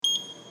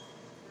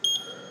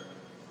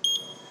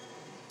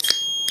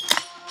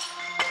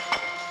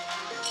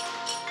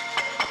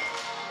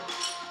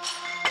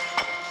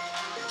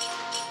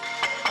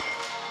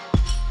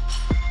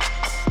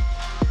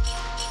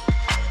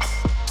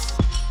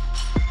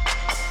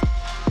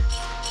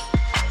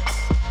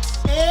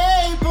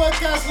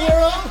Podcast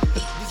world.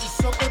 This is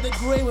Soco the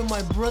Great with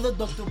my brother,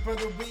 Dr.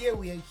 Pedro Villa.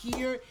 We are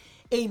here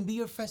in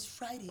Beer Fest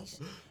Fridays.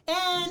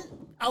 And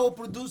our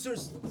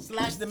producers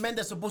slash the men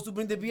that's supposed to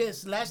bring the beer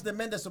slash the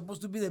men that's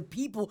supposed to be the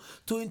people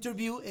to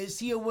interview is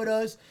here with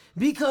us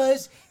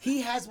because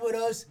he has with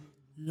us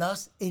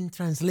Lost in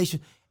Translation.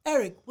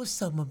 Eric,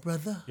 what's up, my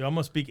brother? Yo, I'm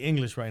gonna speak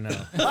English right now.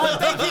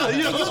 Thank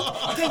you.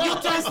 Can you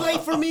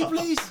translate for me,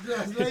 please?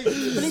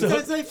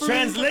 Translate for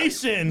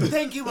Translation. me.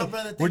 Thank you, my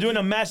brother. We're doing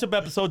a mashup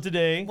episode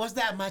today. What's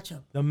that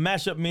matchup? The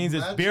mashup means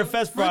it's Beer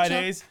Fest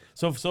Fridays.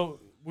 So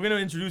we're gonna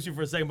introduce you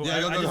for a second, but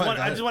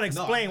I just want to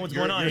explain what's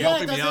going on You're here.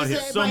 helping me out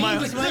here. So my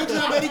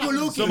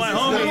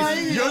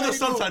homies, You're the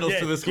subtitles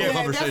to this whole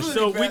conversation.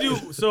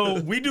 So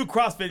we do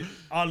CrossFit.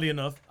 Oddly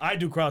enough, I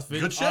do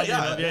CrossFit. Good shit.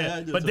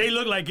 Yeah. But they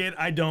look like it.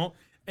 I don't.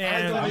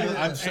 And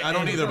I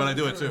don't either, but I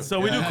do it too. So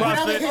we do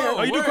CrossFit.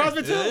 Oh, you do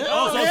CrossFit too? Yeah.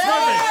 Oh, so it's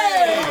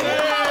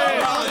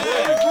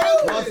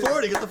perfect. Well,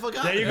 authority, get the fuck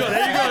out. There you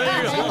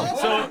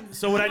go.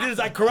 So what I did is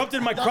I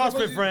corrupted my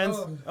CrossFit friends.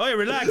 Oh yeah,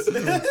 relax.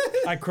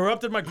 I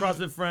corrupted my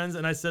CrossFit friends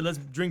and I said let's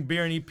drink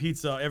beer and eat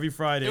pizza every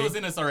Friday. It was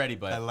in us already,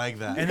 but I like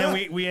that. And then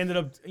we ended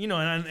up,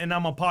 and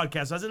I'm a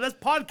podcast. So I said let's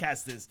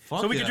podcast this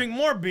so we can yeah. drink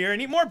more beer and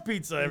eat more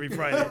pizza every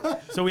Friday.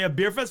 So we have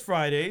Beer Fest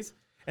Fridays.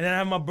 And then I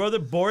have my brother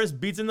Boris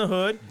Beats in the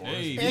Hood.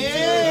 Hey,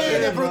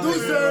 the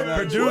producer,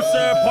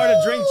 part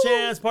of Drink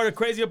Champs, part of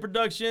Crazy Up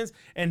Productions.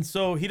 And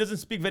so he doesn't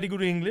speak very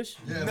good English.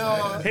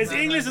 No, His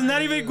English is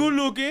not even good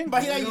looking.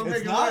 but You can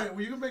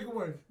make it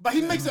work. But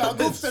he makes a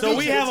good So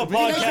we have a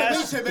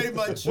podcast. Very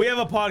much. We have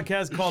a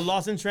podcast called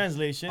Lost in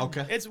Translation.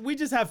 Okay. We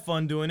just have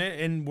fun doing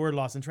it, and we're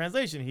lost in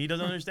translation. He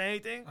doesn't understand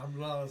anything. I'm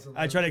lost.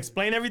 I try to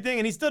explain everything,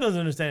 and he still doesn't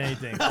understand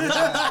anything.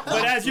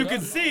 But as you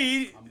can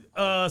see,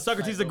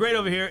 Socrates the Great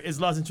over here is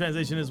lost in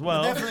translation as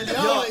well. Definitely,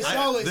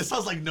 always. This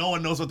sounds like no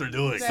one knows what they're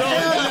doing. So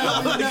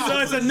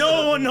it's a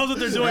no one knows what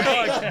they're doing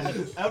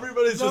podcast.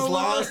 Everybody's just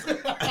lost. And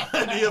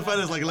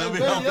EFN is like, let me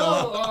help them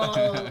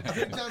out.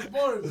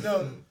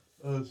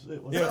 Oh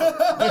shit! What's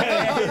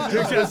up?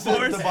 Drink Champs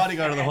Sports. The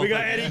bodyguard of the whole We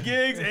got thing. Eddie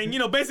Giggs, and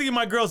basically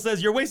my girl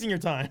says you're wasting your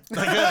time.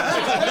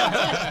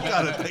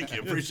 Got it. Thank you.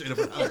 Appreciate it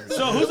for having me.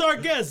 So who's our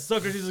guest?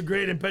 Socrates the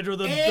Great and Pedro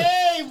the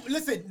Hey,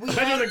 listen. We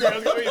Pedro the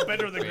have Great.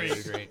 Pedro the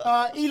Great. great.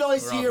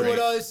 Eloy's We're all here great. with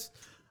us.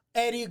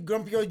 Eddie,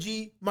 Grumpy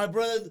OG, my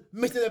brother,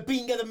 Mr. The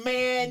Pinga, the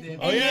man.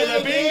 Oh yeah,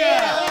 the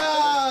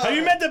Pinga. Have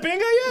you met the Pinga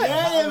yet?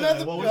 Yeah,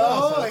 man. Well, we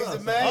know Oh, he's the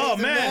man. Oh, he's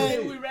the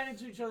man. We ran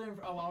into each other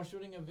while I was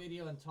shooting a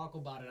video and talk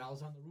about it. I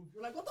was on the roof.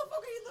 You're like, what the fuck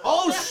are you doing?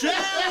 Oh shit!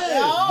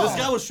 Yeah. This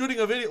guy was shooting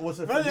a video. Was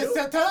it? For Brother, you?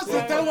 tell us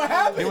what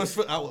happened. It was.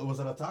 Was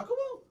it a Taco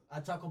Bell? I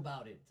talk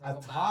about it.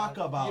 Talk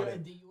about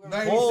it. You were,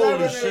 97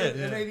 Holy and shit.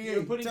 and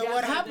 88. putting So gas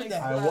what in happened things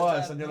then? I flat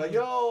was, that and you're like, day.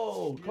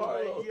 yo,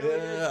 Carlo.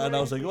 Yeah, and I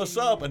was like, what's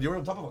up? And you were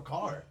on top of a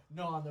car.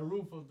 No, on the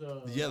roof of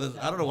the. Yeah,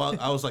 I don't know why.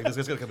 I was like, this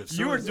guy's gonna come in.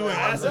 You were doing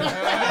acid. I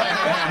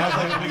was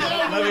like,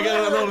 let me get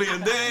it on only a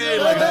day.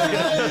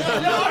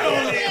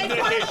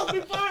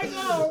 Before I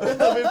go.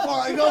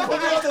 Before I go,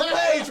 put me on the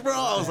page, bro.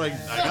 I was like,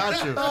 I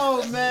got you.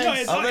 Oh,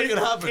 man. I'll make it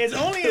happen. It's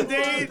only a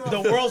day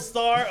the world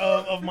star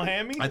of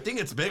Miami. I think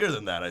it's bigger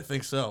than that. I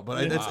think so,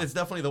 but it's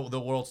definitely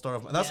the world star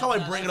of. That's how I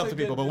bring it up to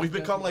people. But we've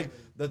become like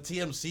the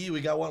TMC.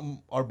 We got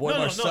our boy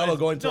Marcelo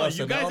going to us.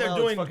 You and guys now are it's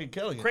doing fucking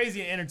killing it.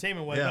 crazy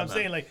entertainment wise. Yeah, I'm man.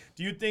 saying, like,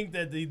 do you think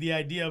that the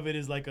idea of it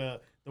is like the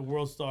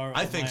world star?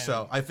 I think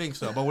so. I think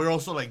so. But we're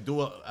also like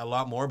do a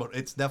lot more. But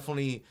it's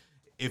definitely.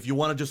 If you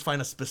want to just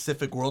find a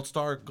specific world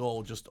star,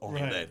 go just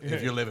only Right, that. right.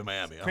 If you live in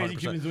Miami, Crazy 100%.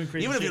 Cubans doing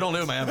crazy Even if you shit. don't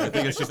live in Miami, I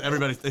think it's just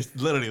everybody. It's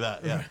literally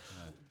that. Yeah,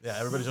 yeah.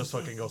 Everybody just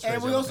fucking goes crazy.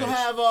 And we on the also page.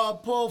 have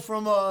Paul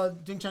from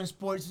Drink Champs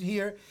Sports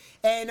here.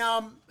 And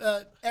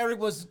Eric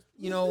was,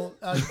 Dude, we're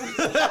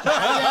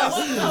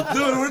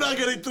not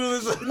getting through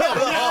this. We're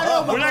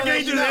not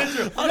getting to the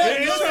intro.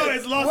 The intro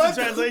is lost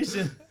in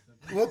translation.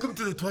 Welcome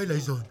to the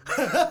Twilight Zone.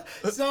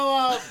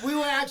 So we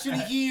were actually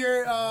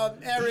here.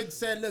 Eric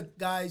said, look,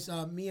 guys,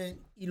 me and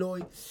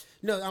Eloy,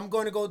 I'm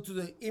going to go to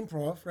the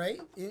improv, right?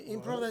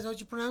 Improv, that's how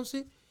you pronounce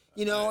it?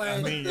 And whatever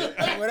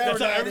That's how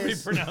that everybody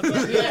is.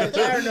 pronounces it. Yeah, I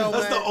don't know,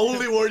 That's man. the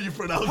only word you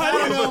pronounce. I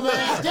don't know,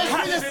 man.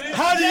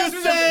 How do you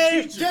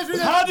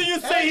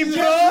say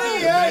improv?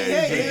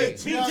 Hey, the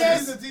teacher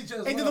as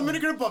in the well.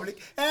 Dominican Republic.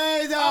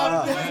 And,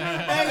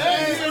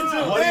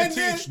 What do you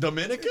teach?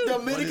 Dominican?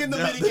 Dominican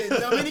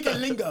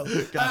lingo.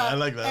 God, I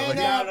like that. I like And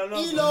that.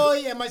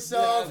 Eloy and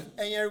myself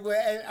and Eric were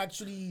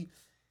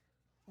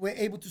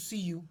able to see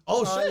you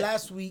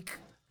last week.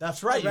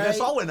 That's right. You guys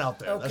all went out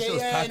there. That Okay, shit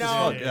was packed as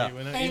fuck. Yeah.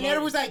 And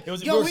Eric was like, It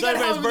was yo, we gotta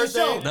have him in the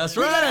show. That's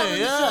We gotta have right, him in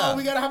the yeah. show.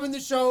 We gotta have him in the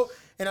show.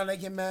 And I'm like,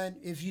 hey, man,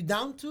 if you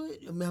down to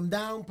it, I mean, I'm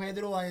down.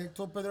 Pedro, I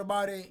told Pedro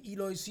about it.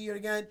 Eloy's here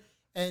again.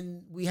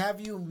 And we have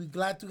you, and we're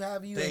glad to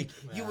have you. Thank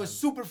and you, you were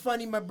super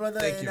funny, my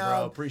brother. Thank and, you,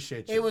 bro.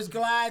 Appreciate you. It was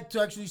glad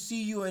to actually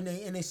see you and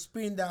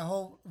experience that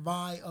whole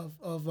vibe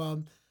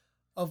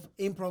of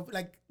improv.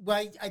 Like,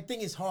 well, I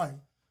think it's hard.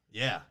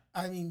 Yeah.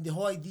 I mean, the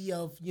whole idea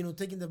of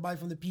taking the vibe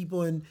from the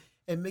people and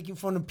making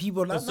fun of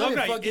people. But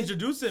Soka,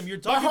 introduce him. You're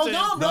talking hold to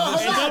on, him. bro. Hold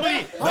on.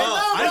 Nobody.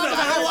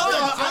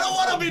 I don't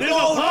want to be There's a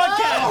blown.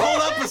 podcast. The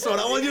whole episode.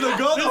 I want you to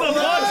go. There's a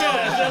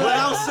podcast.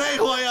 Without saying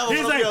who I am, He's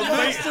I'm like, gonna be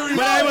a mystery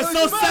but I man. was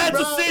so sad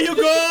to see you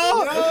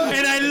go,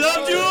 and I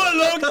loved you a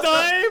long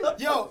time.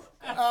 Yo,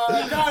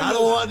 I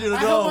don't want you to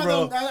go,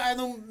 bro. I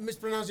don't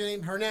mispronounce your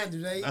name,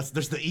 Hernandez, right?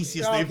 There's the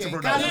easiest name to Okay,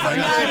 pronounce.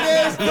 Carlos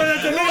Hernandez. But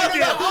it's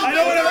Dominican. I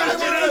don't want to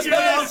mispronounce your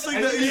name.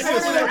 Pronouncing the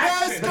easiest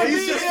name.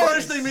 Easiest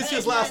first name,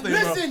 easiest last name,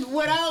 bro. Listen,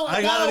 without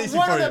I got it easy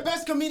one for of the you.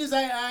 best comedians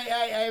I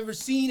ever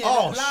seen.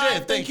 Oh, live.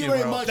 shit, thank you,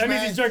 very bro. much, That means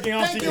man. he's jerking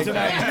off Thank to you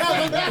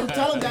tonight. No,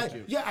 tell him that.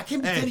 Yeah, I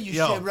can't be telling you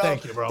yo, shit, bro.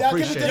 thank you, bro. I can't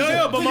be Appreciate telling it. you-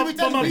 Yo, but can't be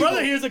my telling brother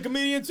people. here's a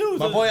comedian too.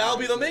 My so- boy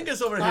Albie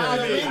Dominguez over here.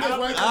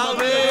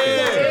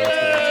 Albie.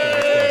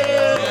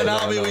 And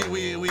Albie,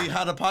 we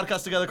had a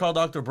podcast together called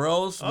Dr.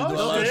 Bros. We do a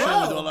lot of shit.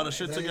 shit. We do a lot of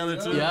shit together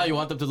too. Yeah, you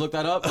want them to look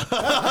that up?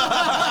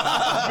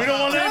 We don't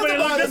want anybody to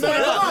look this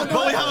one up.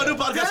 But we have a new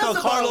podcast called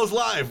Carlos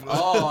Live.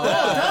 Oh, yeah.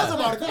 Tell us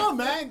about it. Come on,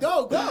 man.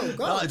 Go.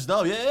 No, it's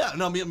dope. Yeah.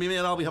 No, me and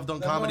Albie have done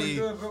comedy.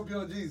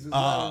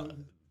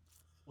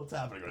 What's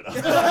happening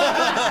right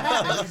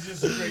now? He's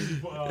just a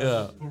crazy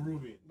Yeah.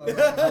 Peruvian.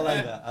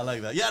 I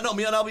like that. Yeah, no,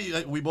 me and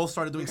Albie, we both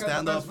started doing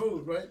stand-up.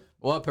 food, right?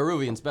 Well,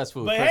 Peruvian's best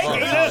food. But hey, can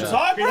you let him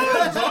talk,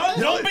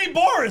 bro? Don't be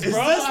Boris, Is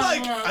bro. this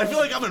like, I feel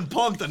like I'm in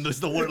punked and this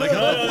is the word, like No.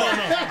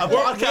 a We're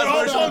podcast all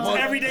version of punked Punk'd.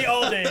 every day,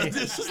 all day.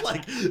 This is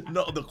like,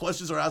 no, the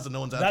questions are asked and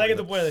no one's Dale que answering.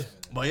 tú puedes.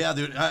 But yeah,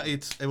 dude,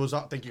 it was.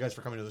 Thank you guys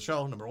for coming to the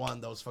show. Number one,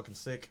 that was fucking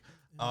sick.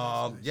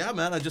 Yeah,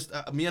 man. I just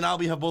me and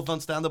Albie have both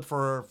done stand up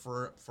for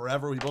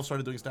forever. We both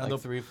started doing stand Like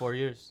up 3-4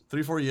 years.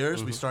 3-4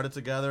 years. We started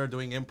together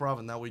doing improv,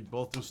 and now we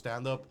both do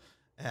stand up.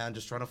 And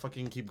just trying to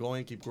fucking keep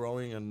going, keep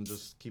growing, and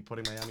just keep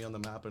putting Miami on the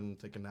map and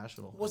taking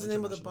national. What's the and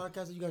name of the international.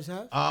 podcast that you guys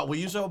have? We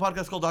used to have a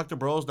podcast called Dr.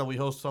 Bros. Now we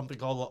host something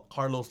called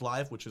Carlos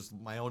Live, which is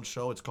my own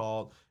show. It's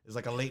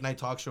like a late night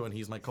talk show, and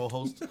he's my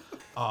co-host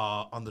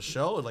on the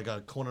show, like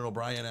a Conan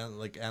O'Brien and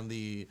like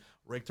Andy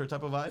Richter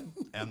type of vibe.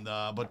 And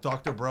but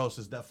Dr. Bros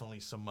is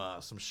definitely some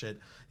shit.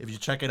 If you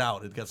check it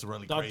out, it gets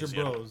really Dr. crazy.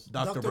 Bros.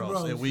 Dr. Dr.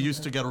 Bros. Bros. We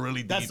used to get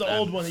really deep. That's the and-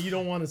 old one that you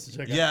don't want us to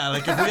check out. Yeah,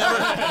 like if we ever,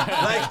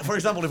 like for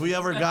example, if we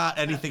ever got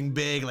anything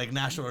big, like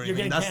national or You're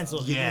anything, getting that's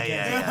canceled. yeah.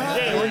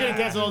 Yeah, we're getting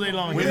canceled all day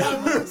long. We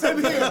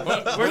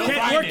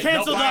We're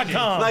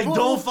cancel.com. Like,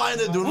 don't find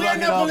it, dude. We Look are it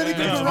not up.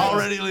 politically It's correct.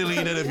 already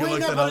deleted if you We're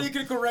looked not it up.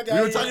 politically correct. We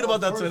were guys. talking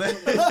about that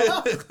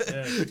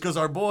today. Because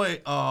our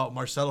boy,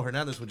 Marcelo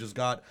Hernandez, who just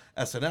got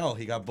SNL,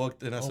 he got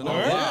booked in SNL.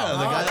 word? Yeah,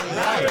 the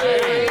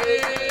guy.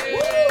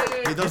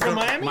 He does from the,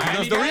 Miami? He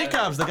does the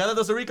recaps. The guy that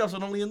does the recaps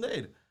on Only in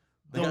Dade.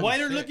 The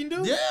whiter looking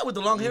dude? Yeah, with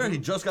the long hair. He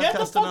just got Get the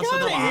cast in fuck SNL.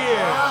 out of here.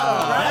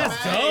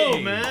 That's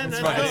dope, man.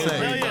 That's Fucking dope. sick.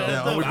 Hell yeah, Yeah,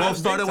 that's when we dope. both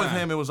started with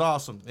him, it was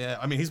awesome. Yeah,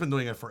 I mean, he's been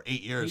doing it for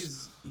 8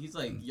 years. He's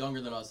like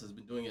younger than us. Has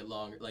been doing it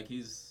longer. Like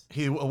he's.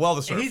 He well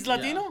deserved. He's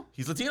Latino?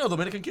 He's Latino,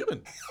 Dominican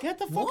Cuban. Get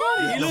the fuck out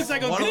of here. He looks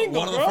like a one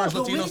gringo, of the bro. first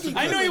Latinos to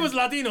I knew he was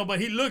Latino, but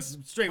he looks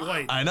straight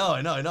white. I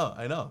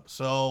know.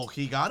 So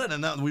he got it,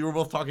 and then we were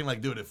both talking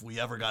like, dude, if we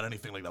ever got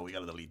anything like that, we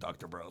gotta delete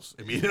Dr. Bros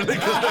immediately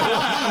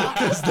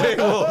because they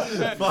will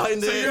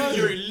find it.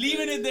 You're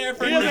leaving it there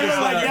for He doesn't look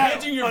like that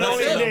hedging your on bets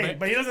Only a in little Dade, bit.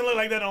 but he doesn't look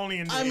like that only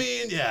in Dade. I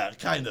mean, yeah,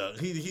 kinda.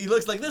 He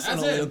looks like this.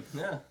 That's on Only it. in-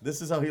 Yeah.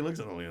 This is how he looks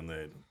on Only in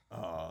Dade.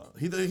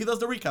 He does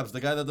the recaps. The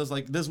guy that does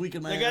like this week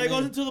in the Miami. guy that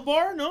goes into the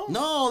bar? No?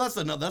 No, that's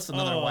another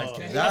Oh, white guy.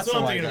 okay. That's That's what the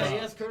I'm white thinking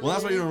guy. about. Well,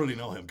 that's why you don't really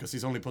know him because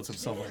he's only puts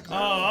himself like. Oh,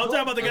 I'm talking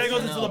about the guy that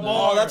goes into the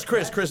bar. Oh, that's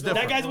Chris. Chris That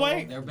different. guy's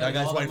white? They're That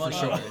guy's white for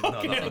sure.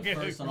 No, Okay.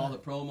 First on all the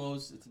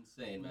promos, it's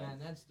insane, man. Man,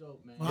 that's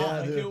dope, man. Yeah,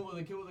 the dude.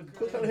 kid with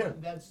the curly.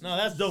 That's No,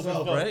 that's dope as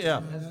fuck. Right?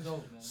 Yeah. That's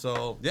dope, man.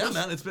 So yeah,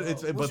 man, what's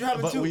you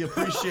having but too? we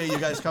appreciate you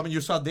guys coming.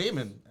 You saw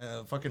Damon,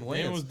 fucking It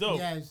Wayans. was dope.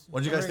 Yes.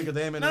 What did you guys think of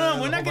Damon? No,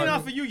 and we're the not whole getting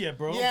party? off of you yet,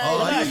 bro. Yeah, Oh,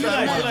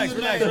 relax.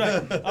 relax.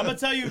 I'm gonna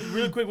tell you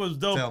real quick what was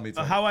dope. Tell me.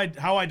 How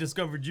I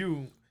discovered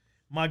you.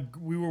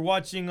 We were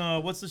watching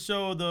what's the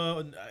show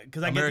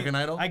because American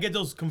Idol? I get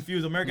those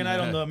confused. American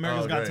Idol and the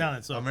America's Oh, Got great.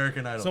 Talent. So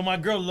American Idol. So my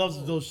girl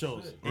loves those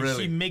shows, and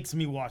Really? she makes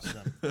me watch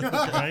them.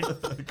 Right?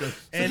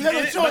 And, you have a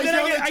and- choice, but then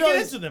you I have a get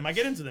choice. into them. I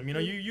get into them. You know,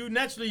 you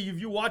naturally if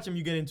you watch them,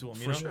 you get into them.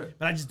 You know, sure.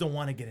 but I just don't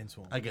want to get into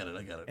them. I get it.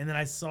 And then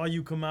I saw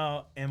you come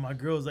out, and my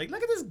girl was like,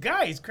 "Look at this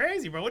guy. He's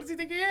crazy, bro. What does he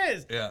think he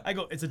is?" Yeah. I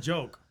go, "It's a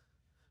joke.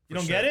 You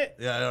don't Sure. get it?"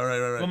 Yeah,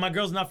 right. But my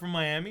girl's not from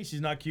Miami. She's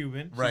not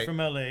Cuban. She's Right. from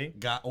LA.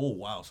 Oh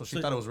wow. So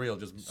she thought it was real.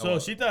 Just So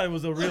she thought it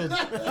was a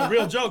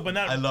real joke, but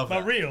not I love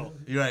but that. real.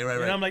 You're right.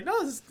 And I'm like,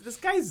 no, this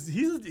guy's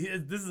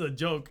this is a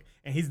joke,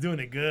 and he's doing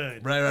it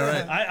good. Right.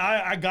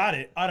 I got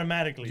it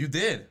automatically. You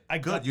did. I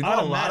Good. got You know, a lot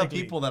of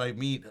automatically. people that I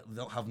meet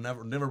have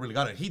never really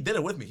got it. He did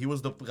it with me. He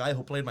was the guy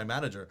who played my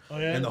manager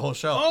yeah? in the whole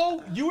show.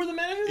 Oh, you were the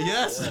manager?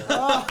 Yes. You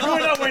were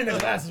not wearing the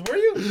glasses, were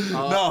you?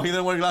 No, he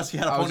didn't wear glasses. He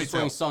had a I was just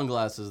wearing ponytail.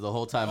 sunglasses the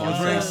whole time. He was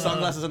wearing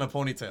sunglasses and a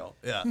ponytail.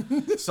 Yeah.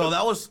 So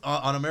that was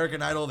on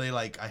American Idol.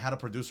 I had a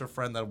producer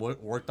friend that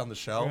worked on the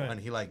show, Right. and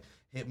he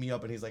hit me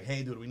up and he's like,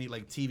 "Hey, dude, we need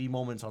TV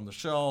moments on the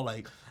show.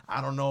 Like, I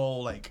don't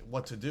know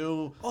what to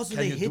do." Oh, so Can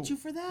they hit do-" you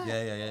for that?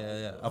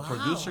 Yeah. A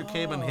producer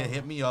came and he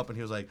hit me up and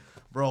he was like,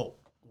 "Bro,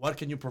 what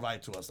can you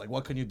provide to us? Like,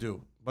 what can you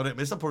do? But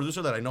it's a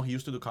producer that I know he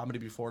used to do comedy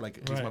before. Like,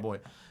 he's my Right. boy.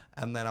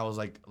 And then I was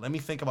like, let me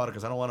think about it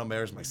because I don't want to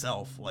embarrass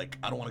myself. Like,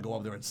 I don't want to go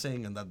up there and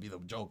sing and that'd be the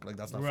joke. Like,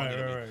 that's not funny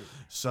to me. Right.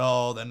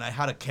 So then I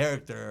had a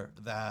character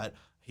that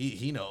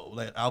he know,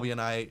 like Albie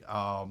and I,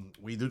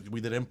 we did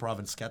improv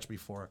and sketch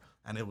before,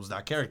 and it was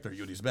that character,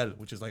 Yudis Bell,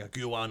 which is like a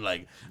Cuban,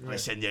 like,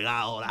 recién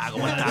llegado, hola,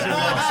 ¿cómo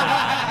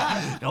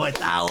estás? ¿Cómo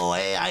estás,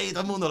 güey? Ahí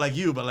todo el mundo like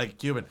you, but like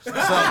Cuban. So,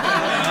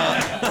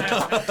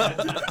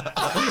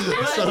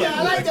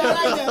 I like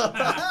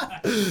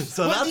that.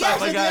 so What, that's the how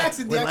accent, my the guy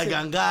accent, the with like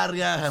accent.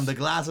 Angaria and the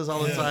glasses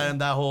all the time,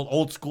 that whole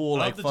old school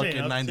like Up the chain,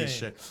 fucking up the 90s chain.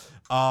 shit.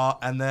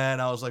 And then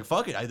I was like,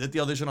 fuck it. I did the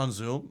audition on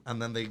Zoom,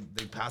 and then they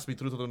passed me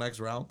through to the next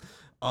round.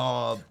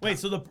 Wait,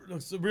 so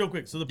real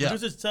quick, so the Yeah.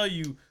 producers tell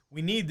you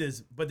we need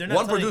this, but they're not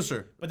One telling,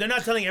 producer. but they're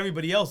not telling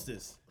everybody else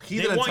this. He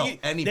They didn't want tell you,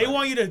 anybody. They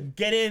want you to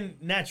get in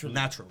naturally.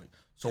 Naturally.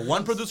 So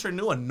one producer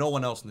knew and no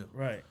one else knew.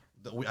 Right.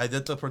 I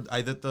did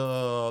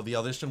the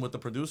audition with the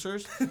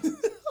producers.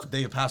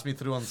 They passed me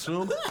through on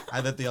Zoom.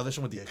 I did the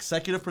audition with the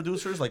executive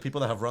producers, like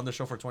people that have run the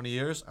show for 20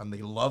 years, and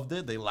they loved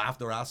it. They laughed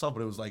their ass off,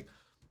 but it was like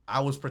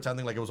I was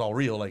pretending like it was all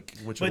real, like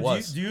which But it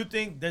was. do you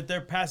think that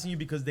they're passing you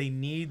because they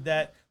need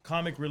that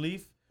comic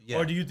relief? Yeah.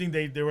 Or do you think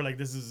they were like,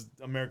 this is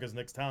America's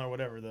Next Talent or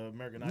whatever, the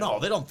American Idol? No,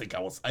 they don't think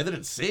I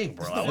didn't sing,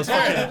 bro. I was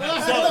fucking. I'm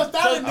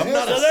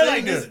not a they're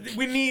like, singer.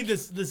 we need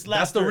this That's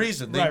laughter. the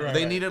reason.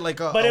 They needed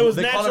like a. But it was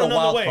they natural call it a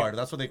wild none the way. card.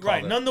 That's what they call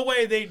right. it.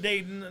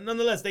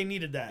 Nonetheless, they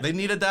needed that. They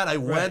needed that. I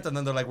went, and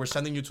then they're like, "We're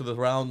sending you to the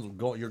round.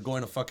 You're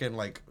going to fucking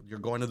you're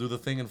going to do the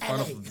thing in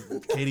front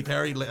of Katy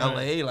Perry,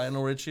 L.A.,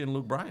 Lionel Richie, and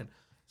Luke Bryan."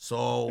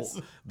 So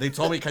they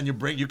told me,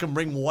 you can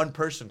bring one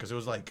person because it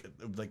was like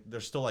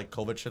there's still like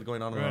COVID shit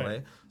going on in Right. LA,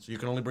 so you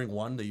can only bring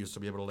one. They used to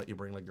be able to let you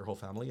bring like your whole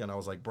family, and I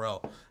was like,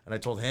 bro, and I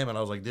told him, and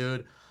I was like,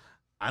 dude,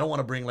 I don't want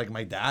to bring like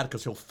my dad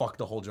because he'll fuck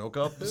the whole joke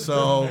up.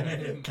 So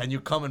can you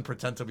come and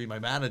pretend to be my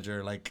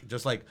manager, like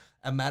just like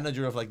a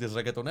manager of like this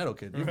reggaetonero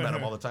kid? You've met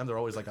them all the time. They're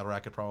always like a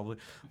racket probably,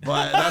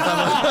 but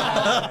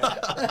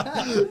that's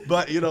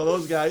but you know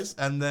those guys.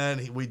 And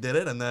then we did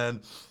it, and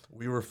then.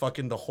 We were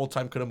fucking the whole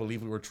time couldn't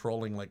believe we were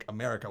trolling like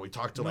America. We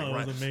talked to No, it was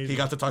Ryan. amazing. He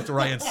got to talk to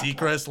Ryan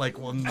Seacrest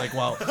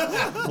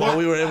while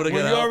we were able to Were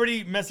get you out.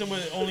 already messing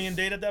with Only in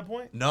Date at that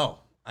point? No,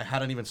 I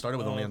hadn't even started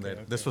with Only in okay, Date.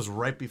 okay. This was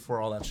right before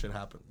all that shit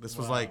happened. This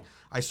was like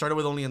I started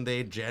with Only in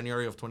Date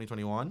January of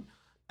 2021,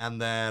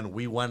 and then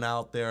we went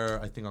out there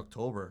I think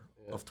October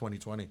of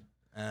 2020,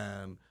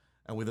 and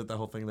we did that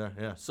whole thing there.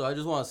 Yeah. So I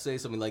just want to say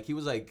something. Like he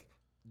was like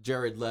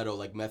Jared Leto,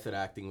 like method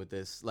acting with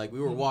this. Like we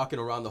were walking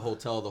around the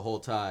hotel the whole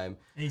time.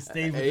 And he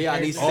stayed with Yeah, the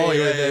and he character. Oh stayed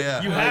yeah, with yeah, it.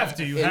 yeah. You have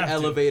to. You in have to.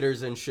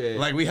 elevators and shit.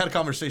 Like we had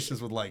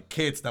conversations with like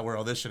kids that were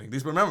auditioning.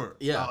 These remember?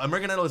 Yeah.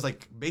 American Idol is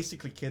like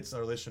basically kids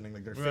are auditioning.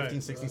 Like they're 15,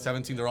 Right. 16,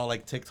 17. They're all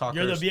like TikTokers.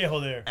 You're the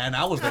viejo there. And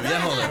I was the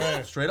viejo there,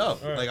 Right. straight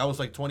up. Right. Like I was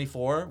like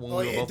 24 when we were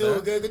Oye, both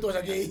tú, there. ¿qué tú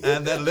haces aquí?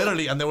 And then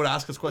literally, and they would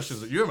ask us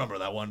questions. You remember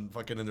that one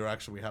fucking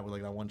interaction we had with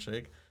like that one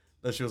chick?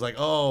 That she was like,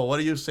 "Oh, what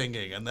are you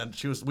singing?" And then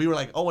we were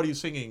like, "Oh, what are you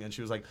singing?" And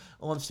she was like,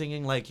 "Oh, I'm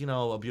singing like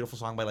a beautiful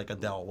song by like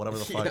Adele, whatever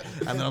the fuck."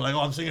 And then I'm like,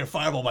 "Oh, I'm singing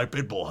Fireball by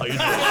Pitbull. How you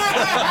doing?"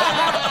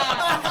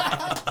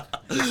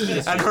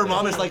 And her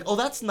mom is like, "Oh,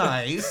 that's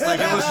nice." Like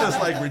it was just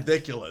like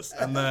ridiculous.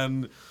 And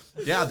then,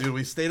 yeah, dude,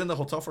 we stayed in the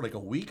hotel for like a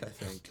week, I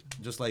think,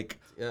 just like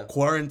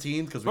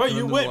quarantined because we Bro,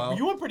 couldn't go out.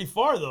 you went pretty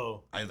far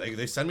though.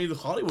 They sent me to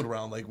Hollywood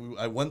round. Like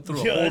I went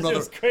through a Yo, whole that's nother.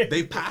 just crazy.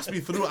 They passed me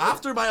through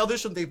after my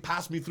audition. They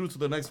passed me through to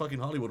the next fucking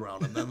Hollywood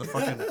round, and then the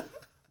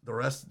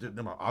rest.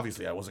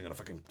 Obviously, I wasn't gonna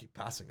fucking keep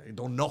passing. I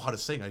don't know how to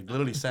sing. I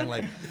literally sang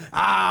like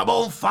 "I'm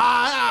on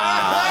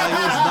fire." It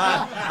was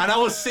not, and I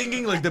was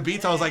singing like the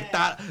beats. I was like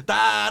da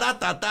da da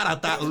da da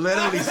da,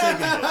 literally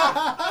singing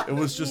it. It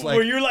was just like.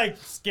 Were you like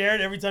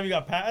scared every time you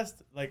got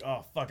passed? Like,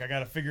 oh fuck, I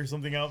gotta figure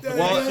something out.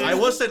 Well, I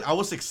wasn't. I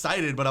was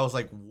excited, but I was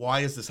like, "Why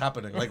is this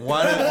happening? Like,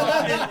 why?"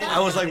 I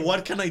was like,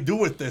 "What can I do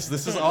with this?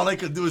 This is all I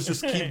could do is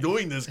just keep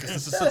doing this because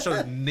this is such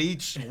a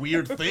niche,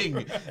 weird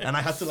thing, and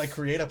I have to like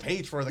create a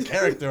page for the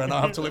character, and I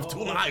have to live 2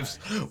 lives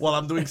while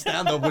I'm doing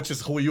stand up, which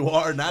is who you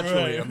are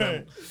naturally." Right, And then,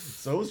 right.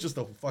 so it was just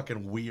a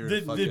fucking weird.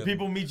 Did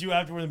people meet you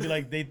afterwards and be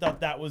like, they thought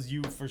that was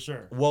you for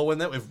sure? Well,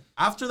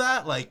 after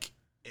that, like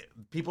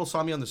people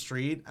saw me on the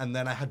street, and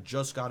then I had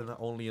just gotten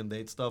Only in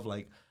Date stuff,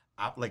 like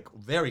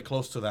very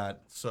close to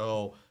that.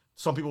 So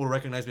some people would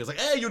recognize me as like,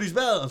 "Hey, Yudis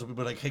Bell," and some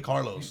people were like, "Hey,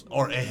 Carlos,"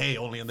 or "Hey,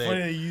 Only in Date." Funny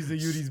they use the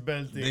Yuri's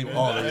belt thing. They- man.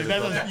 oh, they Like, use that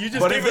the was- belt. you just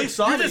But came if they from,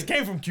 saw you me- just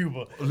came from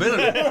Cuba.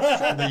 Literally,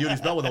 the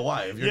Yudis Bell with a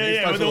Y. If your name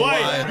Yeah, starts with the with a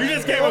Y. Y, You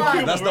just came from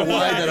Cuba. that's the bro.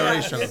 Y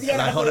generation. It's got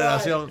La a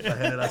generación, la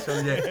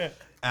generación Y.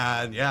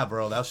 And yeah,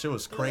 bro, that shit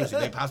was crazy.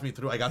 They passed me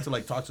through. I got to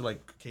like talk to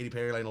like Katy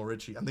Perry, Lionel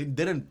Richie, and they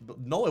didn't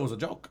know it was a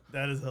joke.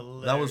 That is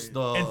hilarious. That was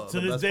the- And to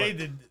the this best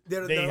day,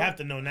 part. they have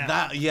to know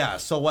now. Yeah.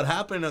 So what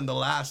happened in the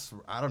last?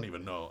 I don't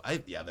even know. The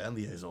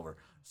NDA is over.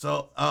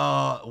 So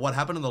what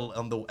happened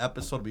on the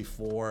episode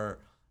before?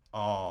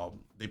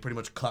 They pretty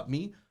much cut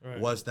me. Right.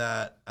 Was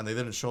that? And they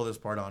didn't show this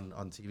part on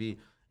TV.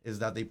 Is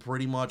that they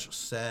pretty much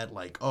said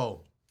like,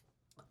 oh,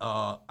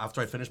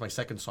 after I finished my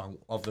second song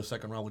of the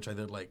second round, which I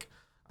did like.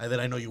 And then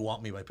I Know You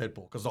Want Me by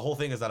Pitbull. Because the whole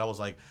thing is that I was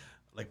like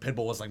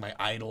Pitbull was like my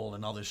idol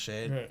and all this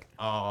shit.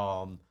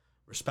 Right.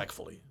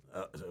 Respectfully.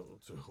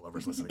 To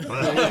whoever's listening.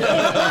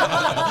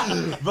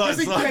 But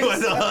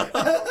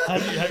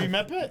Have you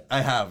met Pitt?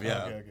 I have,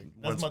 yeah. Okay.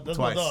 That's Once, my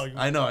twice. dog.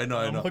 I know.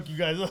 I'll hook you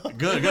guys up.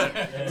 Good.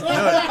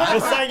 I'll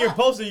sign your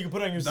poster you can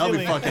put on your That'll be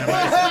ceiling. fucking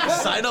amazing.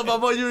 Sign up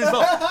about Yuri's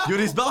Bell.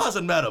 Yuri's Bell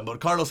hasn't met him, but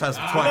Carlos has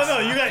him twice. No,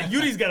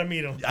 Yudi's got to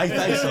meet him. I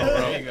think so, bro.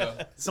 There you go.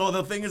 So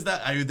the thing is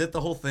that I did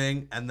the whole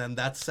thing, and then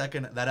that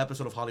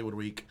episode of Hollywood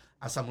Week,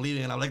 as I'm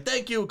leaving, and I'm like,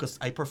 thank you, because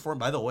I performed.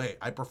 By the way,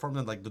 I performed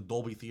in like the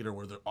Dolby Theater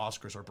where the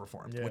Oscars are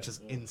performed, which is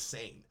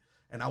insane.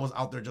 And I was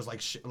out there just like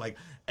shit, like,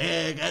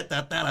 hey, get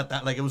that,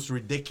 like it was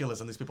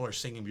ridiculous, and these people are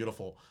singing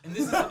beautiful. And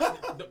this is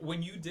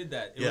when you did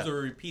that, it was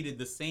repeated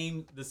the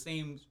same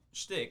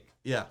shtick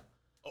Yeah.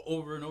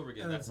 over and over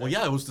again. That's Well,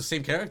 yeah, it was the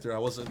same character. I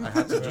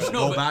had to just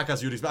go back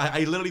as Yuri's Bell.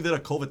 I literally did a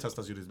COVID test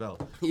as Yuri's Bell.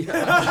 Remember?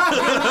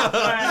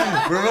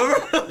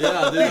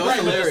 Yeah, dude, that was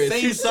hilarious. The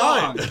same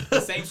song.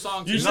 The same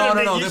song. You too. should No, have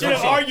no, no, you should different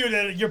have song. argued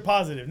that you're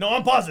positive. No,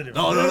 I'm positive.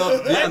 No.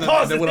 Yeah, and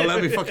they wouldn't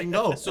let me fucking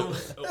go. So,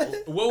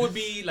 what would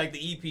be like the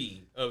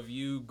EP of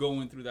you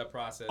going through that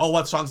process? Oh,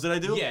 what songs did I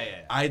do? Yeah.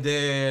 I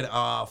did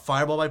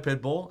Fireball by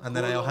Pitbull, and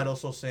then I had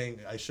also sang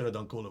I should have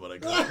done Cooler, but I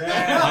couldn't.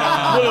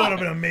 That would have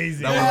been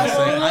amazing. That was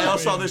insane. I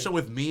also auditioned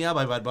with Mia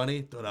by Bad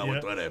Bunny. Tú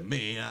eres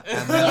Mia.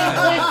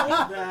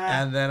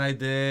 And then I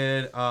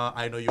did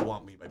I Know You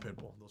Want Me by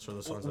Pitbull. Those are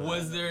the songs.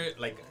 Was there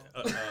like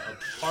a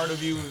part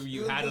of you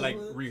had to like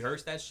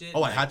rehearse that shit?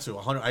 Oh, I had to.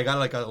 100. I got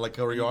like a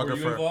Were you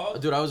choreographer.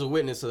 involved? Dude, I was a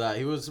witness to that.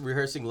 He was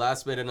rehearsing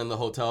last minute in the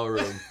hotel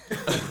room.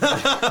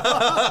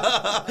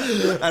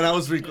 And I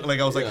was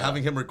Yeah.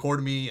 having him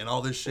record me and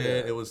all this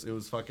shit. It was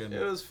fucking.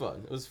 It was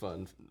fun. It was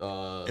fun.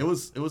 It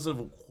was a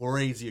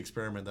crazy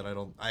experiment that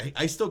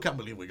I still can't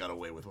believe we got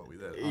away with what we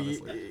did.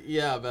 Honestly.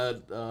 Yeah,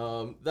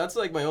 man. That's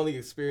like my only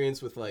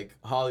experience with like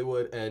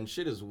Hollywood, and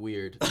shit is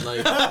weird.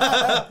 Like,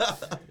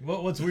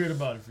 What's weird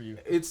about it for you?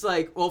 it's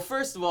like, well,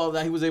 first of all,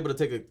 that he was able to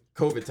take a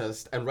COVID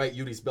test and write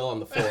Yuri's Bell on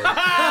the floor.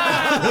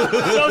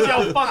 Shows you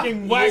how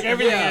fucking whack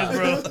everything Yeah. is,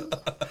 bro.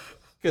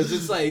 Because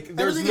it's like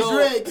there's Everything no.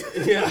 is rigged.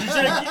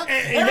 Yeah.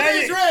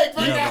 Everything's rigged.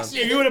 Fuck that If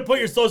shit. you would have put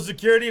your social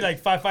security like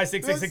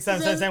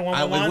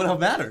 556667777 It wouldn't have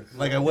mattered.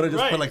 Like I would have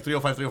just Right. put like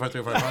 305, 305,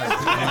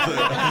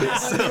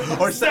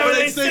 305, or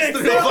 786,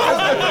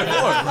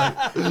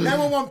 305,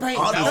 911 paint.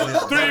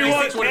 Honestly,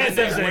 3-1 would have and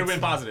been 76.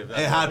 positive. it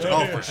had to.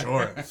 Oh, for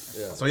sure.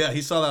 So yeah,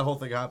 he saw that whole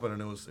thing happen,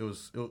 and it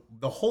was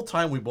the whole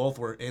time we both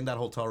were in that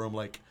hotel room,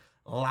 like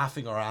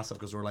laughing our ass off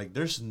because we're like,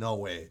 there's no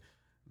way.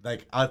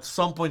 Like at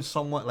some point,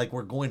 someone like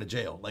we're going to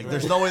jail. Like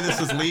there's no way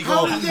this is legal.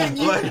 How are you getting-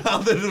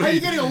 How did How you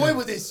getting away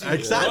with this shit?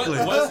 Exactly.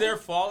 Was there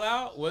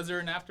fallout? Was there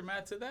an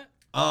aftermath to that?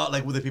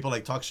 Like would the people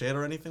like talk shit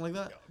or anything like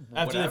that?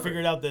 After Whatever. they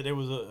figured out that it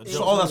was a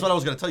So, that's what I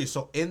was gonna tell you.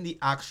 So in the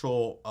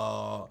actual,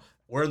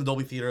 we're in the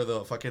Dolby Theater.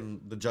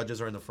 The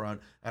judges are in the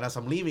front, and as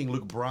I'm leaving,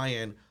 Luke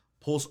Bryan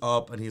pulls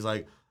up and he's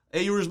like,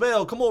 "Hey, Yuri's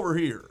Bell, come over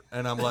here."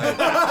 And I'm like, and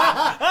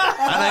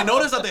I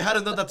noticed that they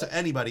hadn't done that to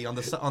anybody on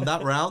that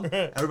round.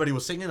 Everybody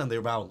was singing and they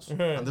bounced.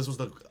 And this was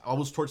I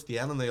was towards the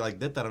end and they like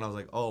did that, and I was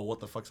like, "Oh, what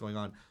the fuck's going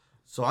on?"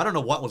 So I don't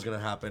know what was gonna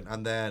happen.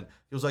 And then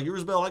he was like,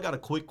 "Yuri's Bell, I got a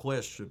quick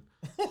question.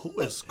 Who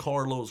is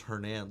Carlos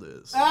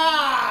Hernandez?"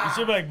 You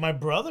should be like, my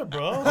brother,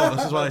 bro. Oh,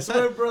 this is what I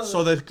said.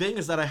 So the thing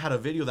is that I had a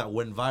video that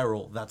went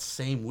viral that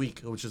same week,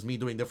 which is me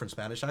doing different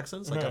Spanish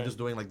accents. Like I'm Right. just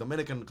doing like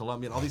Dominican,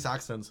 Colombian, all these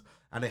accents,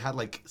 and they had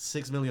like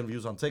 6 million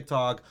views on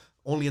TikTok.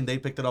 Only in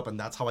Dade picked it up, and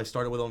that's how I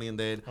started with Only in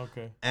Dade.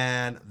 Okay.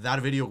 And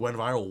that video went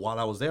viral while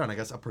I was there, and I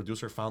guess a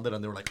producer found it,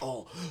 and they were like,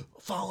 "Oh,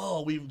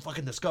 follow! We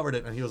fucking discovered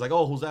it." And he was like,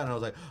 "Oh, who's that?" And I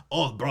was like,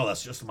 "Oh, bro,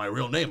 that's just my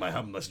real name. I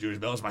have that's Yuri's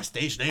Bell. It's my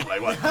stage name. Like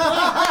what?" And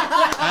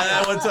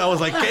I was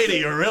like, "Katie,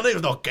 you're really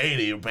no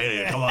Katie, you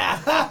Katie. Come on,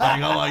 like,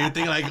 come on. You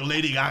think like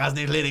Lady Gaga's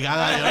name's Lady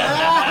Gaga, you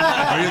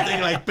know? Or you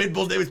think like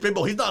Pitbull's name is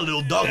Pitbull? He's not a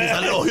little dog. He's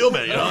a little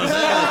human. You know what I'm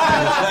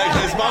saying?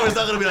 Like his mom is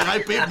not gonna be like, "Hi,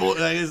 Pitbull."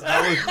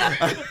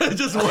 Like, I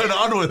just went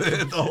on with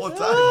it the whole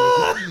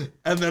time.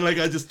 And then like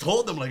I just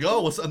told them like,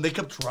 "Oh, what's?" And they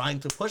kept trying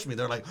to push me.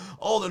 They're like,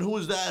 "Oh, then who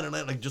is that?" And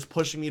I like just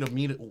pushing me to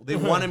meet. They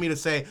wanted me to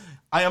say,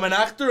 "I am an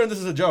actor and this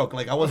is a joke."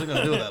 Like I wasn't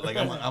gonna do that. Like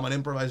I'm an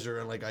improviser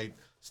and like I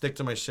stick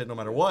to my shit no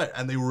matter what.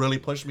 And they really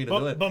pushed me to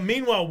do it. But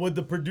meanwhile, with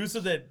the producer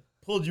that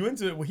pulled you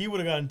into it, he would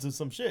have gotten into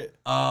some shit.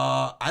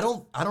 I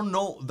don't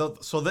know.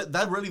 So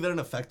that really didn't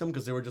affect them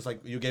because they were just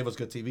like, "You gave us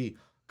good TV,"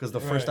 because the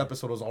first Right.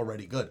 episode was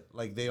already good.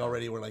 Like they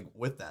already were like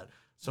with that.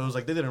 So it was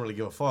like they didn't really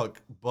give a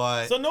fuck.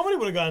 But So nobody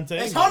would have gotten to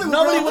It's it. Hollywood,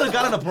 nobody bro. would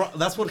have gotten a.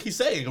 That's what he's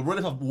saying. It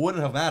wouldn't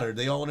have mattered.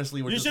 They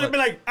honestly were. You just should have been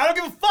like, I don't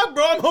give a fuck,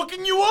 bro. I'm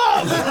hooking you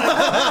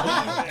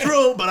up.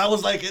 True, but I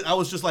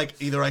was just like,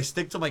 either I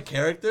stick to my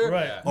character,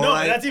 Right. or No,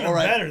 I, that's even or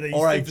I- better that you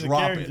or I stick to the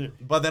drop character. it.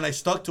 But then I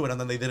stuck to it, and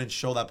then they didn't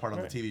show that part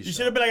on the TV You show.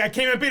 should have been like, I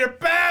came in Peter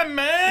Pan,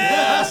 man.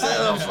 Yes,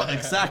 that was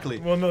exactly.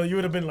 Well, no, you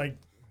would have been like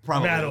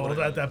Probably mad old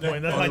would've- at that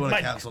point. That's probably like would've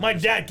my canceled my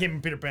me. dad came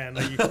in Peter Pan.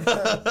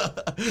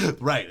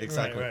 Like, Right,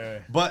 exactly.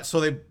 Right. But so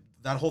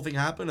that whole thing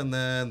happened, and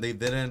then they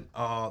didn't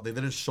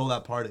show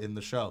that part in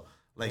the show.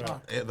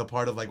 Like the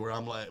part of like where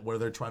I'm like where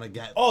they're trying to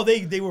get. Oh,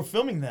 they were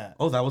filming that.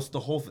 Oh, that was the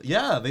whole thing.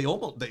 Yeah, they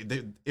almost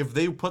they if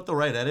they put the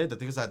right edit. The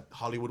thing is that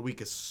Hollywood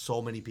Week is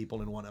so many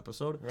people in one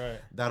episode. Right.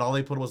 That all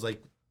they put was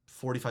like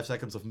 45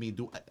 seconds of me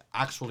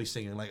actually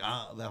singing like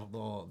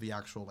the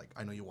actual like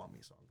I Know You Want Me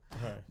song.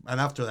 Right. And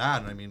after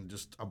that, I mean,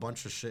 just a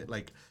bunch of shit.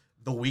 Like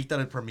the week that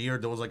it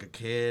premiered, there was like a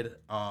kid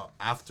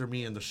after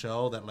me in the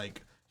show that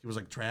like he was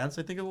like trans.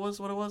 I think it was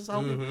what it was.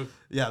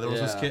 Yeah, there was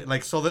this kid.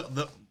 Like so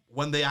the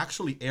when they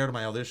actually aired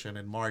my audition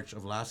in March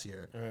of last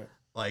year,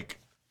 like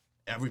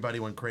everybody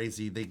went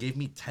crazy. They gave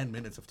me 10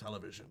 minutes of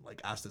television,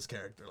 like as this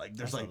character. Like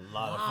there's That's like a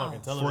lot of fucking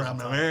for television an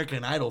time.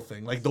 American Idol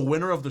thing. Like the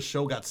winner of the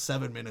show got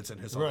 7 minutes in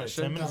his Right,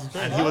 audition, 10 minutes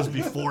straight. and he was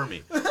before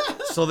me.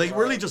 So they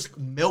really just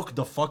milked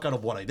the fuck out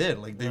of what I did.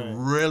 Like they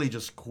really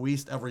just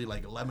squeezed every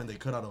like lemon they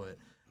could out of it.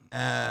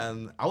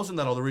 And I was in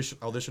that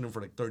auditioning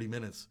for like 30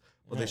 minutes,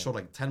 but they showed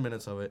like 10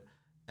 minutes of it.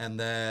 And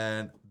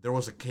then there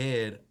was a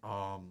kid,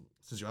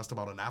 since you asked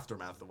about an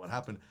aftermath of what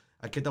happened,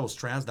 a kid that was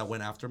trans that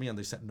went after me and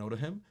they said no to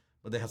him,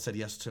 but they had said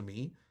yes to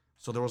me.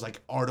 So there was like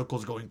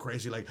articles going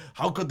crazy, like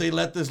how could they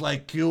let this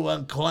like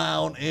Cuban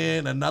clown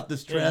in and not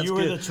this trans You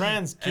were kid? the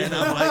trans kid.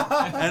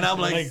 And I'm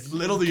like,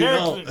 little do you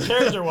know.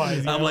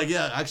 Character-wise. I'm like,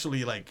 yeah,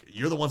 actually, like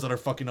you're the ones that are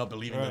fucking up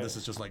believing that this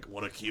is just like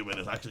what a Cuban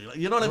is actually like.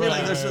 You know what I mean?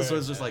 Like there's just so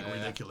it's just like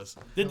ridiculous.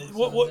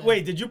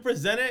 Wait, did you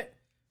present it?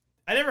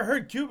 I never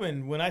heard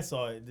Cuban when I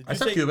saw it. Did I you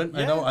said say- Cuban. I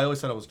Yeah? know. I always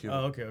said I was Cuban.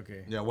 Oh,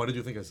 okay. Yeah. What did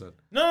you think I said?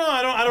 No,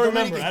 I don't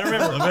remember. I don't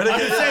remember.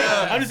 Dominican.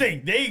 I'm just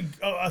saying they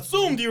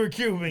assumed you were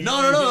Cuban.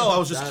 No. I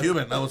was just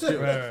Cuban. That was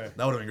Cuban. Right.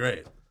 That would have been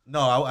great. No,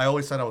 I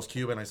always said I was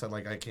Cuban. I said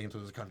like I came to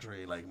this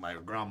country. Like my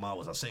grandma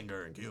was a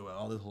singer in Cuba.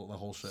 All this the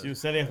whole shit. You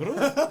said Cruz?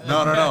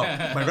 No.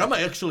 My grandma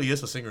actually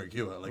is a singer in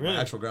Cuba. Like Really?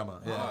 my actual grandma.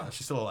 Yeah,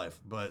 she's still alive,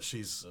 but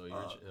she's.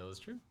 That was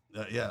true.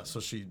 Yeah.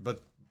 So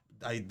but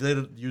I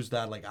did use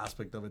that like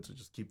aspect of it to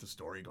just keep the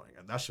story going,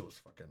 and that shit was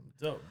fucking.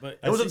 Dope, but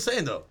It was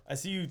insane though. I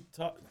see you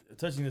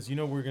touching this. You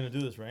know we're gonna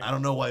do this, right? I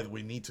don't know why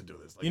we need to do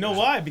this. Like, You know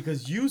why?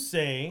 Because you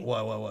say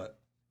What?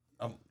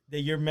 that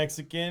you're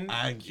Mexican.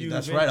 That's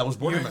Cuban. right. I was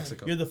born in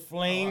Mexico. You're the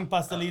flame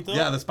pastelito.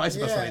 Yeah, the spicy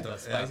Yeah. pastelito.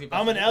 Spicy Yeah.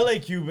 I'm an LA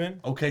Cuban.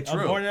 Okay, I'm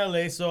true. born in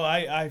LA, so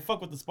I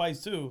fuck with the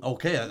spice too.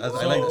 Okay, I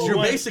So, like. You're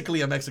what-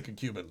 basically a Mexican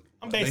Cuban.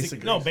 I'm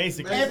basically. No,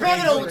 basically. Hey,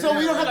 Pedro, so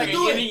we don't have to do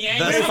yin and it. yang.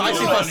 That's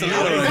spicy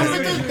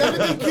pastelito. That's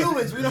between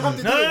Cubans. We don't have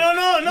to do it.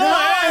 No.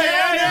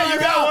 Yeah, you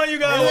got one. You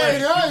got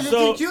Yeah, one. you're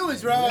So, between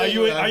Cubans, bro. are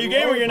you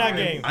game or you're not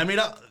game? I mean,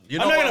 you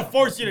know, I'm not gonna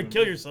force you to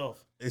kill yourself.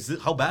 Is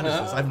it how bad is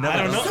this? I've never. I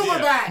don't know. Super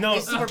bad. No.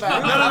 It's super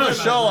bad. I'm on a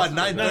show at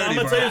 9:30. No, I'm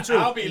gonna bro. tell you the truth.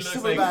 Albie It's looks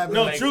super like, bad,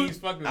 bro. like No, he's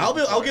fucking with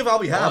I'll you. give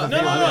Albie half. No,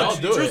 I'll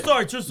do true it.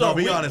 story. No,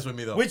 be honest with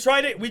me though. We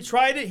tried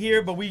it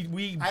here, but we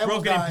I broke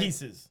almost it in died.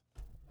 pieces.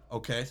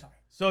 Okay.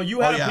 So you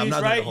had yeah, a I'm piece, not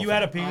doing the right? whole You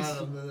had a thing.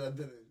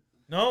 piece.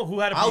 No, who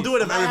had a piece? I'll do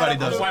it if everybody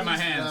does Wipe it. my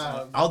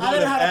hands. I'll do I it don't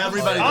if know how to-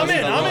 everybody I'm does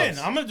it. in.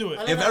 I'm gonna do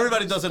it. If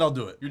everybody does it, I'll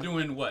do it. You're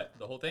doing what?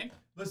 The whole thing?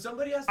 But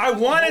somebody has to I do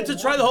the wanted to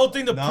whole try the whole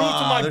thing to prove to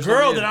Nah, my there's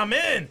girl no that need. I'm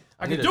in.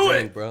 I need can a do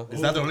drink, it. bro.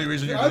 Is that the only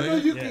reason you're I doing know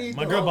it? you Yeah, can eat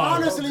my the girl whole-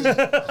 bought it.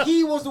 Honestly,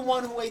 he was the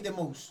one who ate the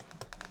most.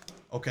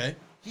 Okay.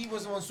 He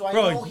was the one, so I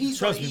Bro, know he's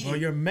trust gonna me, eat bro.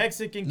 it. You're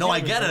Mexican. No, I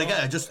Cuban, get it. bro. I get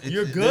it. I just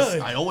You're this-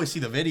 good. I always see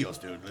the videos,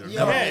 dude. They're, Yeah,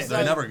 never, it's they're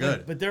like- never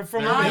good. But they're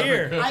from I- over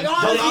here. I How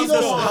honestly long don't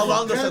does want how it.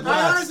 long does it I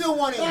last? honestly don't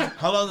want it.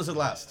 How long does it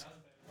last?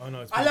 Oh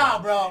no, it's Allah,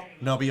 bro.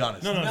 No, be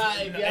honest. No, Nah, it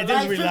if you didn't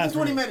like really 15, last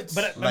 20 very- minutes.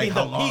 But I Like mean, the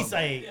how long? piece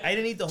I ate. I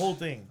didn't eat the whole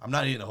thing. I'm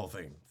not eating the whole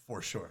thing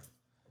for sure.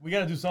 We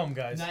gotta do something,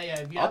 guys. Nah, yeah,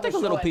 if you I'll have take a show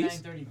little at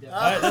piece. 9:30,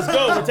 All right, let's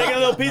go. We're taking a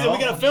little piece and we're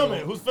gonna film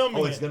it. Who's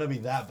filming it? gonna be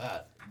that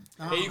bad.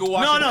 Hey, you can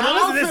watch No,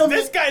 it. listen. film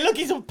This it. guy, look,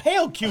 he's a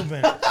pale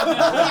Cuban.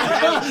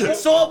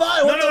 So am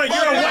I. No,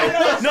 you're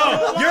white.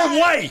 No, you're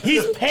white.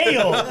 He's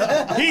pale.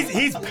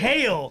 He's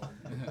pale.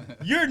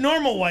 You're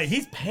normal white.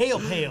 He's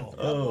pale.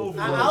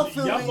 I'll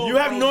film it. You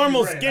have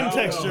normal skin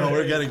texture. No,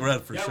 we're getting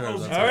red for sure. All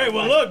right,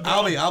 well look, bro.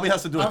 Albie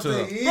has to do it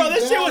too. Bro,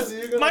 this shit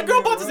was. My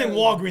girl bought this in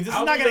Walgreens. This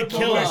is not gonna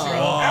kill us,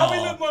 bro.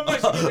 Albie look more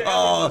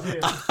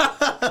Mexican.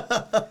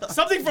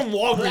 Something from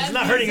Walgreens is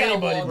not hurting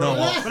anybody, bro. No,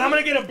 well, But I'm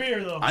gonna get a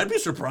beer though. I'd be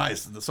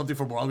surprised that something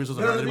from Walgreens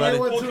doesn't hurt Yeah, anybody.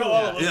 yeah, We'll kill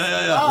all of us.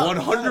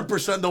 Yeah.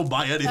 100% don't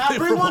buy anything I'll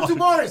bring from one to Walgreens.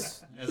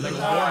 Boris. It's like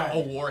a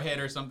warhead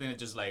or something that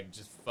just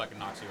fucking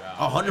knocks you out.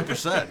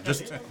 100%.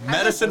 Just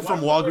medicine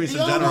from Walgreens in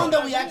The only general. one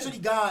that we actually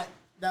got,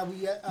 that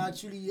we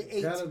actually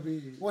ate, Gotta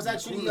be was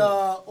actually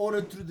cooler.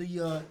 ordered through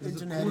the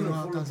internet and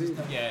all cooler kinds of beer.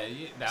 stuff. Yeah,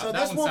 that, So that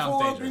this one one sounds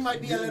for dangerous. Walgreens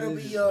might be a little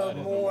bit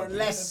more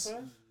less.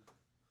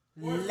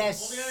 Yeah,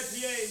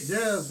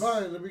 it's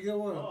fine. Let me get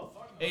one.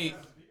 Hey,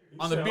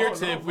 on the beer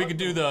tip, we could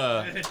do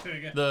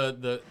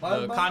the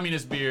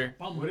communist beer.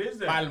 What is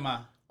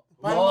Palma.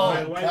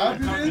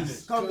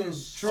 Happiness?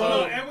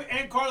 So,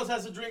 and Carlos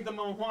has to drink the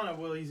marijuana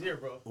while he's here,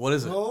 bro. What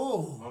is it?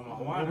 Oh,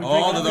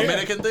 Oh, the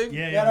Dominican thing?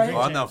 Yeah, Yeah, right. Oh,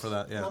 I'm down for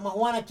that, yeah. I'm a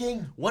Juana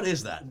King. What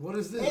is that? What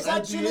is this? It's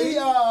actually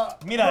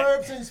Mira.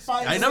 herbs and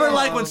spices. I never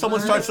like when someone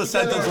starts a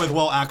sentence with,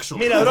 well, actually.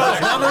 Mira, bro. It's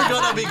never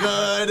gonna be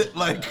good.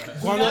 Like,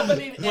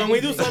 When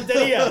we do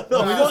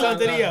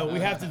santeria, we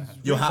have to.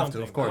 you do have to,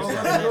 something. of course. I'm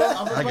I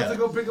about get to it.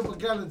 go pick up a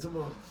gallon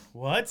tomorrow.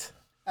 What?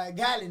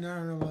 Gali,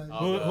 no, man.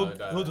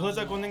 Who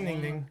está con Ning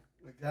Ning Ning?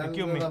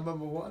 Kill me. Number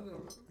one.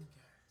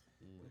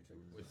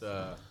 With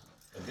A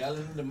gallon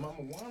of the mama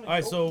wanna. All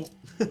right, so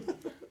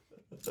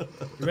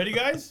you ready,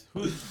 guys?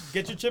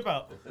 Get your chip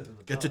out.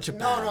 Get your chip.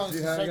 No, it's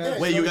right there.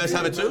 Wait, you guys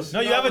have it too? No,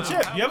 you have a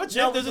chip. You have a chip.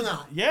 No, There's it's a,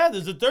 not. yeah,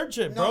 there's a third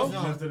chip, bro.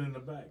 No. Left it in the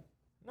bag.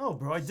 No,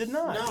 bro, I did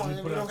not.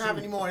 No, we don't have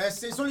any more.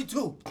 It's only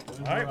two.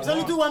 All right, It's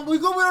only two. We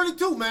go with only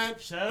two, man.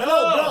 Shut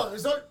Hello, up. bro.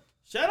 It's only.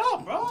 Shut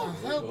up, bro.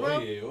 Hell, bro.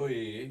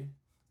 Oye.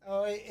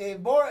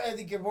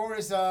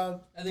 Boris,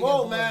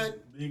 whoa, man.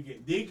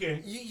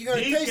 Dike. You're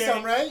gonna taste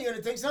some, right? You're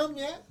gonna take some,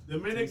 yeah?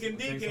 Dominican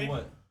Dike.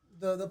 What?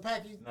 The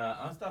package.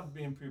 Nah, I stopped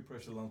being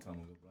pre-pressure a long time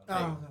ago, bro.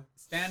 Oh,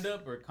 Stand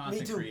up or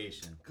content too.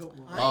 creation?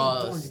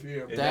 I ain't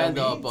doing it. Stand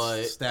up,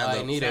 but Stand I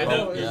up. need Stand it.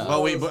 up. Yeah.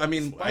 But I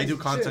mean, I do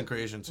content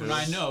creation too.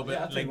 I know, but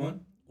Yeah, I'll take like,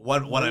 one.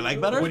 What I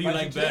like better? what do you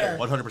like better?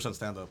 100%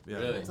 stand up. Yeah.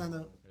 Really? Stand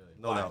up.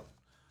 No doubt.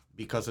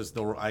 Because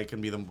I can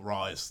be the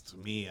rawest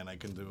me, and I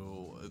can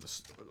do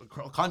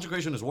content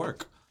creation is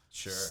work.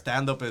 Sure.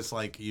 Stand up is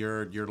like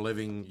you're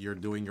living, you're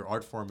doing your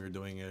art form, you're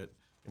doing it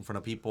in front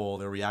of people,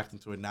 they're reacting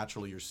to it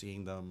naturally, you're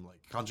seeing them.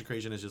 Like content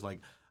creation is just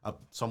like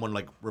someone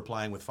like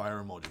replying with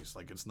fire emojis.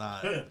 Like it's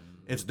not,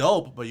 it's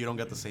dope, but you don't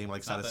get the same like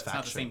It's not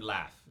satisfaction. the same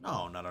laugh.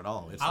 No, not at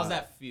all. It's How's not.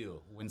 that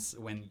feel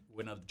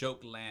when a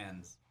joke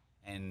lands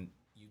and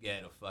you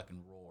get a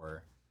fucking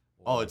roar?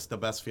 Oh, it's the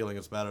best feeling.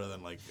 It's better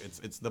than like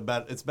it's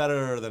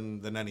better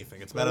than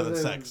anything. It's better than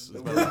sex. It's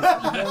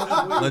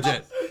better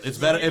legit. It's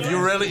better if you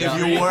were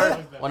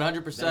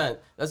 100%.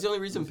 That's the only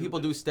reason people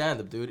do stand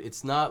up, dude.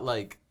 It's not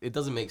like it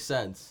doesn't make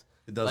sense.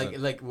 It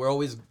doesn't. Like we're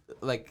always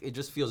like it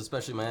just feels,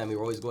 especially in Miami,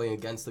 we're always going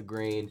against the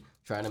grain,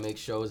 trying to make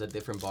shows at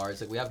different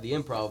bars. Like we have the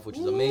Improv, which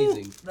is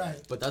amazing, Right.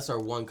 but that's our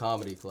one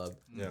comedy club.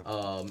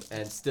 Yeah.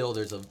 And still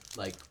there's a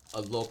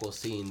local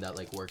scene that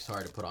like works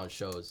hard to put on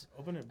shows.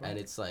 Open it, bro. And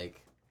it's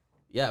like,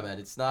 yeah, man,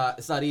 it's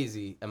not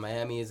easy. And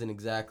Miami isn't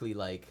exactly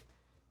like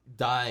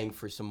dying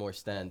for some more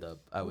stand up,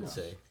 I would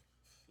say.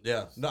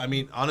 Yeah, no, I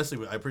mean honestly,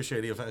 I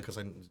appreciate you because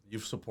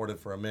you've supported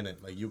for a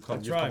minute. Like you've come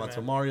right, out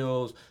to man.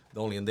 Mario's, the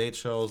Only in Date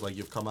shows. Like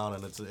you've come out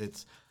and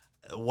it's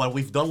what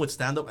we've done with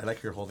stand up. I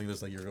like you're holding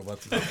this like you're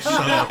about to shut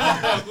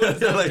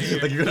up. like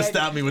you're gonna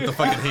stab me with the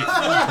fucking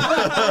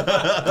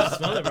heat.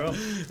 Smell it, bro.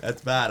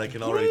 That's bad. I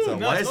can already tell.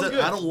 no, Why it is smells it?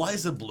 good. Why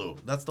is it blue?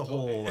 That's the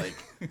whole like.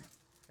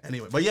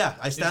 Anyway, but yeah,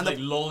 I It's stand like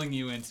up. lulling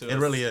you into It a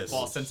really is.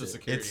 false sense of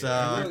security. It's You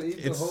gonna eat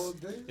the it's. whole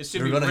thing? it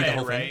should you're be gonna eat the red,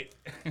 whole thing?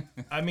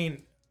 right? I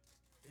mean,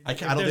 I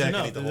don't think I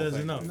can eat the whole there's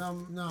thing. enough.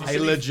 No. I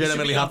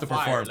legitimately have to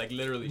perform. Like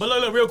literally. But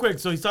look, real quick.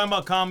 So he's talking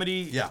about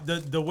comedy. Yeah.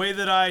 The way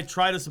that I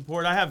try to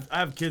support, I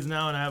have kids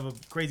now and I have a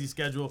crazy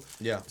schedule.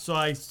 Yeah. So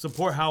I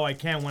support how I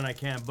can when I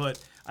can, but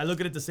I look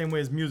at it the same way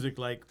as music.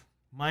 Like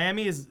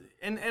Miami is,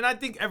 and I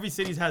think every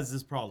city has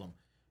this problem.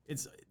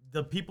 It's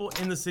the people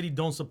in the city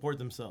don't support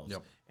themselves.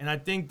 Yep. And I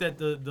think that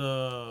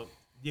the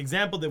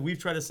example that we've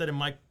tried to set in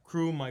my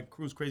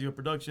crew's Crazy Hood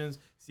Productions,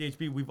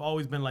 CHP, we've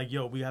always been like,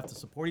 yo, we have to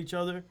support each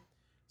other.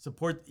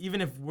 Support,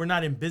 even if we're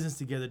not in business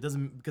together, it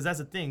doesn't, because that's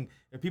the thing.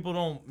 If people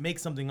don't make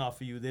something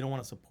off of you, they don't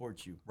want to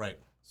support you. Right.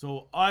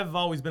 So I've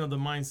always been of the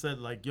mindset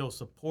like, yo,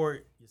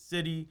 support your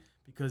city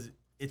because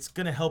it's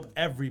gonna help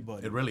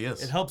everybody. It really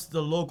is. It helps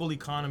the local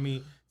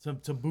economy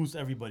to boost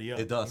everybody up.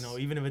 It does. You know,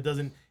 even if it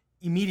doesn't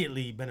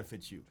immediately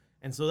benefit you.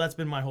 And so that's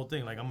been my whole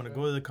thing. Like, I'm gonna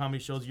go to the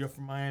comedy shows. You're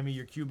from Miami.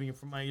 You're Cuban. You're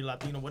from Miami. You're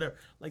Latino. Whatever.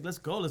 Like, let's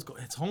go. Let's go.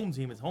 It's home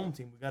team. It's home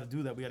team. We got to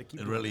do that. We got to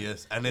keep. It really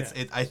is, and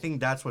I think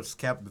that's what's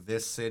kept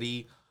this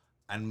city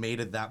and made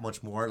it that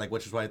much more. Like,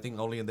 which is why I think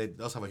Only in They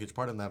does have a huge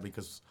part in that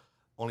because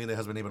Only in They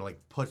has been able to like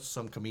put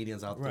some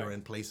comedians out there Right.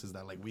 in places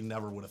that like we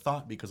never would have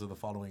thought because of the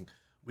following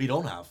we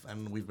don't have,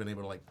 and we've been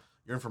able to like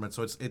yearn from it.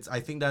 So it's I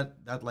think that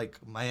like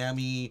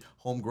Miami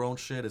homegrown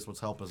shit is what's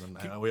helped us,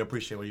 and we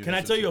appreciate what you. Can guys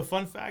I do tell too. you a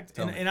fun fact?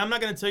 Tell me. And I'm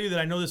not gonna tell you that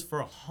I know this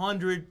for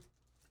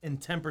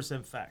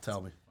 110% fact.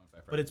 Tell me.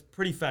 But it's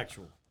pretty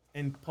factual.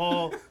 And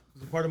Paul,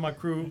 who's a part of my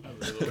crew,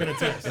 can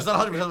attest. It's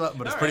not 100%,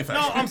 but it's pretty No,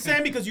 fast. I'm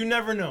saying because you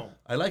never know.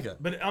 I like it.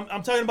 But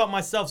I'm talking about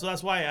myself, so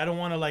that's why I don't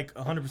want to like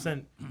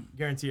 100%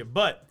 guarantee it.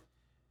 But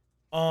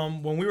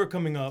when we were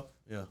coming up,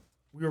 Yeah.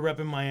 we were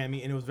repping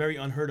Miami, and it was very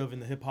unheard of in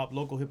the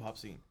local hip hop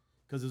scene,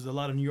 because there's a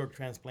lot of New York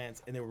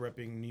transplants, and they were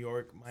repping New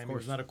York. Miami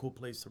was not a cool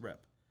place to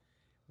rep.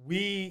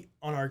 We,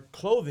 on our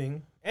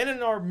clothing and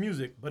in our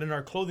music, but in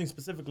our clothing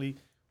specifically,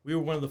 we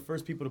were one of the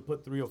first people to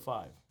put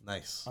 305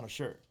 Nice. on a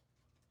shirt.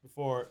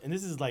 Before, and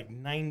this is like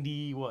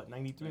 93,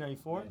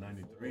 94?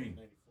 93.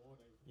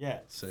 Yeah.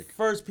 Sick.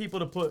 First people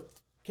to put,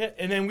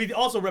 and then we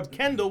also rep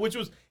Kendall, which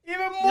was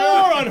even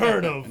more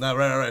unheard of. No,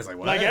 right. It's like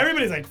what? Like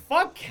everybody's like,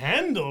 fuck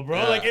Kendall, bro.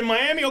 Yeah. Like in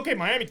Miami, okay,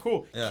 Miami,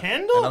 cool. Yeah.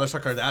 Kendall Another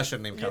Kardashian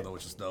named Kendall,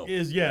 which is dope.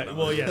 is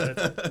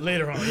that's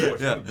later on. Yeah.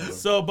 Yeah.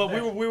 So, but we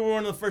were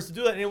one of the first to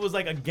do that, and it was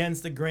like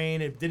against the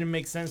grain. It didn't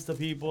make sense to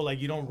people. Like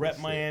you don't rep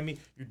Miami,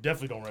 you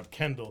definitely don't rep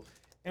Kendall.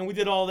 And we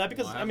did all that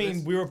because I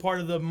mean we were part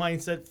of the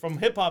mindset from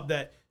hip hop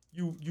that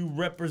you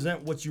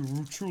represent what you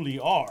truly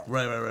are.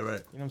 Right. You know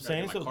what I'm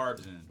saying? Get my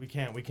carbs in.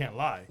 We can't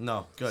lie.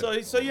 No,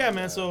 good. So yeah,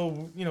 man.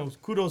 So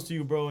kudos to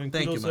you, bro, and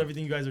Thank you, kudos to man.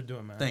 everything you guys are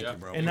doing, man. Thank you,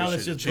 bro. And now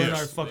let's Appreciate just it. burn our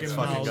Cheers. fucking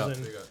Fucking mouths go.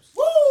 and.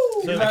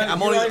 Woo!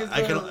 I'm only. like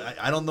I can.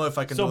 the- I don't know if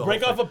I can. So do the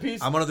break whole off a thing.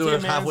 piece. I'm gonna do to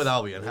it your half mans. with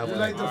Albie and half You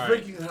with like the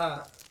Alright. freaking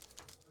hot.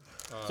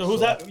 So who's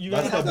that? You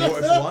guys have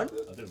Which beer. one?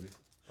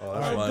 Oh,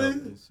 that's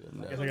fine.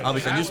 I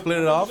Albie, can you split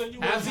it off?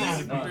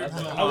 Halfsies.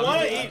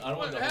 want to eat. I don't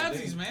want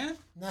Halfsies, man.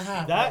 Nah.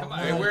 That? Come on,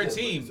 hey, we're a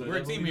team. We're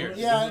a team here.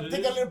 Yeah,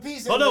 take a little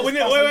piece. Hold and up, we need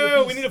discuss a little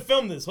wait. We piece. need to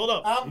film this. Hold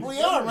up. We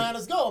are, man.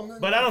 Let's go.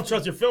 But I don't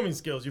trust your filming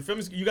skills. Your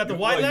filming, you got the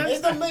wide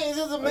It's lens. the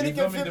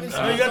Dominican film. You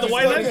got the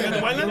white lens. You got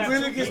the white lens.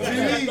 Dominican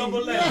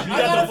TV. Yeah, I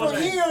got it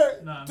from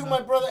here to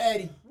my brother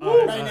Eddie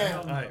right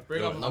now. All right.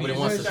 Break off a Nobody piece.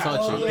 wants to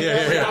touch it.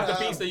 Yeah. Break off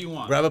the piece that you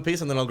want. Grab a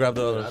piece and then I'll grab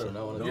the I other. don't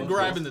know. You're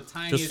grabbing the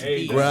tiniest Just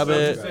piece. grab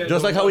it,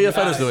 just like how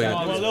EFN is doing You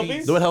want a it. little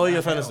piece? Do it how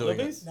EFN is doing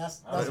Little it. piece?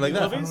 That's Like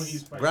that. Little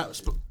piece? Grab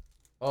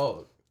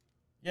Oh,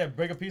 Yeah,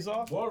 break a piece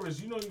off, Boris,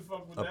 you know you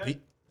fuck with a that. piece,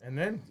 and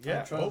then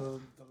yeah. Try the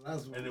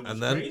last one. And it was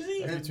And then-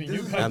 crazy? Between This you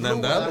is guys. and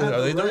then the blue that. one.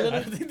 Are they doing I it?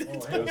 don't think they- It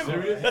was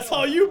serious? That's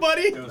all you,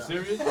 buddy. It was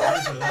serious? So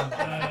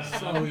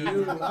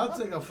I'll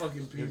take a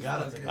fucking piece. You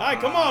got it. All right,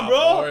 come on,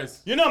 bro.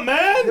 Boris. You're not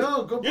man.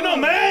 Yo, go You're not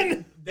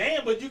man.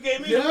 Damn, but you gave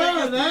me Yeah, the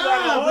biggest piece nah,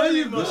 out of there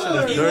you all go. these Shit is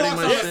motherfuckers. He dirty, walks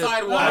my on the shit.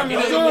 sidewalk. He Yo,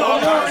 doesn't walk on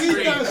yo, the eat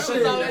street. that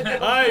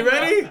shit. All right,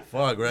 ready?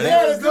 Fuck, ready?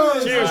 Yeah, let's do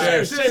it. Cheers.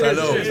 Cheers. Cheers.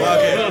 Salud. Cheers. Fuck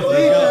it.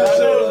 Eat that shit.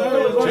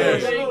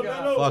 Cheers. There you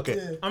go. Fuck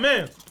it. I'm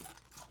in.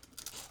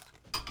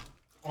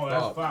 Oh,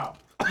 that's Oh. foul.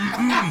 No, I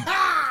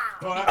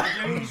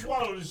can't even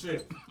swallow this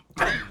shit.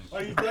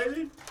 Are you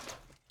crazy?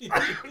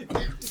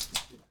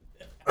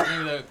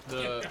 Maybe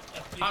the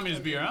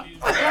communist beer,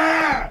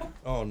 huh?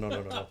 Oh no.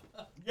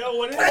 Yo,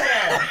 what is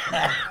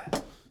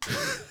that?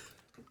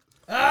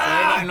 So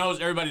everybody knows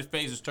everybody's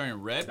face is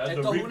turning red. That's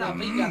Esto the es una Reaper.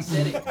 pica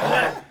seria.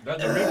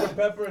 That's the Reaper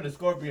pepper and the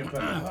scorpion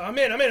pepper. I'm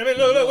in.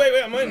 Look,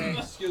 wait, I'm in.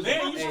 Excuse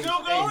Man, you Hey,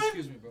 still hey, going?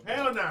 excuse me, bro.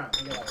 Hell nah.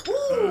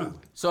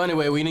 so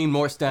anyway, we need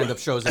more stand-up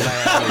shows in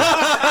Miami.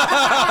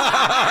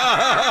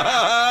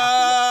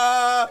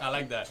 I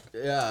like that.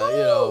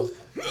 Yeah,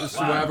 just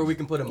wherever we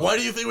can put them. Why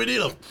do you think we need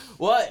them?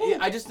 What?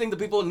 I just think the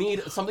people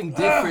need something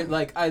different.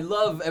 Like, I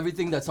love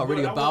everything that's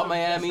already about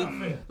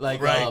Miami.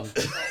 Like, Right.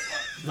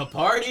 the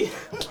party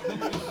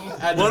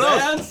and the What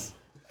else? dance.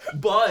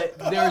 But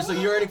there's a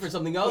yearning for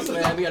something else in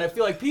Miami, and I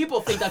feel like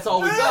people think that's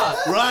all we got.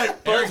 Right.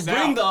 But let's Eric's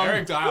bring out. them.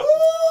 Eric's out.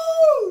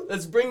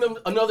 Let's bring them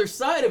another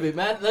side of it,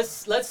 man.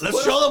 Let's Let's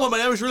put show them what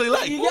Miami's really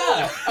like.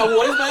 Yeah. And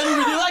what does Miami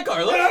really like,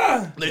 Carlos?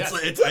 I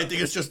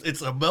think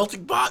it's a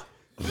melting pot.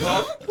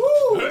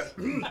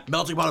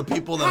 Melting pot of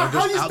people that are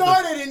How just you out there.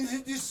 started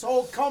in this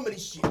whole comedy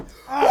shit?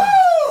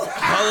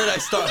 How did I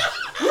start?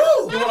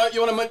 You wanna talk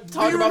you about the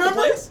remember?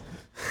 place?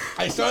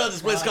 I started at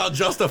this place called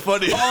Just a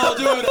Funny Oh,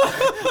 dude,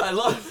 I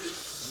love.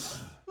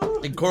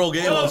 in Coral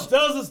Gables.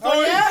 Tell us the story.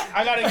 Oh, yeah?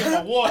 I gotta get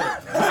my water.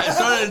 I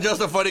started in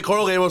Just a Funny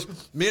Coral Gables.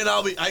 Me and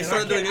Albie, I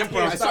started doing I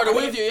improv. started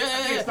with you.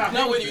 Yeah.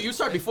 Not with you. You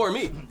started before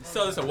me.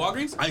 Sell this at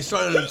Walgreens? I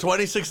started in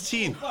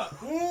 2016.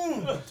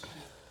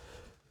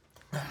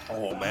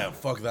 Oh man,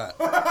 fuck that.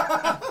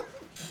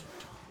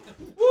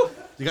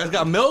 You guys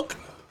got milk?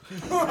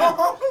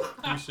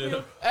 You should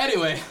have.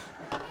 Anyway,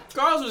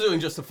 Carlos was doing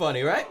Just a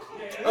Funny, right?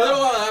 A little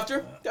while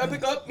after, I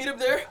pick up, meet him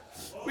there.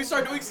 We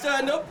start doing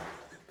stand-up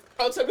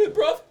outside of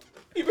improv.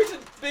 He brings it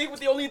big with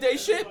the only day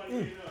shit.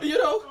 You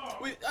know,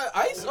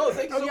 ice. Oh,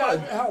 thank you so Yeah,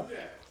 it much. helped.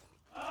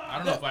 I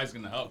don't know if ice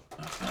gonna help.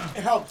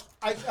 It helped.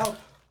 Ice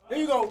helped. There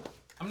you go.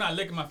 I'm not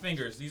licking my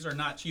fingers. These are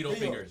not Cheeto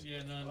fingers.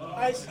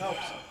 Ice helps.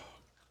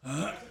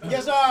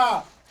 Yes,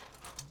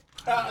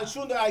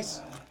 Shunda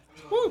ice.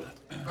 Woo.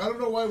 I don't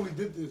know why we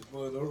did this,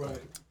 but all right.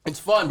 It's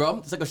fun, bro.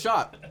 It's like a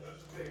shot.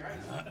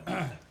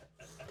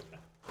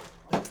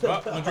 Well,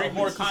 I'm gonna drink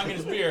more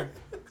communist beer.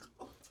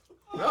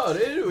 No,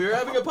 dude, we were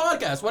having a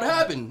podcast. What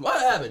happened? What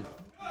happened?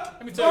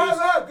 Let me tell you.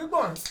 Good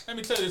one. Let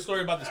me tell you the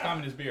story about this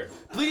communist beer.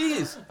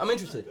 Please, I'm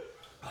interested.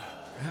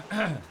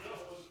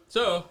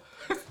 So,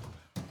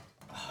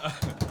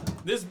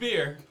 this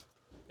beer,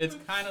 it's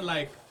kind of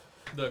like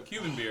the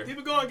Cuban beer, Keep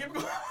it going. Keep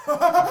it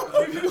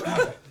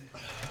going.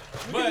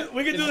 but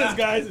We can do it's this, not-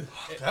 guys.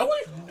 It's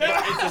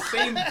the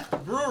same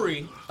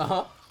brewery,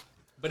 Uh-huh.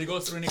 but it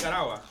goes through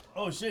Nicaragua,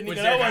 Oh shit, which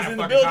they're Nicaragua's kind in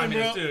of the fucking building,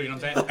 communist bro. too. You know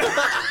what I'm saying?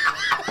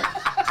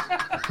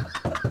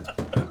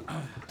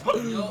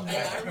 Yo,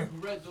 hey, I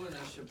regret doing that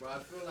shit, bro. I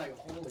feel like,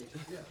 holy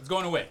shit. It's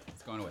going away.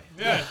 It's going away.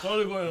 Yeah, it's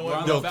totally going away.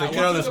 Yo, take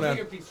care of this, You took a man.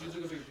 bigger piece, you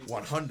took a bigger piece.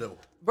 100.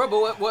 Bro,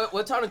 but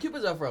what town of Cuba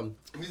is that from?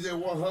 He said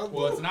 100.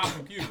 Well, it's not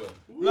from Cuba.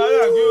 No. What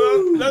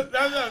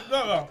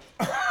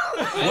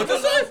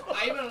is that?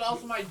 I even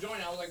lost my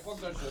joint. I was like, fuck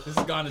that shit. This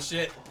has gone to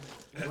shit.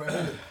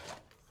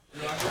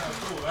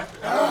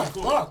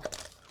 Fuck.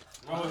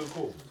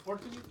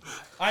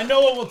 I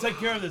know what will take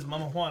care of this,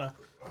 Mama Juana.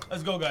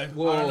 Let's go, guys. I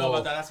don't know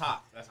about that. That's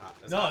hot. That's hot.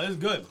 That's No, hot. it's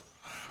good.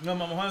 No,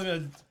 Mama Juana's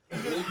gonna.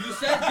 You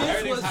said this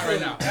Everything's was hot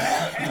right now.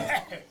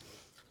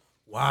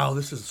 Wow,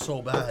 this is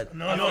so bad.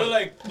 No, I no. feel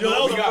like Yo,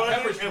 that was we got Running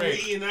pepper and we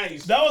spray. eating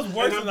ice. That was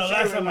worse And than the I'm last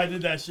chilling time I like-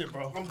 did that shit,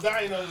 bro. I'm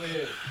dying over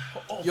here.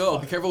 Yo,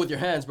 be careful with your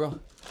hands, bro.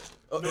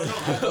 I'm Don't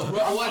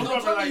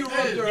tell me you like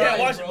rubbed this. your Yeah,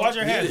 eyes, bro. wash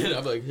your hands.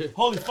 I'm like, here.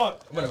 Holy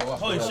fuck.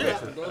 Holy shit.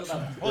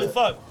 Holy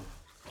fuck.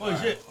 Holy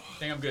shit. I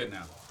think I'm good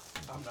now.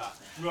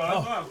 Bro,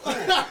 that's not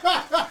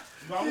cool.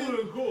 Bro, I'm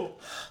really cool.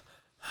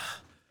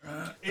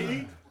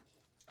 Eddie,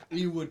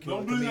 You would kill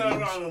don't a bring that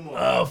comedian. around no more.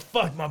 Oh,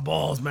 fuck my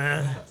balls,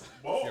 man.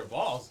 Your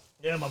balls.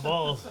 Yeah, my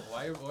balls.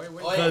 Why your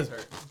Oye,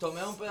 hurt?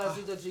 tomé un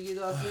pedacito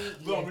chiquito así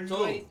y Bro, me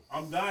estoy too.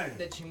 I'm dying.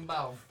 de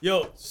chimbao.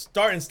 Yo,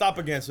 start and stop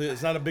again, so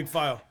it's not a big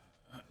file.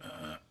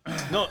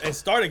 No, and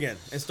start again.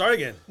 And start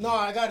again. No,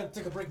 I gotta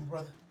take a break,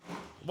 brother.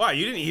 Why?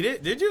 You didn't eat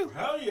it, did you?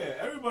 Hell yeah,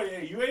 everybody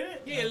ate. You ate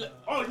it? Yeah.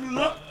 Oh, you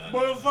look,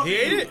 motherfucker. He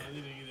ate it?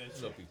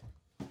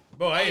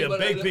 Bro, I ate a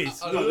big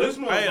piece. No, this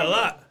motherfucker. I ate a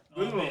lot.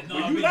 This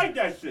motherfucker. You like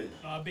that shit.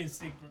 I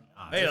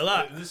ate a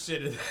lot. This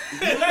shit is. You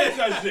like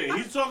that shit.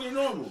 He's talking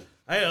normal.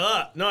 I ate a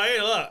lot. No, I ate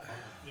a lot.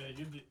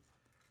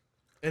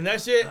 And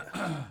that shit.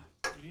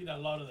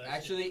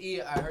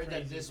 Actually, I heard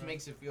that this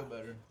makes it feel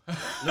better.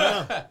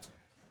 No,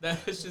 That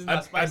shit's I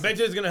not spicy. bet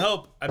you it's gonna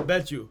help. I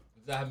bet you.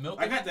 Does that have milk?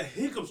 I got the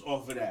hiccups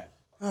off of that.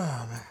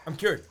 I'm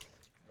cured.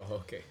 Oh,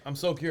 okay. I'm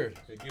so cured.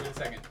 Okay, give it a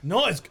second.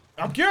 No,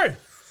 I'm cured.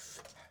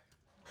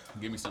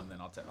 Give me something.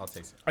 I'll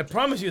taste it. I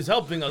promise you, it's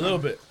helping a little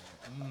bit.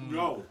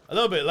 Yo. A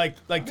little bit, like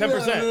 10%.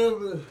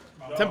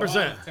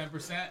 10%.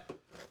 10%.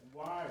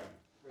 Why?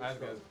 That's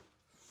good.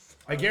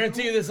 I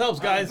guarantee you this helps,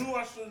 I guys. knew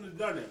I shouldn't have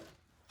done it.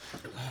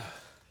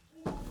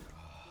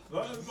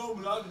 Let him go,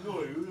 but I'll do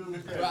it. You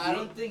understand? But I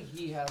don't think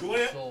he has Do a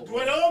it, soul. do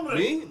it hombre.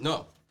 Me?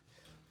 No.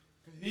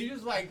 He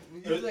just like,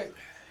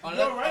 alright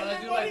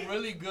unless you're there, like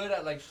really good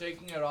at like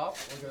shaking it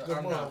off. Okay,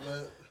 I'm not.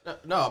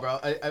 No, bro.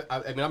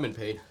 I mean, I'm in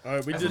pain. All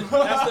right, we did. That's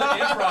the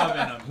improv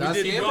in him. That's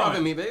did the improv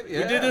in me, baby.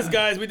 Yeah. We did this,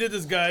 guys. We did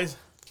this, guys.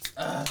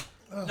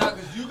 No,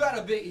 cause you got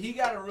a big. He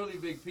got a really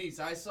big piece.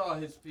 I saw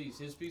his piece.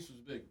 His piece was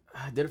big.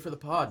 I did it for the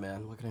pod,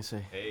 man. What can I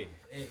say? Hey.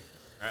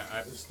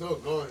 It's still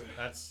going.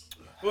 That's.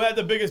 Who had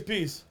the biggest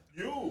piece?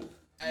 You.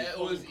 It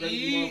was crazy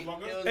E.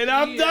 motherfucker. And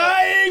I'm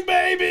dying,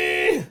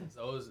 baby.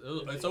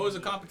 It's always a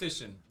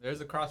competition. There's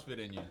a CrossFit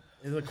in you.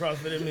 There's a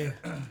CrossFit in me.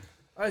 All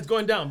right, it's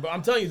going down, but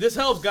I'm telling you, this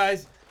helps,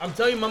 guys. I'm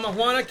telling you, Mama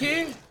Juana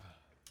King.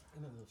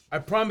 I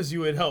promise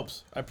you, it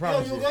helps. I Yo,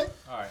 promise you you. okay?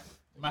 All right.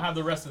 You might have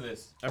the rest of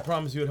this. I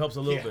promise you, it helps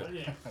a little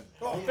bit.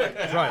 Oh my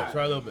God.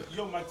 Try a little bit.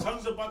 Yo, my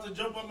tongue's about to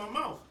jump out my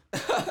mouth.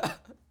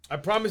 I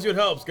promise you, it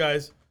helps,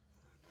 guys.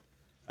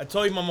 I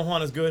told you, Mama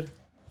Juana's good.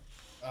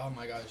 Oh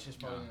my god, she's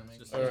probably gonna make.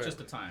 It's just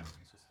the time.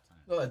 It's just the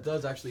time. No, it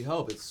does actually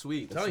help. It's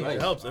sweet. I'm telling you, nice.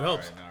 it helps. It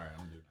helps. All right,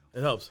 I'm good.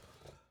 It helps.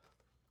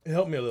 It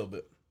helped me a little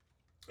bit.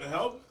 It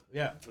helped?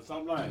 Yeah. But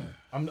stop lying.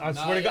 I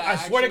swear to God. I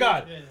swear to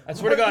God. I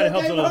swear to God, it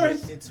helps a little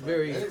bit. It's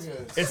very.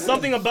 It's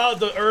something about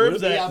the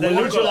herbs that but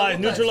neutralize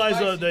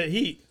spicy. the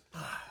heat.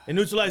 It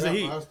neutralizes the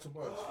heat. That's too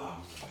much.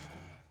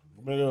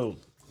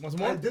 Want some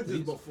more? I did this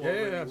before.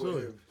 Yeah, man,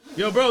 absolutely. with-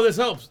 Yo, bro, this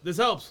helps. This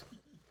helps.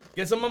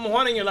 Get some Mama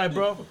Juana in your life,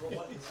 bro.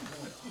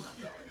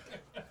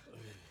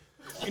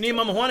 You need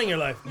Mama Juana in your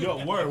life.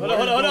 Yo, word. Hold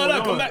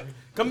on.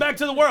 Come back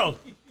to the world.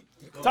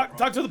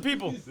 Talk to the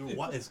people. Dude,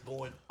 what is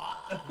going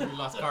on? We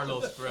lost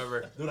Carlos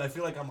forever. Dude, I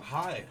feel like I'm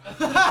high.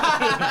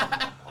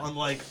 On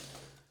like,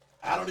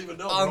 I don't even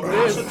know. On Bro.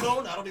 this.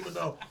 Acetone? I don't even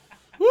know.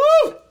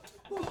 Woo!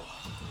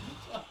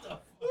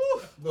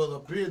 No, the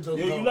beard don't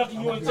Yo, you help. lucky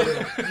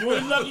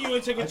you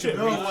ain't take a chip.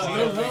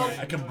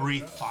 I can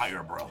breathe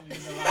fire, bro.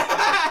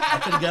 I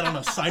can get on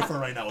a cipher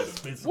right now with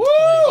Vince. Woo!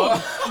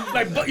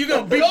 Like you're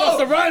gonna beat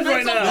Busta Rhymes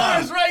right now.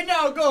 Bars right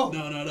now, go.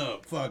 No.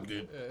 Fuck,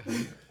 dude.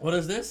 What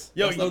is this?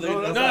 Yo, That's no,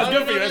 not the- that's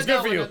good for you. no, That's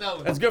good for you.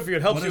 no. That's good for you.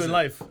 It helps What you is in it?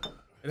 life.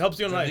 It helps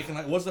you in life.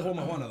 What's the whole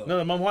marijuana though? No,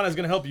 the Mama Juana is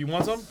gonna help you. You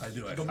want some? I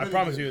do. I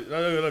promise you.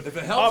 Look. If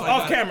it helps, I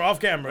Off got it. camera, off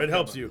camera. It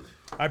helps you.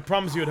 I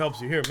promise you, it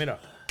helps you. Here, mira.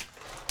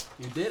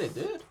 You did it,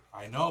 dude.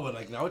 I know, but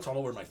like now it's all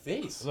over my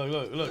face.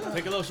 Look.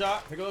 Take a little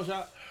shot. It'll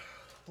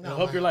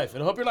help your life.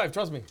 It'll help your life.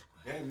 Trust me.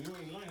 Damn, you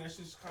ain't lying. That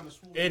shit's kind of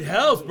smooth. It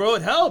helps, bro.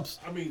 It helps.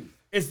 I mean,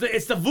 It's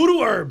the voodoo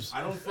herbs.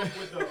 I don't fuck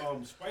with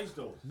the spice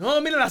though. No,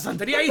 mira la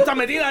santería ahí está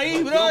metida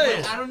ahí, bro.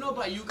 I don't know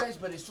about you guys,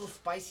 but it's so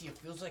spicy. It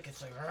feels like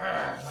it's like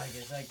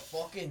it's like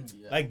fucking.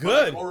 Like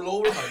good. All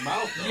over my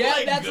mouth.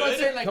 Yeah, that's what I'm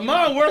saying. Like, Come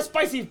on, we're a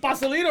spicy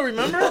pastelito,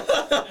 remember?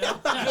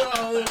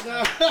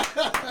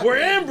 We're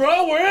in,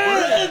 bro. We're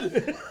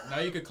in. Now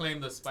you could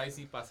claim the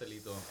spicy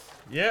pastelito.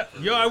 Yeah.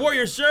 Yo, I wore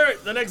your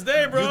shirt the next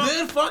day, bro. You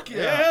did? Fuck yeah.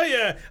 Yeah, hell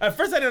yeah. At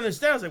first I didn't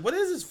understand. I was like, what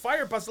is this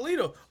fire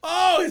pastelito?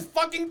 Oh, his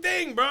fucking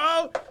thing,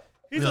 bro.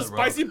 He's a Yeah, bro.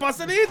 spicy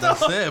pastelito.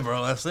 That's it,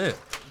 bro. That's it.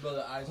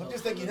 I'm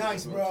just thinking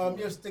nice, bro. I'm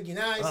just thinking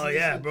nice. Oh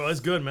yeah, bro. It's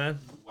good, man.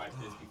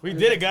 We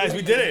did it, guys.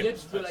 We did it.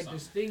 Lips feel like they're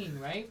stinging,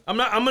 right? I'm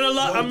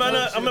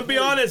gonna be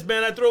honest,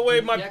 man. I threw away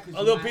Yeah, my 'cause a you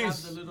little might have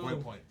piece. the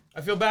little-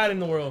 I feel bad in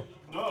the world.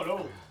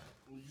 No.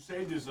 You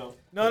saved yourself.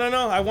 No.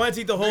 I wanted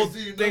to eat the whole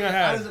See, you know thing I your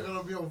had. eyes are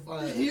gonna be on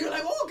fire. You're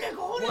like, oh, okay,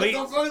 go on. Wait,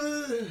 What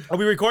the fuck? are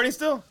we recording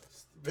still?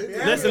 Maybe.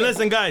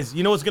 Listen, guys.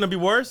 You know what's gonna be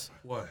worse?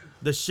 What?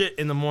 The shit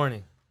in the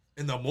morning.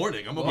 In the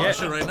morning. I'm about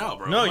shit right now,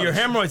 bro. No, your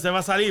hemorrhoids te va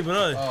a salir,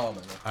 brother. Oh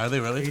my god. Are they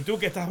really? Y tú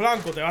que estás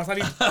blanco, te va a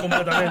salir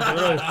completamente,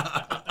 brother.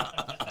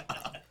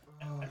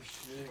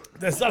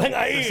 Te salen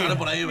ahí. Te salen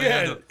por ahí,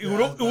 Yeah.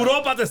 vegano.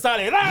 Europa te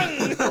sale. ¡Ran!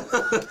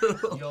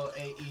 Yo,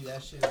 AE,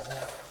 that shit is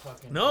not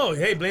fucking. No,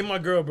 hey, blame my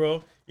girl,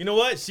 bro. You know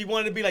what? She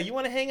wanted to be like, you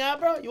want to hang out,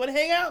 bro? You want to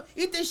hang out?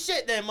 Eat this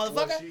shit then,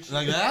 motherfucker.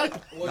 Like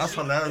that? That's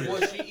hilarious.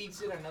 Well, she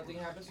eats it and nothing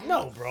happens to her?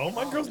 No, bro.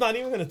 My girl's not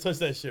even going to touch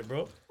that shit,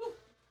 bro.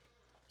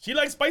 She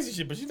likes spicy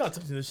shit, but she's not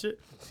touching this shit.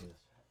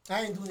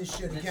 I ain't doing this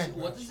shit again.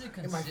 What does it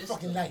in my consist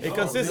fucking of? life? It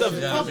consists of,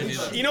 Yeah, me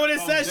neither. you know what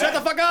it says? Shut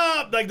the fuck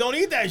up. Like, don't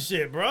eat that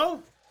shit,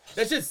 bro.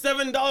 That shit's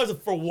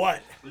 $7 for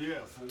what? Yeah,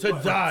 To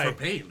die. For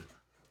pain.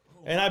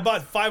 And I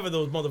bought 5 of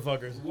those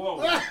motherfuckers. Whoa.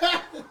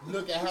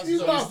 Look, it has, He's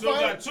the, about Still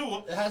five. got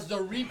 2. it has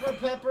the Reaper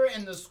pepper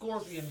and the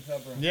Scorpion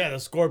pepper. Yeah, the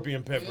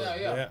scorpion pepper.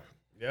 Yeah.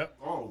 Yep.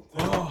 Oh.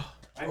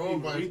 I Oh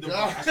didn't my read the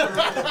God. box. I should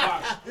read the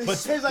box. But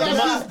tastes the,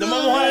 like the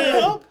mama wanted to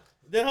help?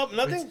 Didn't help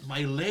nothing? It's my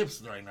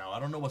lips right now. I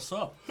don't know what's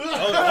up.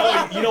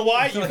 Oh, you know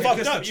why? You like fucked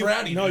it's up. the You,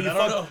 tranny, no, dude. you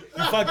I don't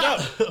fucked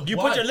up. You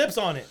Why? put your lips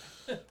on it.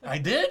 I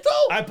did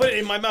though. I put it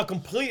in my mouth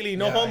completely,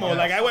 no Yeah, homo. yeah.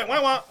 Like I went,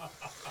 wah.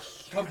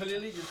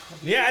 Completely.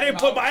 Yeah, I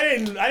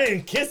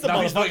didn't kiss the Now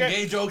he's doing motherfucker.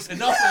 gay jokes.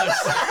 Enough of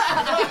this.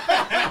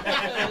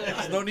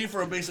 There's no need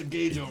for a basic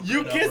gay joke. You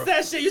right now, kissed bro.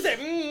 that shit. You said,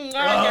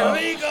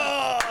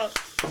 ay,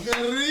 que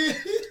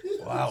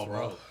rico. Wow,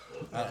 bro.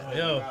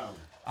 Yo,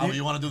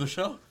 You want to do the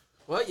show?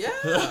 Well, yeah.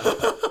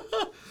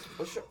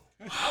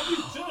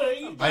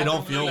 I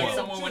don't feel Like well.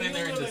 someone went in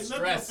there in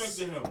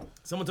distress.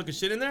 someone took a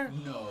shit in there.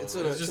 No, It's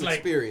an just like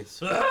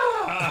experience.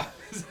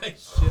 it's like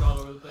shit all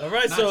over the place. All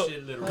right, Not so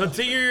shit, literally.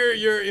 continue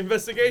your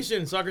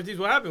investigation, Socrates.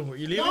 What happened? Were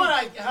you leaving? No,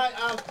 like,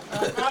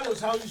 Carlos,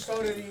 how you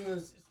started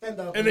in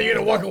stand-up. And then you're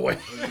gonna walk away.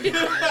 Fucking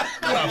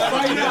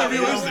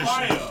interview is this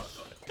shit?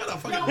 He's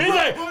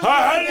like,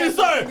 how did you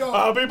say?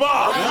 I'll be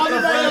back.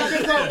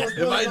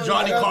 Am I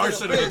Johnny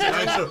Carson?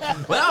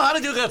 Well, how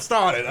did you get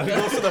started? He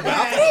goes to the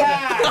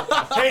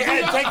bathroom. Hey,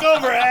 Ed, take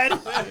over, Ed.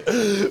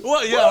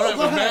 What? Yeah, all right,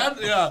 my man.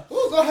 Yeah.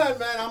 Ooh, go ahead,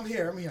 man. I'm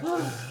here.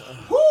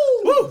 Woo!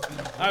 All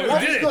right,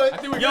 we did good.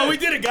 it. Yo, we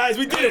did it, guys.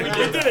 We did it. We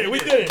did it. We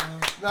did it.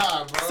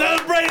 Nah, bro.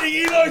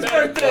 Celebrating Eloy's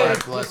birthday.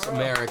 God bless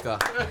America.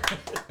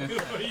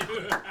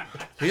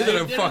 He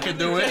didn't fucking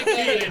do He it.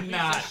 did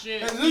not.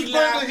 And He this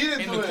laughed person, he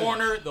didn't in do the it.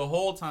 corner the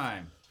whole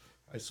time.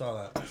 I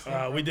saw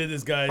that. We did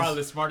this, guys.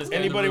 Probably the smartest guy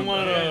in the Anybody room,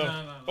 want though. to?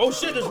 no. Oh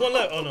shit, there's one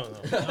left. Oh no.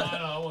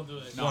 I won't do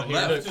it. No, One here,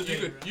 left.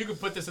 look, you could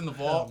put this in the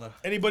vault.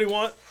 Anybody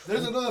want?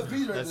 There's another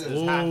piece right That's there.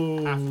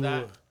 it's half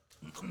that.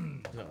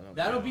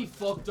 That'll be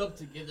fucked up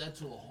to give that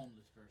to a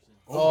homeless person.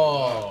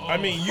 Oh. I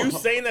mean, you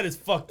saying that is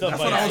fucked up.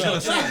 That's what I was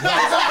gonna say.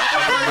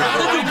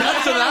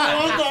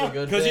 That's a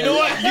good Because you thing. know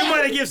what? You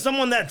might have given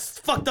someone that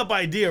fucked up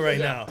idea right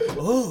now.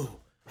 Oh,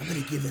 I'm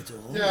gonna give it to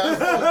him. Yeah, that's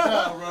fucked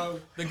up, bro.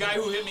 The guy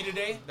who hit me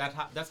today,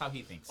 that's how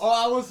he thinks. Oh,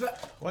 I was.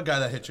 What guy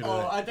that hit you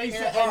today? I think he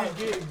said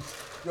Eddie Gigs.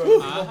 Yo, you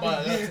go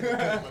buy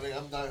that.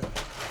 I'm dying.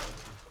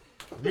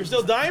 You're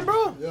still dying,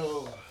 bro?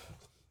 Yo.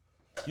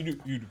 You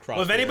do cross.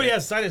 Well, if anybody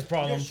has sinus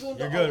problems,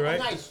 you're good, right?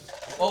 Nice.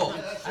 Oh,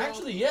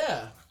 actually,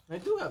 yeah. I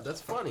do have. That's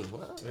funny.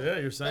 Wow. Yeah,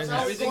 your sinus.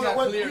 Everything got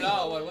cleared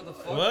out. Like, what the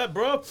fuck? What,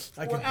 bro?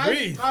 I can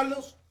breathe.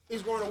 Carlos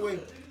is going away.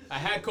 I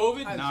had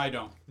COVID, now I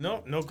don't.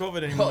 No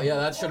COVID anymore. Oh yeah,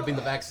 that should have been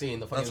the vaccine.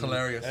 The That's fucking-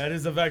 hilarious. That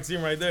is the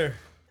vaccine right there.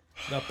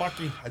 The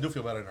Paki. I do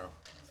feel better now.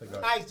 Thank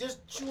God. Nice,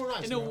 just chew on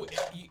ice.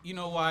 You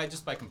know why?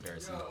 Just by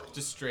comparison.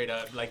 Just straight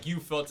up. Like, you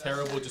felt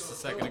terrible just a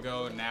second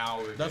ago, and now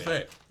we're That's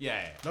good. it.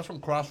 Yeah. That's from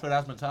CrossFit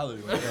ass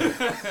mentality.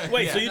 Man.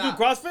 Wait, so you do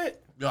CrossFit?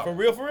 Yeah. For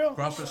real, for real?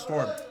 CrossFit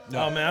Storm.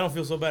 Oh man, I don't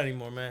feel so bad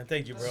anymore, man.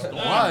 Thank you, bro.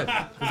 Why?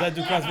 Because I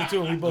do CrossFit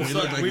too, and we both We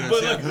suck. look like We this,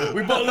 both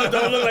yeah.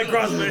 don't look like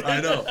CrossFit.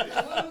 I know.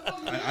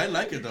 I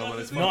like it though, but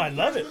it's fun. No, I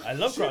love it. I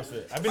love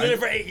CrossFit. I've been doing it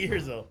for 8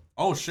 years though.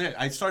 Oh shit!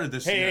 I started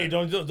this Hey, year. hey,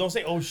 don't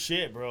say oh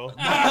shit, bro.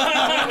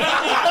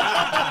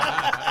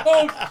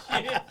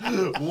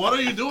 What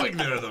are you doing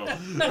there though?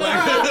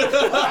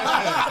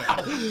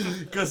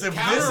 Because if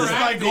this is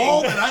my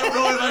goal, then I don't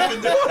know if I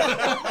can do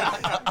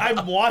it.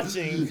 I'm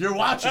watching. You're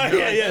watching.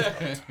 Yeah,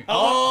 yeah.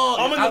 Oh,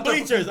 I'm in the after-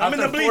 bleachers. I'm in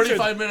the after bleachers.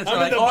 45 minutes, I'm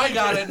you're in like, the oh, I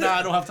got bleachers. it. Nah,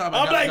 I don't have time. I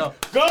I'm gotta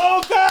like,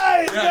 go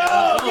guys,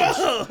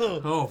 Yeah.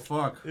 go. Oh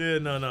fuck. Yeah,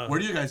 no. Where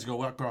do you guys go?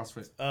 What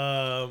CrossFit?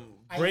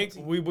 Brink,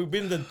 we've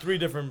been to 3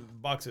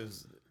 different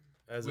boxes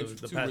as Which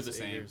of the two were past the 8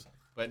 same. years.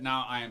 But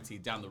now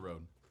IMT down the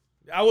road.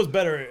 I was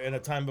better in a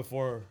time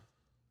before.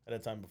 At a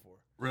time before.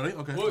 Really?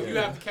 Okay. Well, you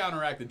have to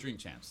counteract the drink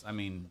champs. I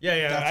mean,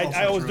 Yeah. That's also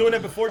I was true. doing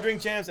it before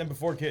Drink Champs and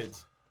before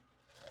Kids,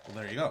 Well,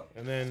 there you go.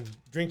 and then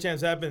Drink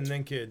Champs happened, and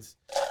then Kids,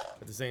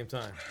 at the same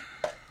time.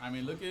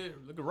 look at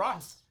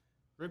Ross,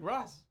 Rick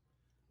Ross,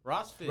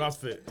 Rossfit.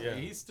 CrossFit, yeah.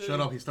 He's still, Shut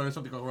up. He started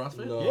something called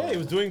CrossFit. No. Yeah, he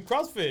was doing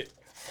CrossFit.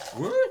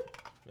 Word?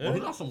 Yeah. Well, he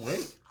lost some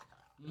weight.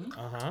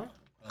 Uh-huh.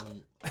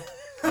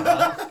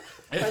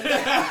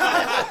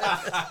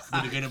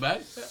 Did he get it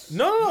back?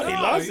 No, he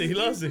lost it. He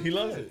lost it. He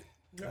lost it.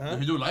 Did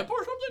he do lipo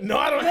or something? No,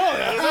 I don't know.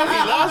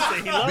 He lost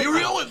it. He lost Be it.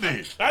 real with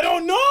me. I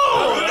don't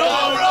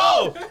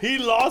know. Bro. He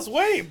lost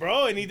weight,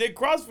 bro, and he did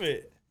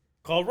CrossFit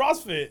called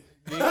Rossfit.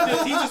 He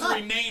just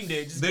renamed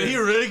it. Just Did he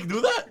really do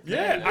that?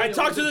 Yeah, I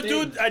talked to the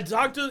dude. I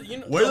talked to Where the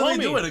do they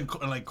homie. do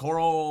it? In like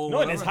Coral?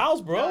 No, in his whatever?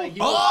 house, bro.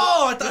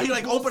 Oh, I thought he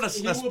like opened a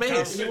space.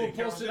 He will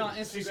post it on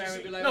Instagram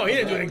and be like, No, he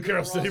didn't do it in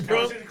Carol City,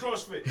 bro.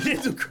 CrossFit. He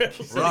didn't do Carol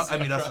City. I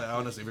mean, that's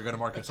honestly, if you're gonna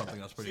market something,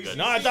 that's pretty good.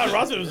 No, I thought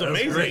CrossFit was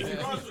amazing. great.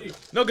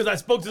 No, because I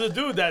spoke to the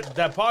dude that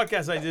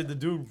podcast I did. The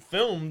dude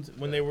filmed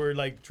when they were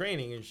like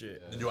training and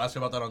shit. Did you ask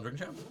about that on Drink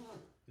Champ?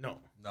 No.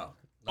 No.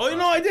 Oh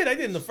no, I did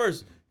in the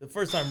first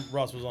time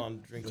Ross was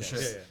on Drink Champ.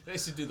 shit. Yeah, They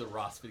should do the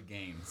Rossfit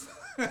games.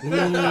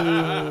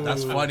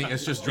 That's funny.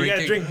 It's just You drinking.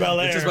 gotta drink Bel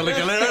Air. It's just Bel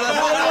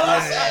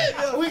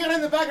Air. We got it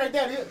in the back right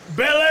there. Yeah.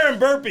 Bel Air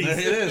and burpees. It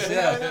is,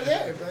 yeah.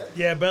 Yeah, bro.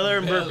 Yeah, Bel Air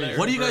and burpees.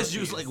 What do you guys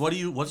use? Like,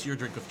 what's your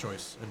drink of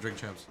choice in Drink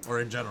Champs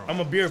or in general? I'm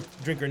a beer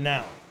drinker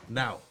now.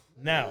 Now,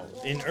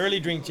 In early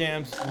Drink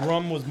Champs,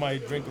 rum was my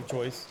drink of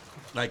choice.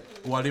 like,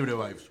 what do you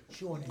vibes?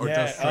 Or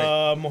Yeah, just straight?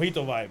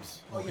 mojito vibes.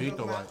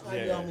 Mojito vibes.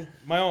 Yeah.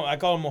 My own. I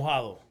call it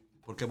mojado.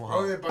 ¿Por qué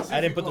mojado?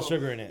 I didn't put the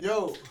sugar in it.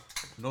 Yo,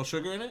 No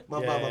sugar in it?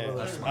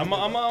 Yeah.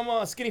 I'm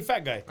a skinny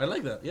fat guy. I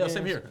like that. Yeah,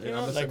 same here. You Yeah,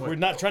 know, I'm the like same we're way.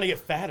 not trying to get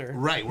fatter.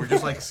 Right, we're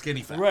just like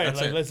skinny fat. Right.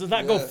 That's Like it. let's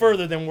not go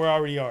further than we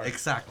already are.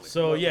 Exactly.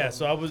 So yeah.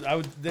 So I would.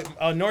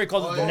 Nori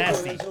calls it the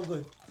nasty. So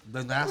good.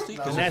 The nasty?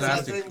 Because The it's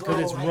nasty. nasty. Because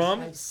it's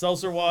rum,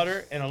 seltzer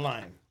water, and a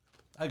lime.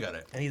 I got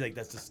it. And he's like,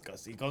 that's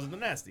disgusting. He calls it the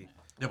nasty.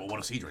 Yeah, but what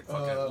does he drink?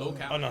 Fuck it. Low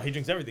count. Oh no, he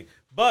drinks everything.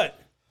 But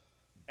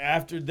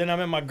then I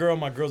met my girl.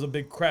 My girl's a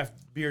big craft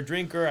beer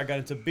drinker. I got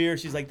into beer.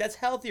 She's like, that's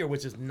healthier,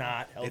 which is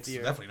not It's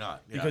healthier. definitely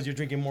not. Yeah. Because you're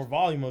drinking more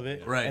volume of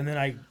it. Right. And then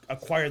I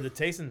acquired the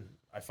taste and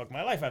I fucked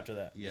my life after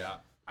that. Yeah.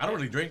 I don't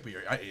really drink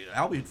beer.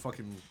 Albie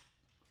fucking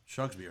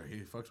chugs beer. He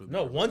fucks with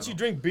No, beer. once you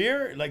drink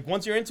beer, like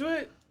once you're into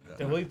it,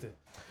 te fuiste.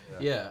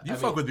 Yeah. You I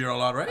fuck mean, with beer a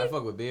lot, right? I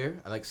fuck with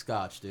beer. I like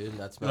scotch, dude.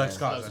 That's You my like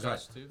Scotch, that's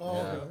right. too.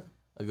 Yeah.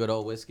 A good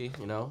old whiskey,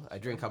 you know. I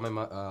drink how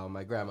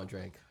my grandma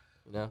drank,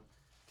 you know.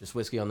 Just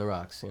whiskey on the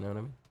rocks, you know what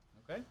I mean?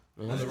 Okay.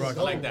 Yeah.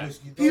 I like that.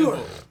 Pure.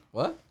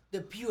 What? The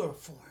pure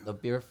form. The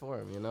beer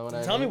form, you know what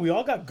I Tell me, mean? we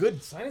all got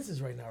good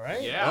sinuses right now,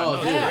 right? Yeah. Oh,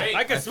 no, dude. great.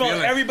 I can smell feel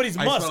it. everybody's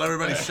I musk. smell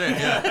everybody's shit,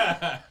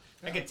 yeah.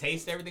 I can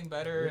taste everything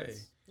better.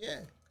 It's- Yeah.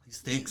 He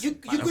stinks. You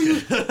could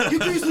use the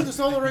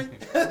deodorant,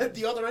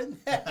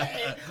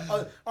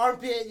 deodorant,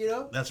 armpit, you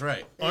know. That's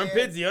right.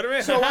 Armpits,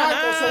 deodorant.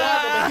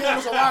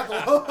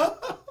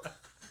 Sobaco.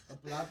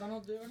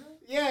 Plátano deodorant?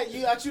 Yeah,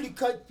 you actually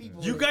cut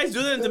people. You with guys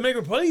do that in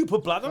Dominican Republic? You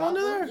put plátano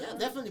under there? Yeah,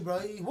 definitely, bro.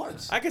 It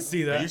works. I can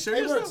see Are you that.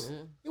 serious? It works.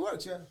 though? It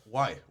works, yeah.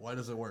 Why? Why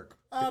does it work?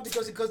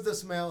 Because it cuts the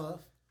smell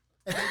off.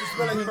 And then you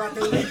smell like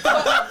protein. It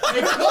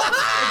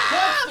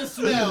cuts the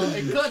smell.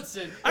 It cuts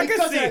it. I can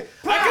Because see. I-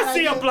 I can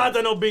see a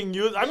plátano being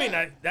used. I mean,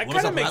 that What kind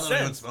does of a makes plátano even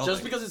sense. smell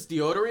Just like? because it's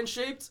deodorant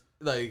shaped,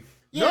 like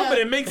No, but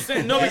it makes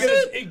sense. No, because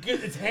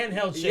it's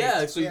handheld shaped.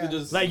 yeah, so you Yeah. could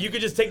just Like you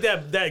could just take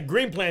that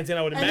green plantain,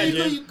 I would And then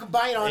imagine, you can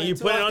bite on and it. you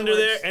too put it under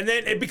there, afterwards. and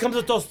then it becomes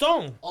a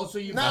tostón. Also,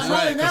 you Nah, bite, no,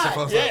 Right, they're 'cause not. it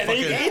fucks Yeah, up and then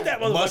you fucking- can eat that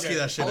motherfucker. Musky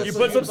that shit You is.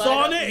 put some bite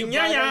salt in it, it, you and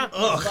bite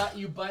yeah. it,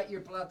 You bite your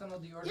plátano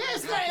deodorant. Yeah,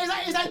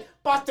 it's like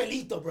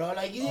pastelito, bro.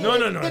 Like No,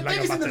 the like thing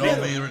a is in the pastelito. middle.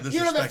 Don't be You know, the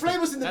disrespectful.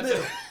 flavors in the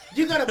middle.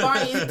 You gotta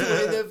buy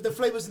into it. The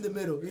flavors in the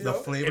middle. You The know,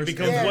 flavors. It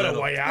becomes Yeah. what, a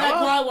like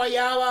guayaba?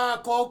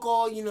 guayaba,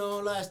 cocoa, you know,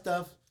 all that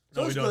stuff.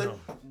 So No, we it's don't good. know.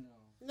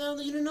 No,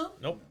 you didn't know.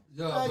 Nope.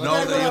 yo, You No,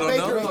 gotta go you to a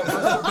don't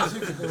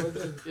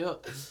bakery. yeah.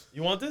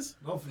 You want this?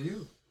 no for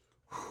you.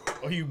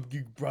 Oh, you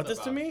brought this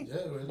to me? Yeah,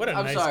 man. What a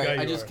I'm nice sorry, guy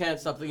I you just are. can't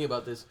stop thinking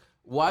about this.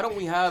 Why don't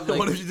we have like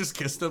What if you just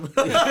kissed him?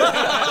 Well,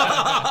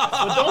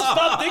 don't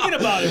stop thinking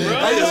about it, bro.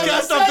 I just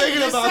can't stop thinking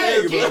Just about say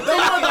it, it, bro. kid. Don't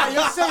worry about it.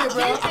 Just say it,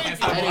 bro.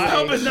 I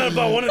hope it's not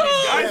about one of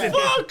these guys in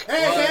here.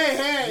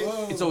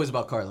 Hey. it's always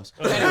about Carlos.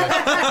 Anyway,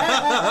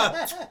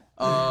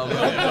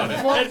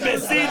 El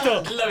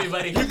besito. Love you,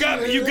 buddy.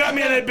 You got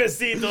me on el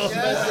besito.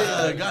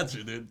 I got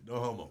you, dude. No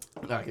homo.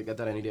 I can get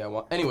that any day I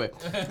want. Anyway.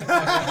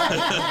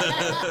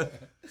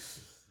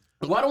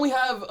 Why don't we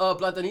have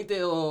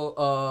platanito?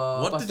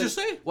 What did you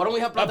say? Why don't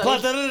we have A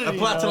platanito? A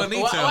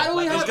platanito. Why don't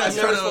we This have? guy's I've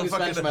never trying to spoken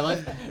Spanish in my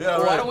life. Yeah,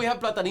 Why right. don't we have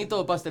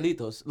platanito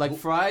pastelitos? Like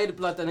fried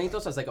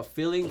platanitos as like a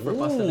filling for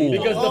pastelito.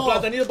 Because the Oh.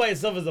 platanito by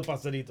itself is a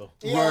pastelito.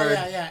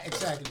 Yeah,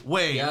 exactly.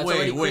 Wait, Yeah, it's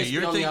already wait. crispy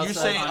You're on the you're outside.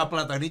 saying a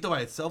platanito by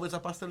itself is a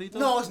pastelito?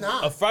 No, it's A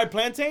not. fried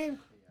plantain?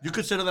 You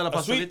consider that a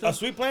pastelito? A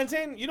sweet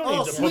plantain? You don't Oh,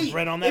 need to sweet. put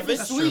bread on that If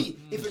it's bitch. sweet,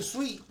 if it's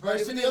sweet. But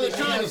if the Personally, other I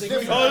kind is think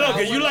different. Oh, look,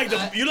 I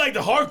you like the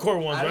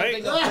hardcore ones, I don't right?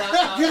 think a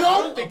plat- You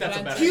don't? I think that's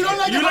a bad You don't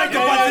like You the like the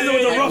hard one? pastelito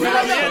with the rough You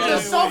around the like the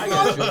edges. soft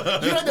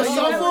one? You like the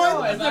soft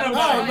one?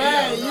 Oh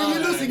man,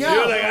 you're losing out.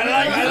 You're like,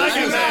 I like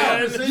it,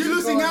 man. You're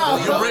losing out.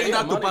 You bring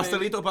that to Money,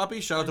 Pastelito Papi?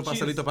 Shout out to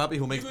Pastelito Papi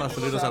who makes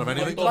pastelitos out of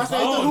anything.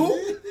 Pastelito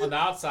who? On the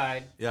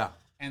outside, Yeah.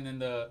 and then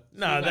the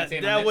Nah, sweet plantain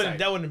on that the wouldn't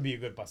inside. that wouldn't be a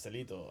good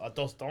pastelito. A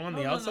tostón on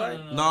the outside?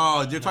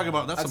 No, you're talking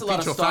about that's That's a some lot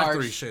of Picho starch.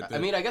 factory shit. I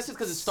mean, I guess it's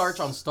because it's starch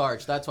on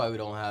starch. That's why we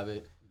don't have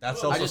it.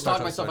 that's I just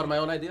talked myself out of my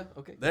own idea.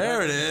 Okay.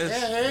 There it is. Yeah,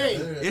 hey.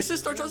 Is this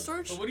starch on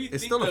starch? But what do you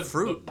It's think still a the-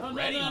 fruit. the No,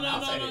 breading on the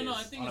outside no. is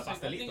I think on a it's like-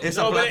 I think pastelito? It's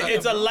No, a but plata-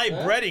 it's a light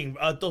breading.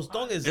 A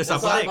tostón is It's a It's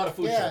not plat- about a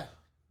food Yeah. show.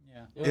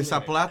 Yeah. Is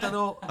a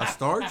plátano a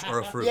starch or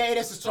a fruit? Yeah, it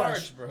is a starch.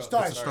 Starch, bro.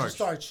 Starch, It's starch.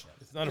 starch.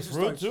 It's not a It's a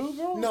fruit starch. too,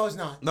 bro? No, it's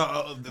not.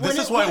 No, this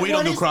is why we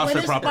don't do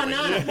CrossFit properly.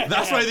 Banana.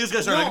 That's why these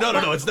guys are like,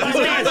 no, it's not.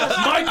 Guys,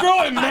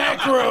 micro and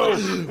macro.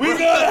 We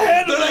gotta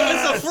handle They're like,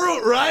 that. it's a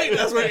fruit, right?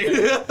 That's right.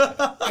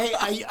 Hey,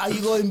 are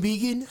you going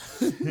vegan?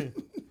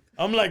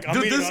 I'm like, I'm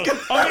Dude, eating this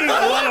I'm eating a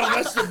lot of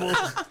vegetables.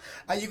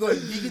 Are you going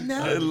vegan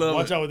now? I love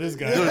Watch it. out with this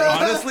guy. Dude,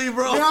 honestly,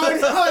 bro. No. I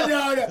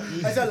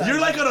said, like, You're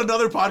like on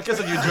another podcast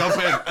and you jump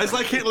in. It's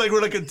like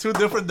we're like in two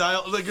different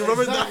dials. Like you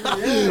remember that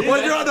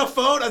when you're on the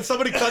phone and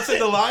somebody cuts in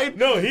the line.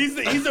 No, he's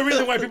the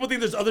reason why people think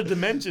there's other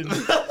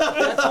dimensions.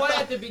 That's why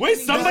at the beginning. Wait,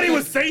 somebody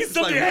was saying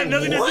something that had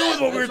nothing to do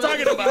with what we were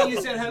talking about.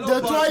 You said hello.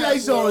 the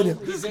Twilight Zone.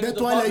 He's in The the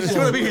Twilight It's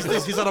gonna Zone. be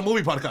he's on a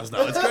movie podcast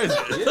now. It's crazy.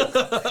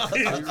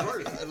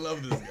 I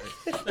love this guy.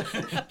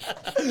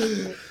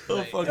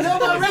 Oh fuck. No,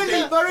 but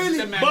really. But really.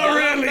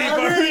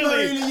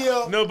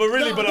 Yo. No, but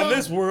really, but on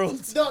this world.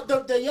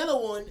 The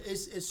yellow one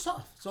is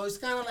soft, so it's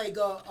kind of like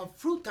a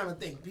fruit kind of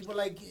thing. People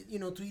like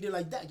to eat it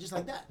like that, just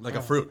like that. Like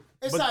a fruit.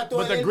 Exacto.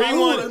 But the el green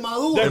maduro, one, el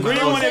maduro. the You green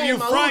know what one, I'm if you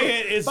saying? fry Maduro.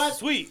 it, is But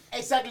sweet.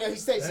 Exactly, he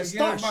says it's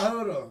starch.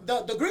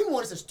 The green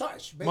one is a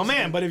starch. My basically.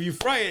 man, but if you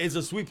fry it, it's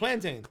a sweet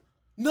plantain.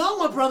 No,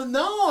 my brother.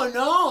 No,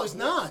 it's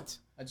not.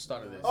 I just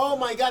started this. Oh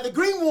my God, the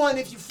green one,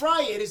 if you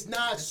fry it, it's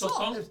not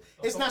soft.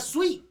 It's not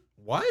sweet.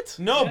 What?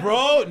 No,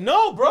 bro.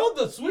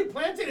 The sweet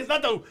plantain is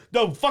not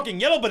the fucking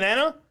yellow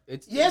banana.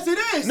 Yes, it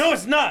is. No,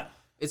 it's not.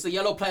 It's a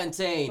yellow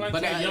plantain.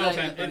 But Yellow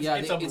plantain.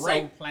 It's a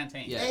ripe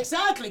plantain. Yeah.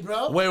 Exactly,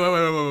 bro.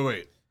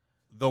 Wait.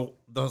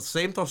 The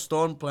same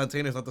tostón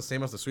plantain is not the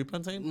same as the sweet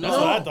plantain? That's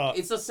what I thought.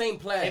 It's the same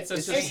plant. It's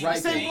just the ripe.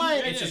 same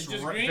plant. It's It's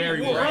just green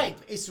very and ripe. ripe.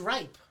 It's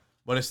ripe.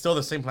 But it's still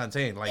the same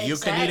plantain. Like you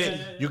can eat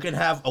it, you can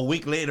have a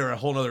week later a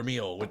whole other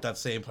meal with that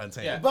same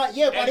plantain. Yeah. But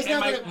And it's not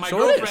my gonna.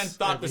 Sure it girlfriend is.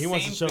 thought the He same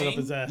wants to shove it up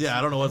thing. his ass. Yeah,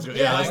 I don't know what's going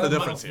on. Yeah, that's the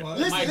difference here.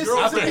 Listen, My listen,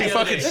 girlfriend After he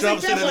fucking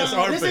shoves it in his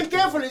armpit. Listen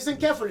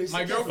carefully.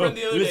 My girlfriend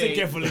the other Listen day.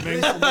 carefully,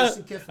 man.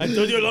 Listen carefully. I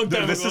told you a long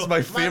time This ago. is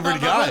my favorite My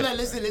guy. brother,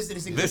 listen.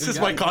 This is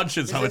my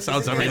conscience, how it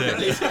sounds every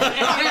day.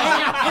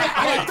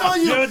 I told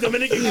You you. know,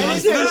 Dominican.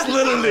 This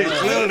literally.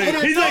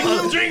 He's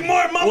like, drink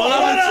more, mama. Well,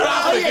 I'm in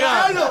traffic, Oye,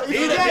 yeah. Carlos, if you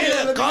Eat it, get eat it.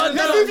 it, Calm let's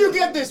down. see if you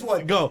get this one.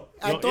 Go.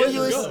 I Go, told yes, you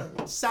go.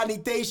 it's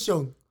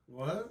sanitation.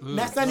 What?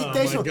 Not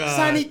sanitation. God.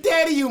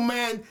 Sanitarium,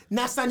 man.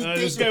 Not sanitation.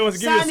 This guy wants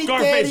to give you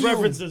Scarface Sanitarium.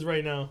 references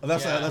right now.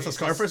 That's a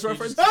Scarface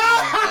reference?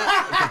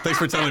 Thanks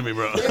for telling me,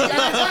 bro. This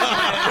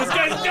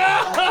guy's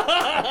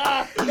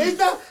It's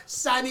the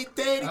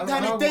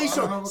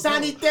sanitation.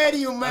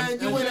 Sanitarium, man.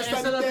 You win a Esa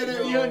es la que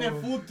pidió en sanitarium.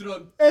 el food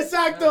truck.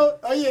 Exacto.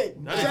 Oye,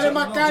 échale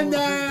más carne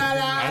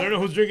a I don't know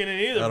who's drinking it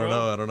either, I bro.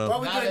 don't know.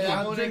 What we Dale, drinking?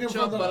 dame un drinking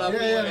shot from para la the-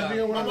 yeah, yeah, polla.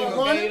 drinking one of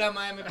Tengo the- que ir a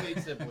Miami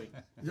Pizza, pues.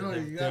 Yo,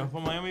 you Yeah, got,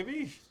 from Miami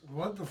Beach.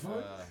 what the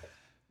fuck?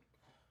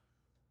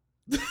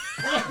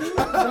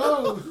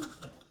 No.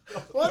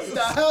 What the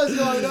hell is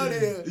going on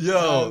here?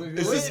 Yo,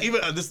 is this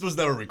even? This was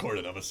never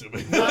recorded, I'm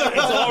assuming. It's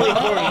all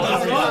recorded.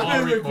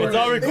 It's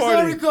all recorded. It's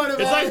all recorded,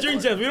 It's man. like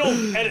Drink Champs. We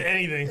don't edit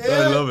anything.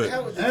 I love it.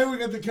 Hey, we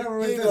got the camera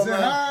right Here you there. go, Say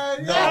man. hi.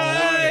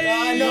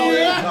 I know, No,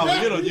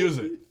 yeah. you don't use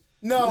it.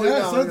 No, Yeah,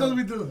 no, sometimes no.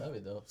 we do.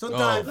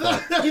 Sometimes.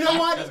 Oh, You know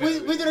what?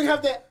 We didn't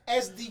have the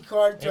SD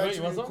card to Hey, actually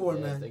you want some? record,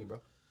 Yeah, man. thank you, bro.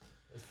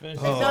 Finish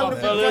It's not with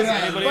the fellas,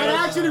 because- anybody but I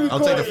else? actually I'll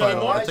recorded take the it.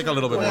 final. I'll take a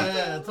little bit more.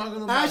 Yeah, talking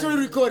about. I actually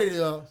recorded it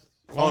though.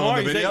 One more? Oh,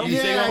 the You video? say- you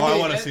say Yeah, one Oh, more? I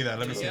want to see that.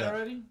 Let me see Yeah, that.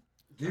 already?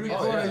 He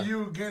recorded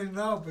you getting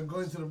up and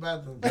going to the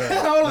bathroom. All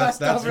That's- that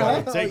stuff, that's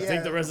right? right.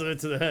 Take the rest of it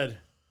to the head.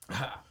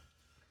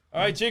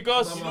 All right,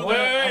 chicos. Wait, I'm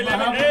let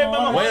me. gonna Hey, have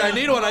mama. Wait, I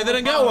need one. I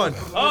didn't get one.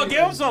 Oh, give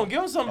him some.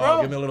 Give him some, Oh,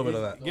 bro. give me a little bit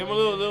of that. Give him a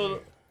little.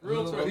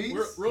 Real Little quick, piece?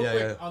 real Yeah,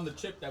 quick yeah. on the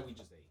chip that we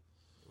just ate.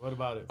 What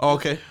about it? Oh,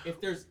 okay.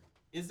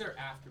 Is there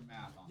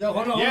aftermath on Yo,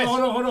 hold on, Yes.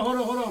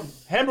 hold on.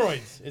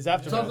 Hemorrhoids is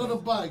after. Talk on the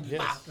bike.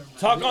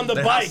 Talk on the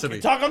There bike. has to be.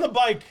 Talk on the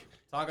bike.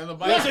 Talk on the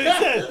That's what bike.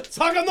 he said.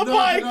 Talk on the No,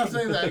 bike. do not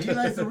say that. He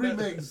likes to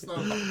remake stuff.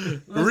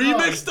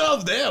 Remix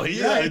stuff. Damn, he's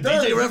Yeah, a he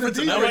does. DJ He's a reference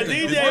and DJ. I'm a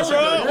everything. DJ, He's bro.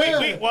 awesome.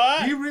 Wait,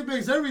 what? He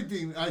remakes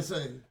everything, I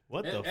say.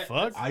 What the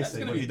fuck? I That's say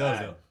gonna what be he does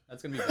bad. though.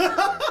 That's gonna be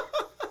bad.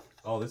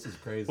 Oh, this is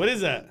crazy. What is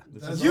that?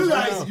 You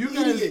guys, You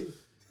eating guys it.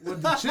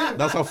 with the chip.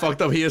 That's how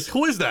fucked up he is.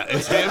 Who is that?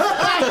 It's him.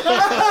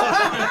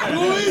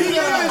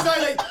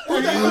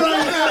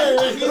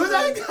 Who's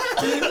that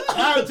guy? All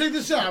right, take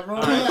the shot,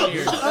 bro.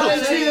 Cheers. All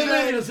right, cheers,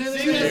 man.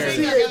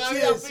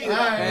 Cheers. All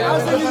right, I'll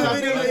send you the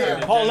video later.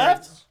 Paul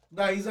left?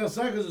 Nah, he's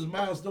outside because his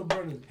mouth's still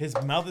burning. His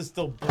mouth is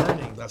still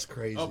burning. That's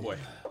crazy. Oh boy.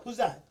 Who's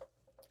that?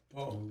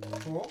 Oh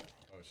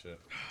shit.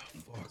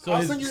 So,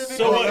 I'll send you the so,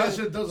 video. what, That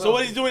shit does so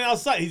what he's doing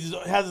outside? He just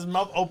has his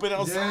mouth open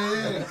outside.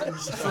 Yeah.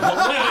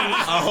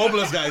 A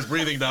homeless guy is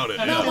breathing down it.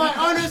 No, Yeah. but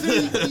honestly,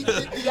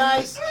 the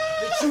ice,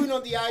 the chewing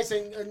on the ice,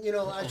 and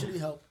actually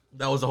help.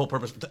 That was the whole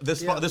purpose.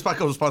 This podcast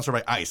was sponsored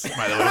by Ice,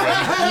 by the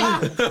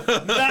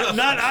way.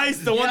 Not Ice,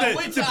 the one that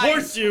which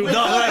supports you. No,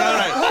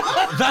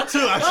 right. That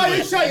too,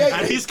 actually. yeah.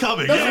 And he's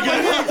coming.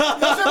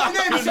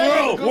 That's my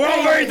name. We're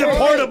all very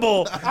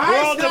deportable.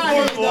 We're all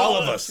deportable. All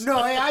of us.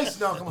 No, hey, ice,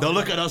 no, come on. They'll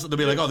look at us and they'll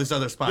be like, "Oh, these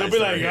other spies." They'll be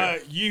that are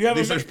like, here." you have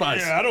These a are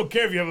spies. Yeah, I don't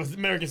care if you have an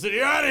American city.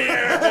 You're out of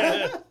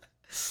here.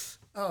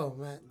 Oh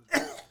man.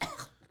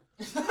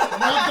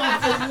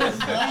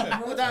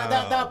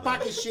 That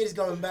pocket shit is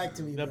going back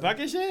to me. The bro.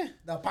 pocket shit?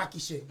 The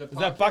pocket shit. Is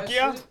that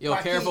Pakia? Yo,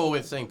 Paki. careful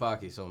with saying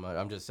Paki so much.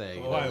 I'm just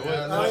saying. Why? What?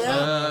 Oh,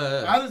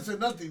 yeah? I didn't say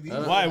nothing.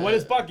 Dude. Why? What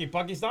is Paki?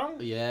 Pakistan?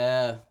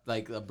 Yeah,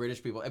 like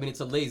British people. I mean, it's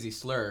a lazy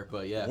slur,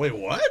 but yeah. Wait,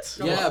 what?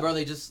 Yeah, bro.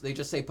 They just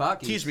say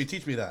Paki.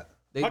 Teach me that.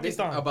 They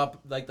Pakistan. about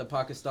like the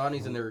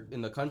Pakistanis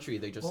in the country.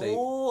 They just say.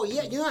 Oh,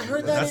 yeah. You know, I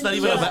heard that. That's in not the,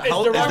 even a bad.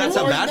 How, derogatory. that's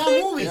a bad that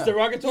thing. movie. It's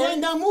derogatory? Yeah,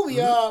 in that movie.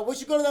 What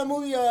you go to that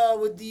movie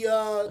with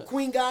the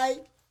Queen guy?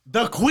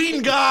 The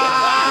Queen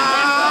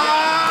guy.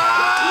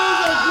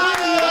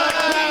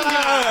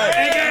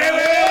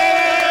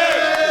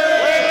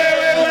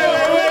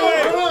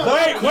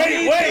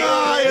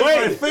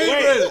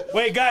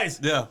 Wait, guys.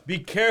 Yeah. Be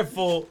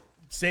careful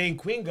saying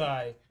Queen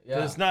guy.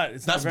 Yeah. It's not.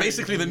 That's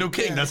basically the new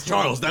king. That's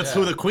Charles. That's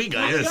who the Queen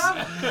guy is.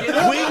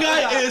 Queen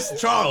guy is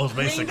Charles,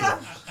 basically.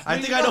 I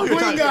think I know who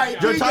you're Queen talking. guy, You're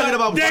Queen talking guy.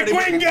 about The Freddie,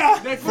 Queen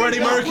guy. Freddie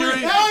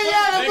Mercury. Oh,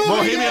 yeah, the movie.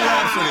 Bohemian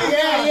Rhapsody.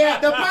 Yeah,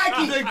 the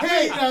pocket.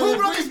 Hey, who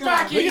brought this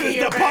pocket Look at here, this,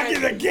 the man?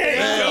 pocket again.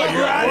 Yeah,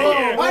 You're out of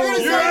here. Why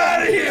did you You're say out that?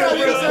 of here, Why did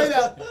you bro. say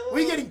that? We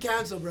getting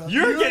canceled, bro.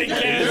 You're getting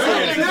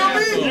canceled. You know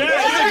me? Yeah.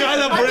 This is the guy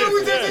that I think we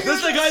brings. did This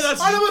is the guy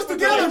that's. all of us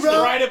together,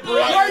 bro. Right up,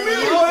 Why me,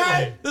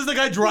 man? This is the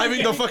guy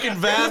driving the fucking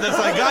van. That's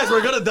like, guys,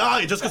 we're gonna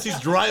die just because he's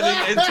driving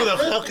into the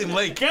fucking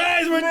lake.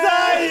 Guys, we're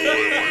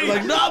dying.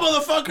 Like, nah,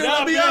 motherfucker, No,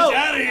 let me bitch, out.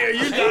 out of here.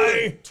 You're dying.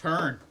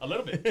 Turn a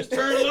little bit. Just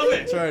turn a little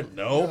bit. Turn.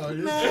 No.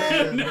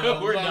 No,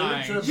 we're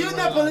dying. You're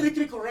not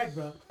politically correct,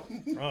 bro.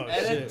 Oh,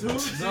 shit. No,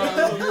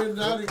 you're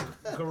not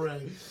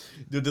correct.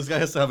 Dude, this guy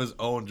has to have his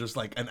own, just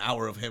like an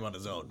hour of him on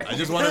his own. I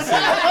just want to say,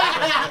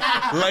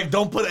 like,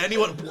 don't put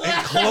anyone,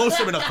 enclose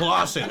him in a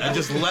closet and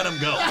just let him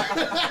go.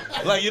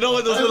 Like, you know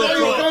what those little,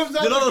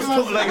 you know those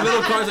like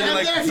little cars that you're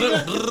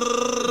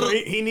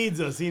like. He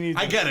needs us. He needs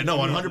I us. get it, no,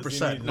 He needs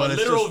 100%. us. But it's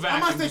Literal just, I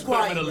must vacuum. stay Just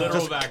put him in a quiet.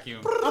 literal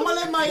vacuum. I'm gonna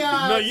let my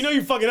No, you know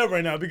you're fucking up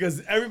right now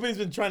because everybody's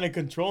been trying to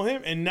control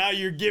him, and now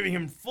you're giving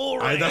him full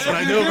reign. that's what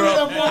I do,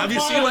 bro. Have you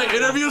seen my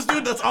interviews,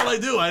 dude? That's all I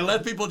do. I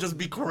let people just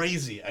be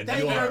crazy. And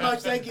Thank you very much.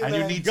 Thank you, And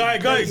man. you need to.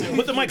 Guys,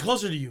 put the mic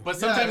closer to you. But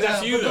sometimes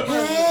that's you though.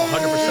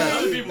 100%.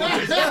 Other people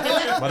just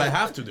But I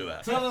have to do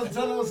that. Tell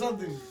him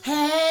something.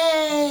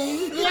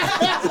 Hey.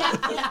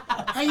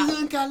 How you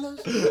doing, Carlos?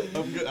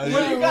 What do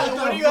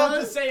you have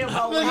to say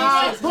about what he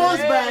says Pause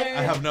today? back.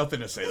 I have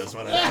nothing to say this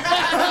one.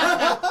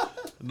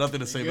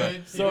 Nothing to say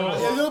back. So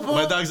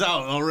My dog's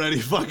out already.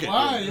 Fuck it.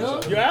 Why, yo?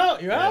 you're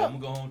out. You're out. I'm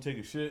gonna go home and take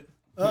a shit.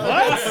 What?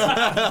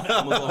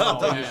 I'm gonna go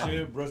home and take a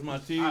shit, brush my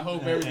teeth. I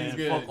hope everything's and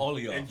good. Fuck all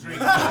of y'all.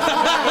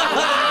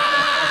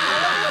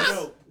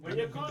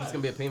 It's gonna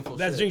be a painful.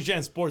 That's shit. Drink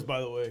Chan Sports, by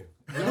the way.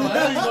 Yo,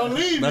 I ain't gonna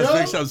leave, That's yo.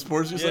 Big Shot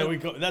Sports, you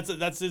Yeah, said?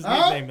 that's his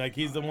Huh? nickname. Like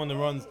he's the one that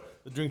runs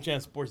the Drink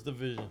Chan Sports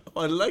division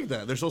Oh, I like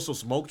that. There's also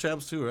Smoke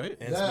Champs too, right?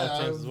 and Yeah,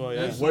 Smoke Champs as well.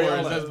 Yeah. that's Where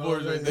Boris, y'all that's at?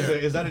 Boris right there.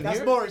 Is that in That's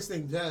here? Boris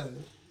thing. Yeah,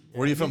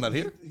 Where do you film that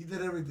here? he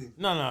did everything.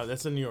 No,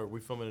 that's in New York. We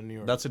film it in New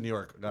York. That's in New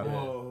York. Got it.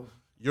 Whoa.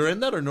 You're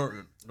in that or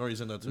Nori's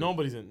in that too?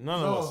 Nobody's in.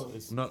 None of No. us.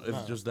 It's, No,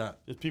 it's just that.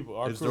 it's people.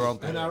 Our It's crew. their own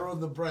thing. And I run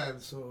the brand,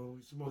 so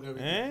we smoke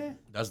everything. Eh?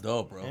 That's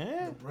dope, bro.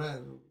 Eh? The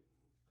brand.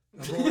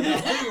 I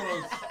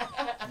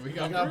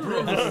got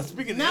pre-rolls.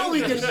 Speaking Now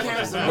we can English.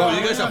 cancel. Bro,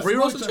 you guys have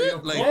pre-rolls and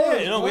shit? Like,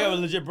 Yeah, no, we have a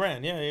legit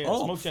brand. Yeah.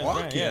 Oh, Smoke Champs fuck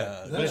brand.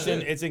 yeah. Yeah, but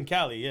it's in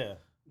Cali. Yeah.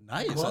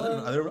 nice. I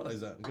didn't realize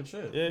that. Good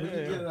shit. Yeah. We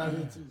can get it out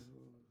here too.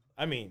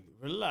 I mean,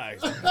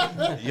 relax.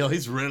 Yo,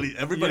 he's really,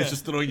 everybody's Yeah.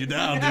 just throwing you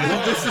down, dude.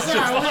 This is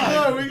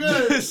Yeah, we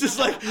good. It's just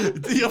like,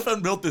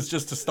 DFN built this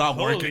just to stop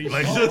Holy working. shit.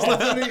 Like, just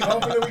like,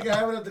 Hopefully we can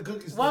have it at the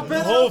cookie store. What,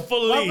 Pedro?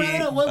 Hopefully. What,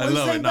 Pedro? What I you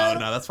love saying, it. No, Pedro?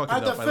 no, that's fucking Are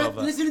the dope. I love Fed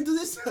that. listening to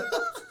this?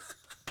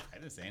 I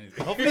didn't say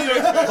anything.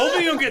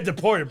 Hopefully you don't get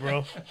deported,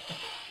 bro.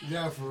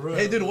 Yeah, for real.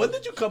 Hey, dude, when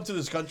did you come to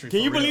this country?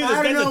 Can for you real? believe this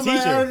I don't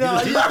guy's a know, man. I don't know.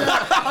 teacher?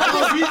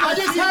 I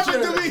just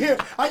happened to be here.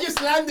 I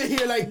just landed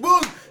here like boom,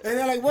 and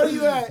they're like, "What are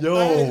you at?" Yo.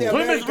 In the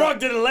Plymouth America. Rock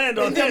didn't land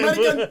on In the him.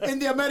 American, in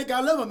the America,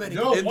 I love America.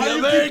 Yo, In why the you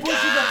America. keep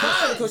pushing the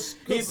button? Because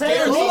He's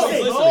Pedro scared.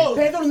 needs No. it.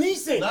 Pedro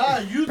needs it. Nah,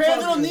 you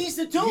Pedro talking. needs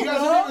it too, He bro.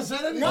 hasn't even said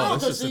anything. No, Oh,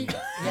 because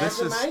this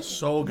is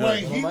so good.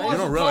 Wait, he You wants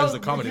don't to realize talk, the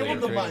comedy give that him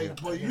you're the creating.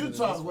 mic, but you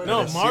talk.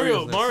 No,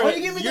 Mario, Why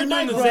you give me you're the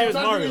doing mic, the bro? same I'm as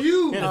talking Mario. to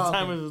you. He had a Oh.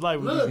 time of his life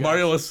with Look. this guy.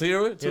 Mario was here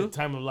He had a too?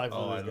 time of life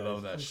Oh, I with this guy.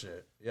 love that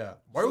shit. Yeah.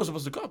 Mario was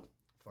supposed to come.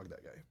 Fuck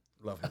that guy.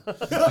 Love him.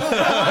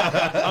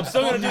 I'm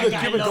still gonna do the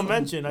Cuban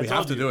convention. I We told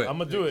have to you. do it. I'm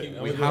gonna do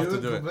it. We have to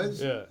do it.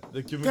 Yeah,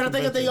 the Cuban Can I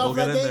take a day convention. off We'll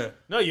get that in day? there.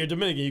 No, you're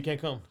Dominican. You can't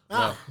come.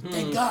 Ah,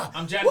 thank God.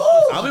 I'm Janice.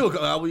 I'll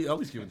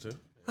be Cuban too.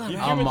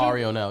 I'm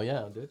Mario now.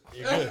 Yeah, dude.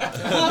 He's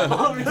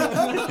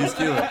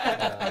Cuban.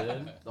 Yeah,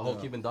 dude. The whole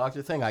Cuban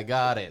doctor thing. I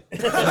got it.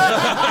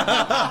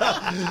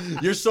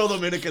 You're so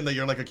Dominican that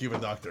you're like a Cuban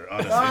doctor,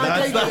 honestly.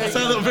 thank you, That's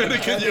thank how you.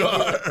 Dominican you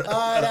are.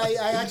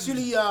 I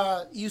actually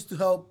used to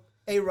help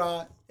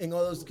A-Rod and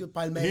all those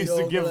Palmeiras. He used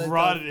to give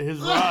Rod his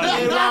rod.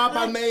 A-Rod,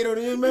 Palmeiro.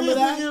 Do you remember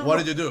that? What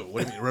did you do?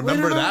 What do you mean?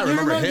 Remember that?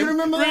 Remember You him?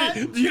 remember that?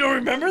 You don't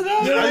remember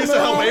that? I used to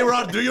help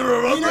A-Rod. Do you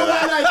remember You know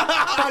that? that, like,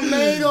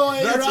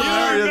 Palmeiro, That's A-Rod.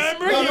 hilarious.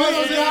 remember? Like, all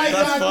those guys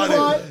That's that funny.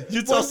 what?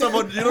 You tell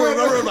someone, you don't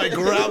remember my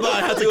grandma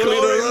I had to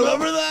clean her.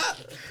 Remember that?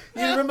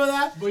 You remember remember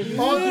that? But you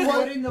Oh, said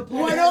what- putting the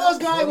what are those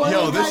guys? What are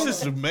Yo, those this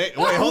guys? is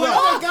amazing. Wait, hold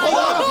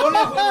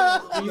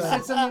on. You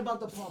said something about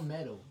the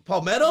palmetto.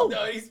 Palmetto?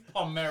 No, he's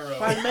Palmero.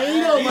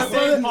 Palmeiro, my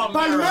said brother.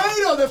 Palmeiro.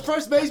 Palmeiro, the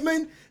first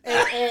baseman,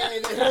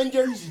 and the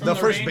Rangers. The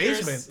first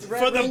Rangers. baseman.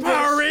 For the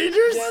Power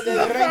Rangers? Yeah, the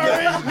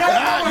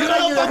Rangers. You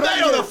know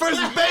Palmeiro, the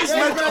first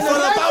baseman for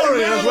the Power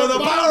Rangers, where the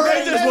Power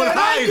Rangers would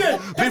hide.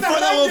 Before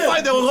they would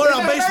fight, they would go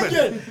around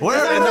basement.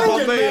 Where in the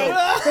Palmeiro?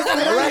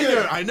 A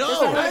Ranger, I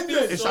know.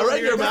 It's a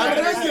Ranger,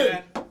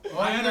 man.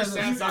 I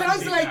understand soccer.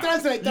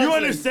 Translate. You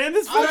understand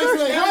this?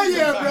 Translate. Hell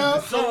yeah, bro.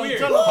 So weird.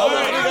 So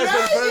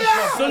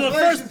the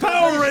first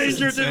Power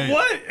Ranger did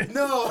what?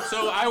 No.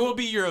 So I will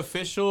be your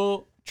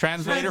official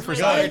translator for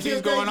Thank soccer you,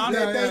 teams going on.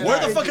 thank you. Where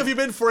the fuck have you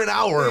been for an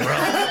hour, bro?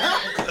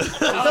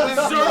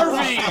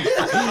 Observing.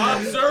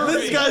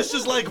 This guy's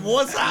just like,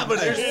 what's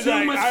happening? He's too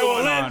like, much I will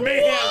going let on.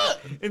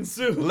 mayhem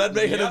ensue. Let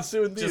me hit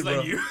ensue indeed, just bro.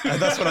 like you.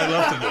 And that's what I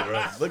love to do,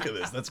 bro. Look at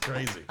this. That's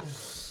crazy.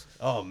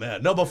 Oh,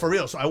 man. No, but for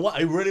real. So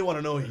I really want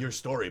to know your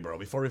story, bro,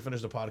 before we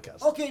finish the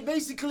podcast. Okay,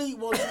 basically,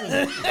 what's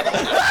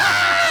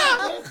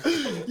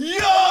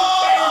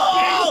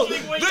Yo!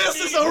 This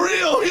is a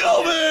real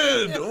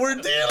human we're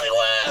dealing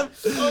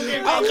with.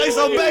 Okay,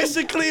 so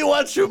basically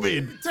what you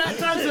mean.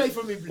 Translate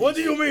for me, please. What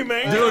do you mean,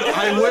 man? Dude,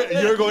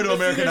 you're going to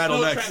American There's Idol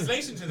no next.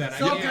 translation to that. I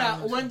So,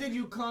 can't. when did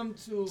you come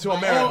to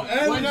America.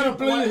 And we gotta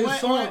play his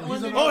song.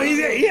 Oh,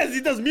 he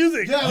does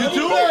music. Yeah, You let me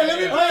do? play, let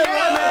me play.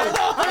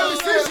 I'm a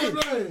musician.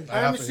 Play.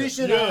 I'm a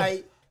musician. Yeah.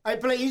 I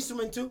play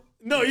instrument too.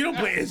 No, you don't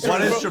play instrument.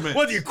 What bro. instrument?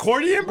 What, the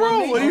accordion,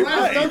 bro? What do you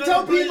play? Don't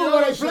tell people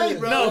what I play,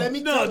 bro. No, Let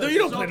me no, tell no, them. you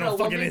don't So, play no what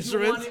fucking made you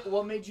instruments.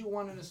 what made you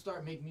want to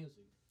start make music?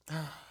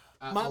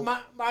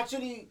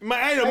 Actually, My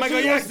idol, Michael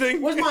actually,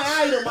 Jackson. what's my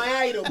idol?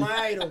 My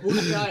idol.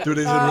 Dude,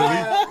 is it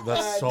really?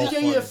 That's so DJ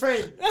funny. E a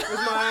friend. Was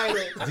my idol.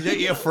 DJ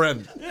E a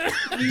friend.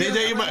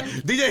 DJ he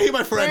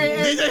my friend.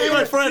 Hey, DJ he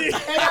my friend. And I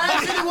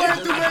actually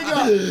wanted to make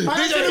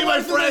DJ he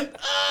my friend.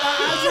 I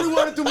actually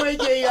wanted to make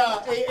a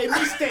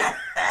mistake.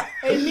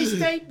 A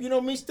mistake, you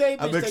know, mistake.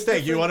 A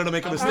mistake. You wanted to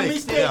make a mistake.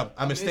 mistake. Yeah,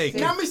 a mistake.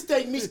 Not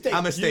mistake. A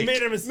You mistake.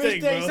 made a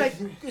mistake, Mistake. It's bro.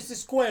 like it's a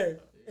square.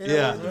 And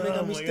Yeah. I wanted to make Oh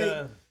a my mistake.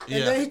 God. And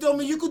Yeah. then he told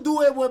me you could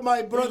do it with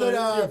my brother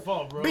It's your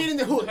fault, bro. beating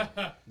the hood.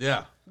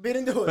 Yeah.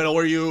 Beating the hood. Pero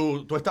tú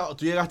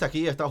llegaste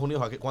aquí a Estados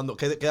Unidos, ¿qué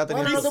edad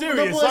Bueno, tenías? Be no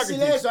serious, puedo decir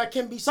Socrates. eso. I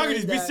can't be saying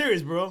Socrates, be that.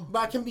 serious, bro. But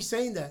I can be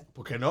saying that.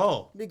 ¿Por qué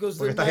no? Because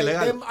Porque them, estás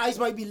ilegal. them eyes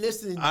might be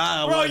listening.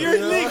 Ah, Bro, bueno. you're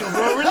illegal,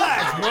 bro.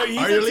 Relax, bro. He's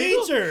Are you a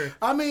illegal? teacher.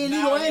 I'm an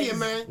illegal alien,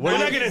 man. Where We're do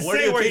not you- gonna where do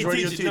say you where teach? he Where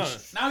do you teaches.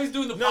 teach? Now he's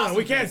doing the No,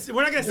 we can't.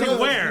 We're not gonna say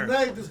where.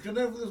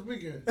 Disconnect from the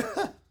speaker.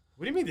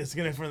 What do you mean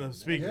disconnect from the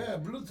speaker? Yeah,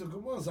 Bluetooth,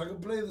 come on, so I can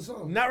play the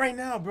song. Not right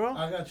now, bro.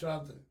 I got you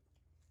out there.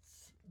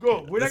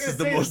 Go. We're not This is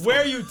gonna the say most-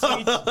 where you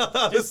teach.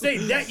 Just say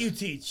that you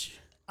teach.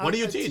 What do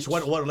you teach?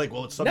 What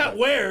Not subject?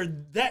 where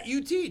that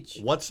you teach.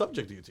 What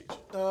subject do you teach?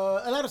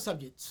 A lot of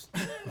subjects.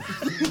 Many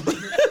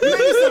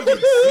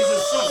subjects.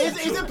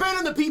 It depends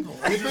on the people.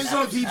 Depends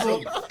on the people.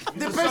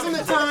 Depends on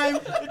the time.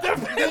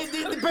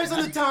 Depends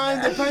on the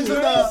time. Depends on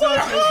the.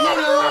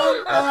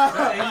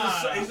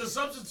 He's a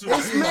substitute.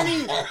 It's many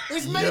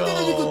things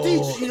that you could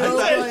teach. You know.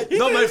 But,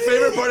 No, my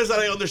favorite part is that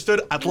I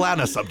understood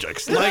Atlanta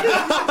subjects. Like,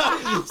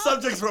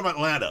 subjects from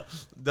Atlanta.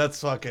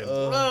 That's fucking.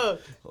 I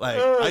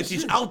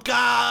teach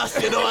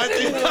Outcast, you know, I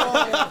teach.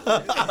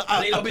 A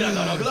little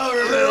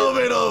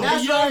bit of.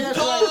 that's right. That's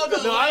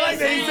right. No, I like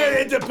that he said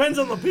it depends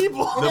on the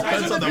people.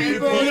 Depends on the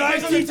people. You know, I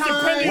Depends on the teach time.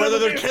 depending on Whether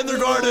the they're people.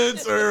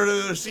 kindergartens or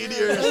they're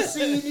seniors. Let's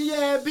see,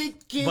 yeah, big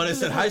kids. But it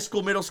said high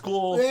school, middle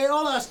school. Yeah,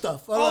 all that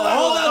stuff. All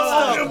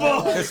that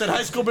above. stuff. It said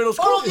high school, middle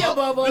All of school. the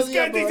above. All This the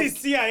guy above. thinks he's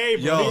CIA,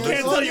 bro. Yo, He this-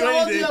 can't all tell you the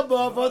anything.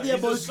 above. All the He's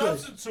above a is good.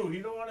 substitute. He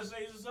don't want to say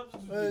he's a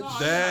substitute. But that's how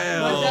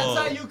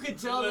Damn. you could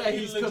tell that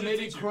he's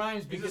committed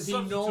crimes because he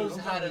knows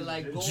how to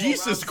like go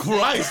Jesus around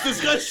Christ,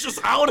 this guy's just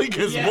outing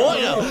his Yeah.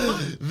 boy.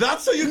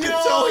 That's how you can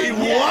tell he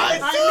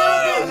what?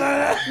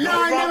 I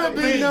never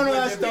been none of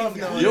that stuff.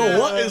 No. Yo,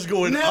 what is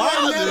going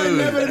on, dude?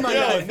 Never in my Yo,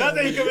 life. not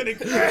that he committed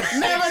crimes.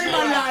 Never in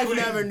my life.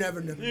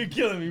 Never. You're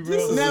killing me,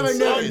 bro. Never,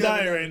 I'm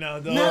dying right now,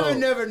 dog.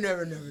 Never.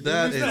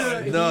 That is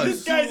This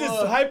nuts. guy's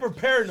just hyper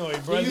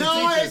paranoid, bro.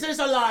 No, it's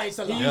a lie. It's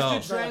a He lie. Yo.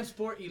 used to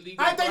transport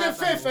illegal. I take the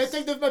crap fifth.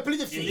 animals. I plead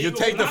the fifth. You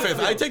take the fifth.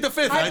 I take the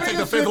fifth. I take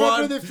the fifth I plead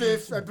one. the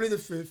fifth. I plead the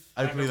fifth.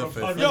 I plead the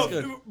fifth. Yo,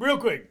 That's good. real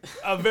quick,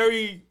 a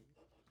very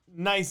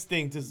nice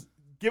thing to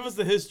give us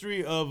the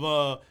history of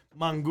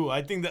Mangu.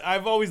 I think that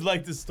I've always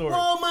liked this story.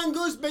 Oh,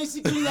 Mango's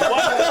basically like the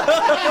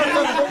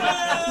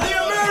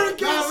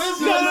Americans.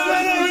 No,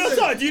 real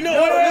talk. Do you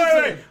know?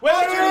 Wait.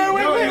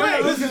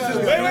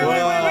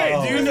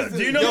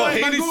 Do you know Yo, why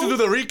he needs to Mangu? do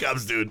the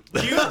recaps, dude.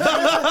 Do you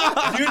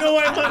know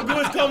why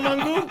Mangu is called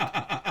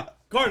Mangu?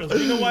 Carlos, do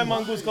you know why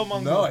Mangu is called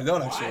Mangu? No, I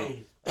don't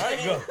actually. All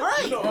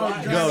right, go.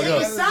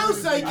 It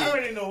sounds like I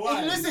already it. know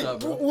why. Listen,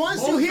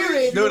 once you hear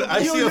it, Dude,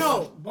 I see you a-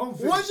 know.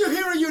 Once you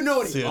hear it, you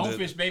know See it. ya, dude.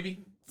 Bonefish,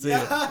 baby. See ya.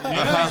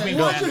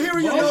 Once you hear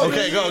it, you know it.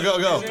 Okay, go. All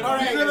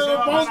right.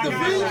 Both the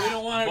feet. We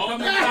don't want to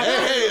come in.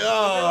 Hey,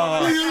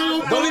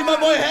 Don't leave my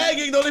boy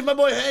hanging. Don't leave my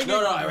boy hanging.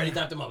 No, I already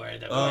tapped him up. Go.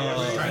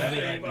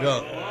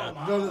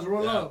 Let's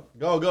roll up.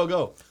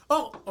 Go.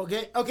 Oh,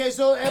 okay.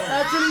 So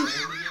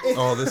actually,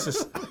 Oh, this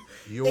is.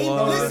 You Hey,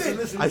 are.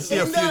 listen, I see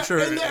a in the- future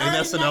in in the early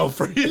SNL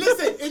for you.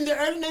 Listen, in the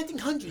early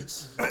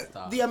 1900s,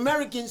 the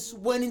Americans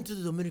went into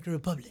the Dominican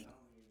Republic,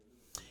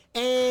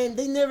 and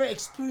they never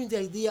experienced the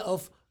idea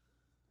of.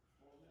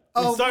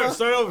 Start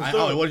over.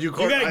 Oh, what do you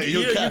call?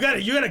 You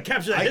gotta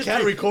capture that. I history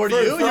can't record you.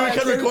 first. You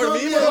can record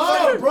me, Oh,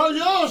 motherfucker. bro,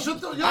 yo, shut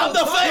the. Yo, I'm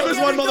the famous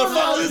one,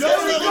 motherfucker. This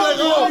guy's like,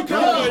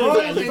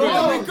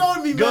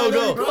 Record me, Go, man.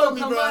 go. Record me,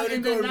 Come bro. on,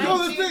 in the Record me. Yo,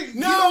 the thing.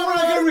 No, No, we're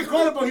not bro. gonna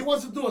record it, but he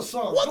wants to do a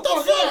song. What the Come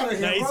on, fuck? Get out of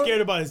here, Nah, he's bro.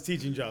 scared about his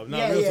teaching job. No,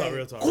 Yeah, yeah.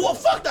 real talk. Well,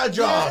 fuck that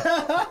job.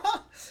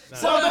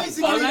 So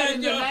basically, What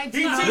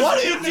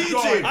are you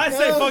teaching? I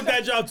say fuck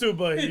that job too,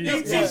 but Wait.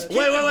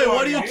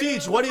 What do you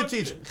teach? What do you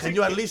teach? Can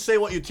you at least say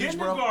what you teach,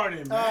 bro?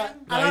 Kindergarten, man.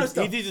 a lot of he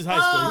stuff. teaches high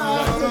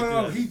school.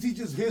 No. He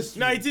teaches history.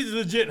 No, he teaches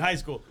legit high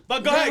school.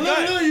 But go ahead, go Look,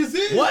 ahead. you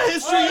see? What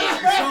history?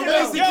 So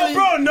basically, Yo,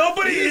 bro,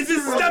 nobody is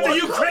this not the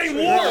Ukraine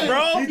war,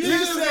 bro.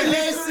 listen.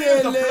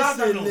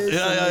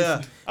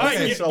 Yeah. All right,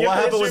 Okay, so give what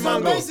the happened with history, So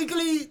man. Mongo?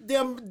 basically,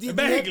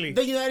 Basically.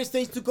 the United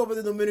States took over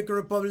the Dominican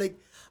Republic.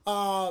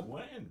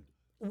 When?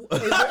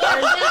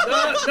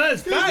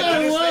 That's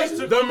fact.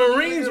 The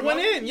Marines went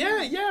in.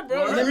 Yeah,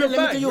 bro. Let me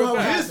tell you how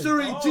it happened.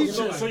 History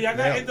teacher. So y'all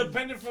got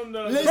independent from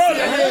the. Listen, Bro,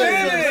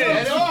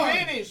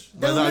 Finish.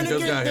 The Dominican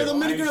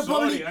I'm sorry,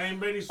 Republic I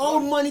ain't ready.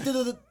 owed money to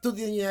the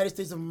United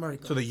States of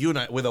America. To the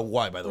unite with a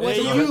Y, by the way. With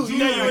a Yeah, U. you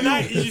see,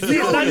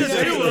 it's not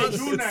just Cuba.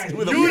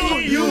 With a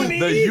Uni.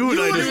 The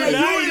United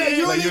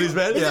It's States.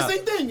 the Yeah.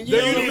 same thing. The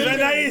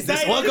United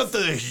States. Welcome to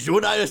the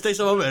United States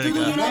of To the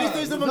America. United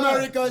States of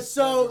America.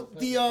 So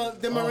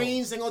the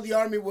Marines and all the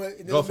Army were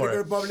in the Go for Dominican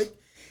it. Republic,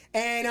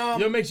 and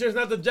Yo, make sure it's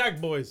not the Jack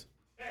Boys.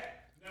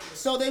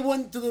 so they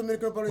went to the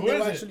Dominican Republic. Who They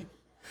is were it? actually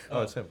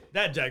Oh, it's him.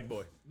 That Jack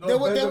Boy. they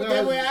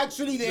were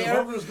actually there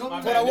Homeless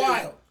company. for a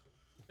while.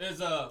 There's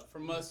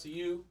from us to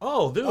you.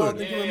 Oh, dude. Oh,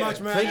 thank you very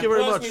much, man. Thank you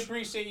very Plus, much. we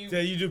appreciate you. Yeah,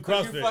 you do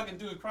 'cause CrossFit. You fucking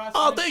do CrossFit.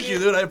 Oh, and thank shit. you,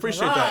 dude. I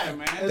appreciate Right. that.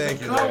 Man. Thank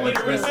you. Come man. with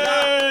Rinse the- it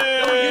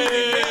out. Don't use it,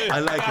 Hey! man. I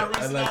like Gotta it. rinse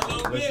I it like out a it.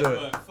 little Let's bit, do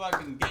it. but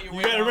fucking get your You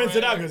weight gotta on rinse it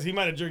right out there. because he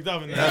might have jerked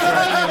off in there.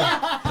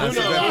 That's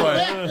a good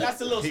point.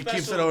 That's a little He special.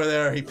 keeps it over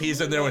there. He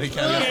pees in there when he He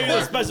gave you the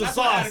can't. special That's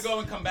why I had sauce. to go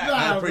and come back.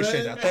 I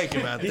appreciate that. Thank you,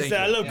 man. He Thank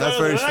said, you. "Look, That's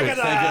very brother, sweet. look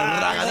at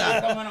Thank you.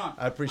 that." Coming on.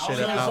 I appreciate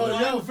it. So,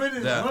 man. yo,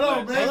 finish. Yeah. Hold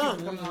on, man.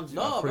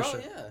 No, bro,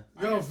 Appreciate yeah.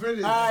 Yo,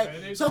 finish. All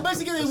right. So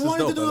basically, they is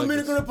wanted to dope. do I the like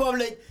Dominican this.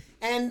 Republic,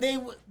 and they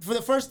for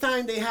the first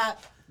time they had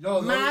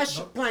Yo, mashed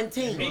no.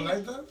 plantain. You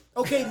like that?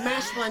 Okay,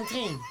 mashed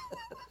plantain.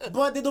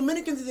 But the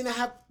Dominicans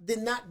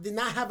did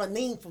not have a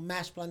name for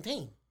mashed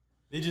plantain.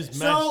 They just So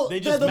mashed. They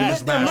just the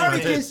mashed.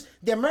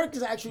 the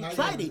Americans actually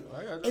tried it,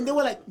 and they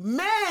were like,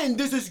 "Man,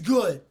 this is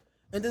good."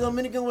 And the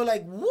Dominicans were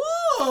like,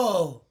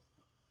 "Whoa,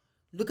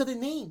 look at the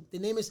name. The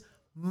name is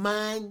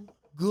Man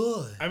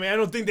Good." I mean, I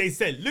don't think they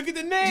said, "Look at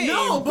the name."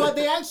 No, but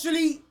they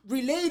actually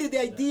related the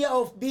idea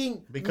of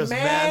being Because,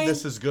 man,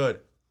 this is good.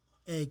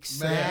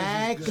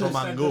 exactly. So,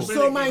 mango.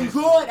 So Man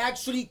Good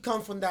actually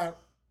come from that.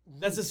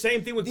 That's the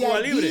same thing with The Cuba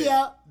Libre.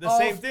 idea The of-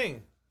 same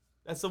thing.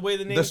 That's the way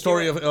the name. The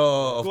story came of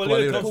up. Cuba Cuba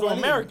Libre comes Libre. from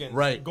Americans,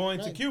 Right. Going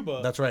to Cuba.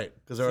 That's right.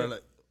 Because they were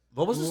like,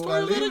 what was the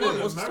story of that again?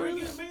 What's the story?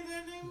 Americans made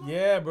that name?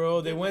 Yeah,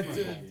 bro. They went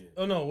to.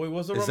 Oh no, wait.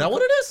 What's the? Is that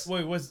what it is?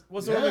 Wait, what's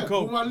the Yeah, Roman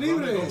code? Cuba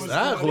Libre.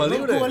 Ah, Cuba Cuba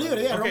Libre.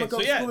 Libre, yeah, Okay, Roman so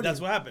Coke yeah, Cuba that's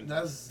Libre. what happened.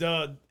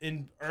 That's-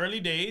 In early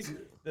days,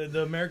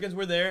 the Americans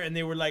were there and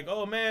they were like,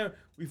 "Oh man,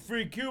 we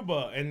freed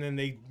Cuba," and then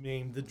they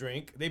named the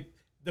drink.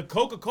 The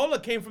Coca-Cola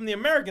came from the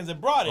Americans that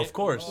brought it, Of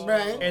course.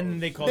 Right.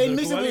 and they called They it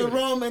mixed it Cuba with Libre.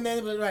 rum, and then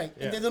it was right.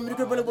 Yeah. And then the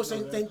Dominican Republic was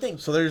the same thing.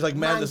 So there's like,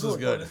 man, this is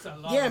good.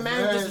 Yeah,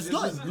 man, this is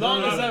good.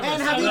 Long as ever.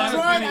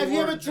 And have you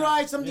ever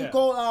tried something Yeah.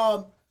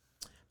 called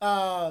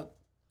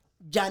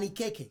Johnny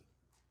Cake?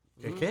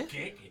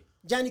 Okay.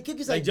 Johnny Cake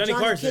is Like like Johnny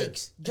Johnny Carson.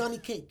 Cakes. Johnny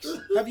Cakes.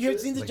 Have you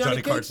seen the Like Johnny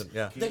Johnny Cakes? Carson,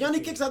 yeah. The Johnny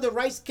Cakes are the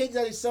rice cakes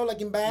that they sell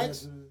like in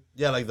bags.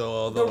 Yeah, like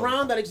the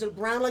Round that is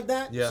round like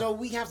that. Yeah. So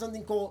we have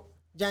something called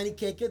Johnny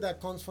Cake that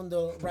comes from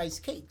the rice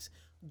cakes.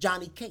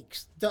 Johnny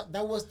Cakes.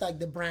 That was like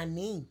the brand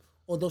name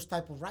of those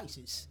type of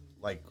rices.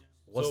 like,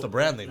 what's the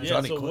brand name? Yeah,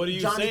 Johnny. so what are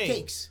you Johnny saying?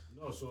 Cakes.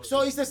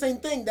 So it's the same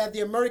thing that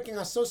the American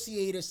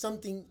associated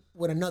something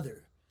with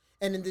another.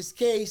 And in this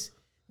case,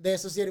 they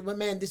associated with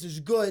man, this is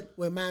good,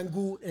 with man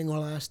good and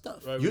all that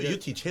stuff. Right, You we got- you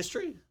teach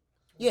history?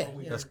 Yeah.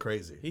 That's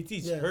crazy. He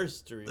teaches Yeah.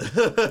 history.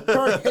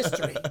 Her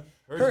history.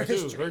 Her too.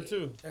 history. Her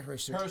too. Her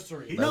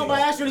history. No, but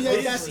actually,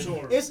 that's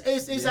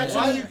it's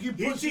actually He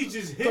teaches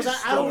his because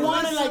I don't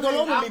want it like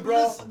all over me,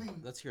 bro.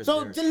 Let's hear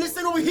So Derek. just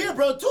listen over here,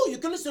 bro. Too. You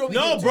can listen over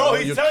here. No, too. bro.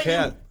 you He's telling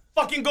can't. you,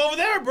 fucking go over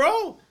there,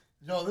 bro.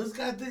 Yo, this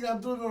guy think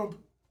I'm doing it.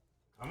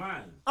 Come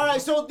on. All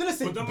right, so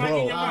listen. Put the mic in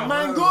your mouth.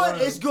 Man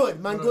good is good.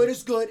 Man good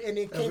is good, and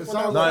it came it from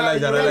sounds No, I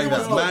like that. I like It that.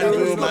 was Man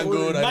good. good, man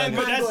good. I Man,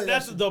 like but that.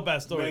 that's a dope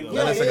ass story, though.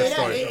 Yeah, That's like a yeah,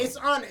 story. it's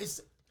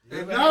honest.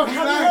 And now he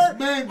Have you likes heard?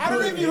 man I don't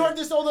know if you heard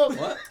this other.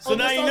 What? So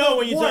now you know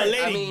when you tell a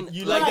lady, I mean,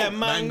 you like that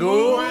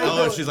Mango?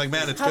 mango. Oh, she's like,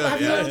 man, it's Have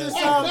good. you heard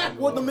Yeah. this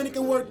what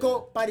Dominican word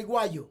called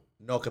pariguayo?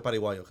 No, que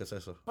pariguayo, ¿qué es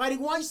eso?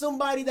 Pariguayo is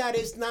somebody that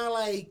is not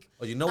like.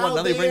 Oh, you know what?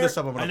 Now that you bring this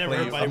up, I'm I gonna never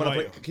play. heard I'm gonna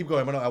play. pariguayo. Keep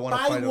going. I want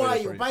to find a video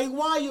Pariguayo. for you.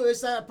 Pariguayo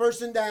is a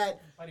person that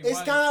is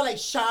kind of like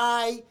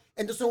shy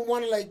and doesn't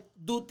want to like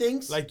do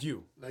things. Like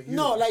you.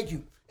 No, like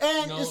you.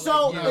 And No,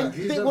 so like you. when,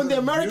 He when the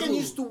doesn't American you.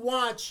 used to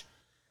watch,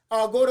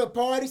 go to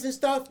parties and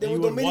stuff, there You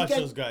was would watch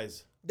Dominican. those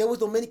guys. There was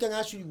Dominican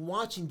actually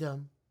watching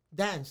them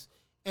dance,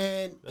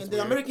 and the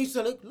weird. American used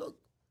to look.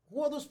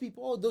 Who are those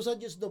people? Oh, those are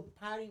just the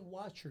party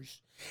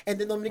watchers. And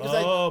the Dominicans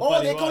like, Oh,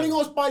 oh, they're pariguayo. calling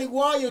us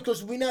pariguayos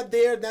because we're not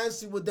there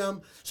dancing with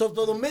them. So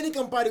the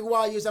Dominican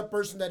pariguayo is a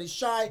person that is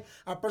shy,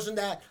 a person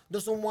that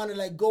doesn't want to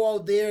like go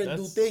out there and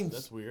do things.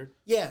 That's weird.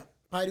 Yeah,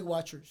 party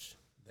watchers.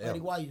 Damn.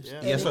 Pariguayos. Yeah.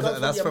 And Yes, it so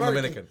comes that's from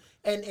American.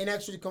 Dominican. And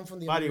actually come from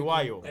the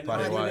Pariguayo. And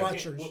Party Pariguayo.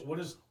 watchers. What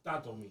does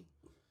tato mean?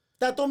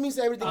 Tato means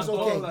everything's Tato,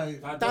 okay.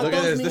 like- Tato Look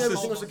at this. means This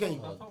is- everything's okay.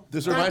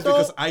 This reminds me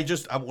Tato-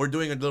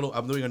 because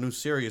I'm doing a new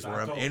series where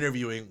I'm Tato.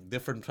 interviewing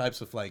different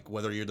types of like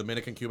whether you're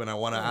Dominican, Cuban. I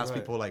want to ask right.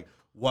 people like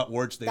what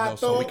words they know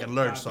so Tato, we can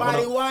learn. So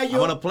pariguayo. I'm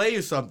gonna play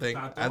you something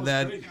Tato and is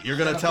then crazy. you're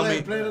gonna tell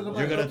me play it on the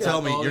you're gonna mic.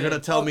 tell me you're gonna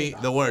tell me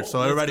the words. So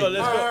everybody. Let's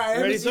go. All right,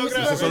 let Ready, me see what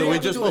Sogra? So Ready, we I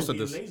can just do it. posted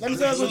this. Let me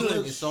see how I can do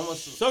It's it. so much.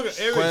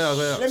 Sogra, Let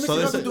Let me see so if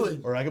I this can is, do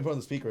it. or I can put it on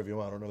the speaker if you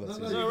want. I don't know if that's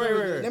easy.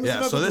 Let me see Yeah.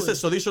 if I So can this do is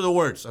it. so these are the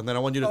words, and then I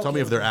want you to tell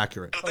me if they're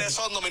accurate. Ustedes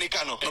son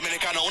dominicanos.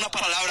 Dominicanos, una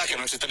palabra que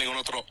no existe en ningún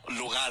otro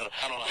lugar.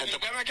 La gente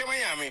aquí en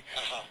Miami.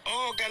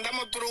 Oh, que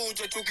andamos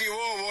trucho,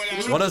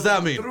 chuquibobo. What does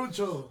that mean?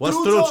 Trucho. What's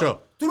trucho?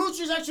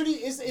 Trucho is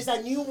actually is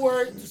a new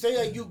word to say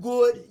like you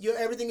good, you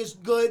everything is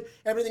good,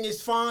 everything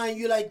is fine.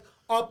 You like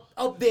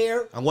up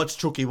there. And what's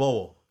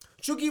chuquibobo?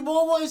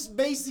 Chuquibobo is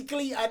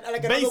basically like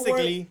another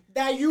Basically. word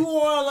that you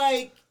are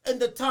like in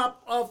the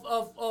top of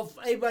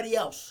everybody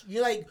else.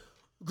 You like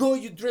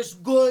good, you dress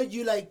good,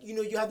 you like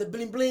you have the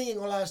bling bling and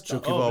all that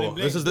stuff. Chuquibobo. bling,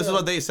 bling. This is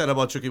what they said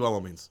about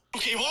chuquibobo means.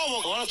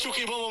 Chuquibobo. Ahora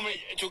chuquibobo,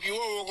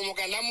 chuquibobo, como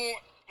que andamos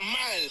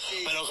mal.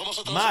 Pero ¿cómo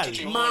se Mal. traduce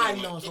chuquibobo?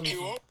 Mal, no, eso no.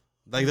 Chuquibobo.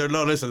 Like they're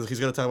no, listen, he's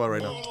gonna talk about it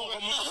right now.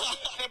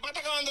 Después está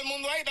acabando el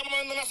mundo ahí, estamos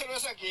bebiendo una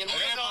cerveza aquí. El mundo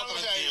está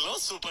acabándose ahí.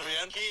 Súper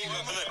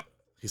bien.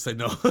 He said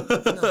no.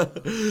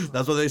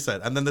 That's what they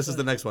said. And then this is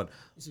the next one.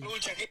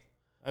 Lucha aquí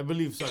I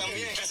believe so.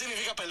 también. ¿Qué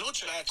significa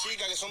peluche? Las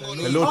chicas que son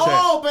bonitas. Peluche.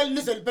 Oh, but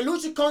listen,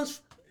 peluche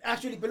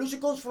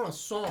comes from a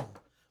song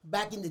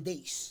back in the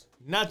days.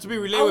 Not to be I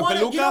related with wanna,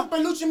 you know Peluca. what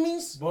peluche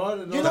means? But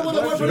You know what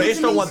the word peluche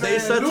Based on means? what they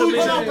said to me,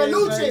 Hold on, Like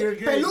you're peluche.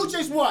 gay. Peluche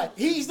is what?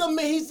 He's the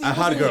man. He's a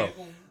hot girl.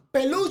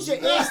 Peluche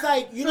is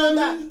like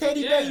that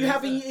teddy bear you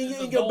have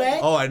in your bag.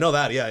 Oh, I know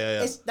that.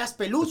 Yeah. That's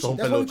peluche. It's un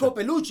That's what we call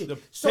peluche. peluche.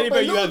 teddy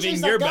bear you have in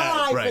is your a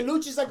guy. bag, right.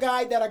 Peluche is a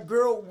guy that a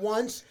girl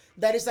wants.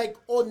 That is like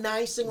all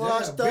nice and all Yeah,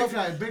 that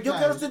stuff. big Yo guy.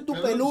 quiero ser tu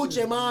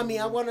Peluche. peluche, mami.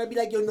 I want to be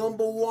like your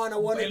number one. I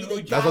want to be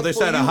the guy That's what they for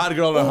said, a you. hot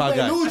girl and a Un hot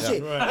guy. peluche.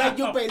 Yeah. Like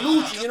your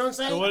peluche. You know what I'm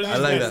saying? So what I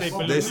did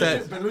like these guys say?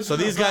 that. They Peluche? said so.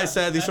 These guys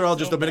said these are all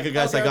just Dominican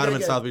guys. I Okay, got them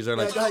okay, in South Beach. They're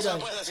like, Go ahead, go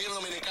ahead. Puedes decir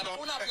dominicano.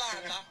 Una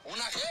planta.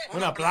 ¿Una qué?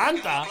 Una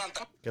planta.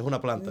 ¿qué es una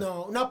planta?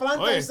 No, una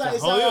planta Oye, is está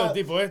jodido el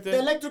tipo este. the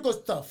electrical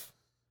stuff.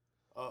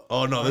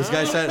 Oh no, this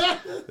guy said.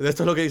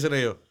 Esto es lo que dicen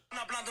ellos.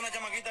 Una planta, una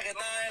chamaquita que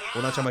está en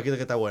Una chamaquita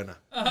que está buena.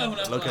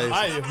 Lo que dice.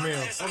 Ay, Dios mío.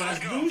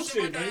 New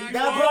shit, man.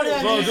 That brought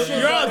that Bro, new shit,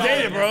 you're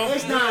outdated, bro.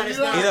 It's not. It's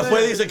not. Y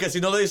después dice que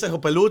si no le dices o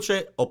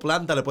peluche o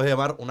planta, le puedes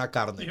llamar una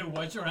carne. Here,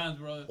 watch your hands,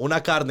 bro.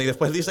 Una carne. Y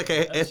después dice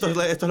que esto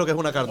es lo que es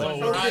una carne.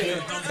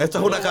 Esto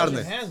es una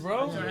carne. Hands,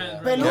 bro.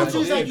 Peluche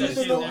is like you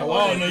said,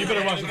 Oh, no, you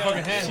better wash your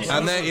fucking hands.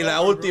 And then, y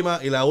la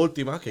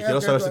última, que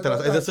quiero saber si te la...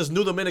 This is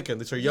New Dominican.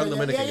 These are young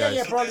Dominican yeah,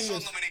 guys. probably son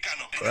is.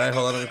 dominicanos. Right,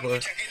 hold on, let me put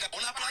it.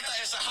 Una planta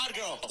es a hard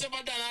girl. No hace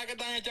falta nada que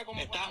están hechas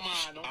como está a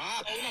mano.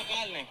 Ah, una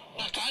carne.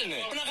 Una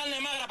carne. Una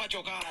carne magra para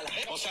chocarla.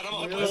 O sea, no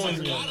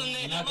mejor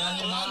carne.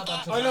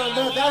 Planta. Oh,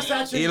 no, that's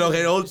actually. Y lo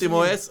que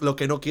último es, lo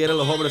que no quieren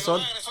los hombres son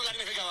Eso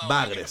significa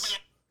bagres.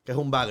 ¿Qué es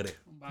un bagre?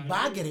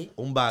 Bagre.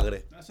 Un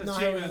bagre. That's a No,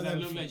 chick I that don't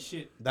look know. like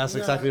shit. That's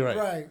exactly right.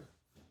 Right.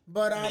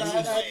 But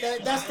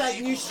that's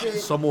like new shit.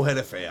 Son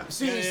mujeres feas.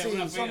 Sí, sí.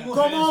 una fea.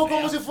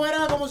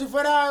 Como si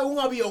fuera un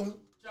avión.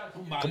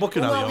 ¿Cómo que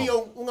un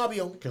avión? Un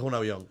avión. ¿Qué es un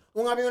avión?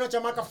 Un avión es una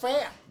chamaca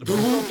fea. Tú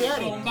no quieres.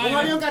 Un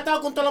avión que ha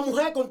estado con toda la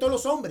mujer, con todos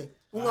los hombres.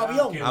 Un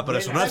avión. Ah, pero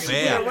eso no es Be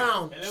fea.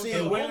 around. Sí.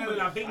 Que huele en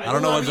la pinga. I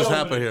don't know what just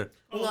happened here.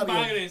 Un Un avión.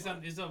 bagre is a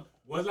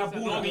 ¿O es la it's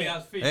an pura? ugly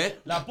ass fish. ¿Eh?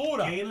 La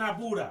pura. ¿Qué es la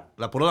pura?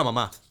 La pura la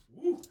mamá.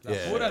 La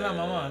pura es la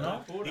mamá,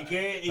 ¿no? ¿Y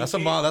qué? That's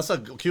a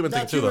Cuban thing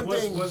That too, Cuban though.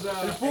 thing. What's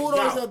that? El puro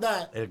es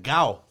that. El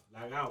gao.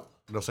 La gao.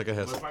 No sé qué es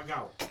 ¿O eso. es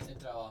pagao? El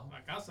trabajo.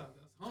 La casa.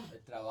 That's home.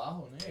 El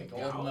trabajo,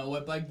 nigga. Como me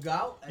voy para el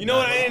gao. You know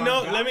what I didn't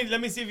know? Let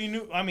me see if you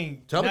knew. I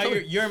mean, Tell me, now tell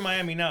me. you're in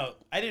Miami now.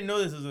 I didn't know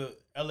this was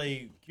a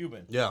LA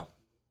Cuban. Yeah.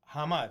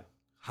 Hamad.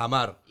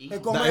 Hamar.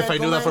 Comer, If I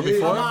knew that from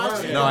before?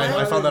 comer, No,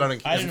 I found that out in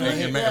I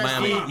didn't know.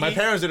 Miami. My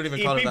parents didn't even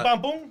Y call it pim that.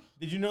 pam pum.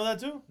 Did you know that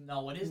too?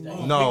 No, what is that?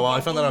 No, well,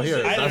 I found that out here.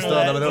 I That's didn't the know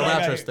that. little Okay.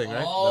 mattress thing,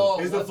 right? Oh,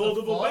 It's the what the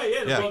foldable fuck? bed.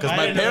 Yeah, Yeah, because I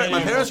my didn't know that my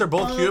either. parents are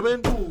both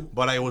Cuban,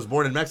 but I was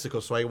born in Mexico,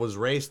 so I was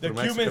raised The through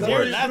Cubans Mexican here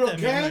words. laughed at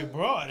me. Okay. I'm like,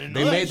 bro, I didn't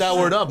know They made that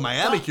word up.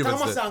 Miami Cubans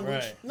Cama did.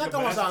 sandwich. Right. Una I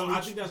cama think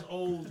sandwich. that's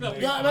old. Ya,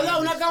 ¿verdad?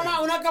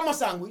 Una cama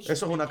sandwich.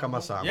 Eso es una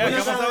cama sandwich. Yeah,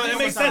 Bueno, come on, eso- it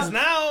makes sense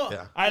now.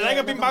 Yeah. I like a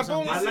Yeah, bim come bam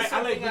on, boom. I like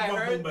Something big I bum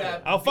heard boom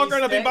that I'll fuck her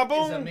in a bim bam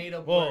beefsteak is a boom.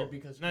 made-up Well, word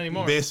because not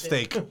anymore. Beef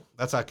steak.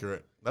 That's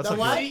accurate. That's The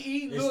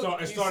accurate.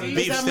 what? It started Beef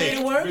Is that steak.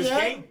 made word?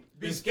 Yeah.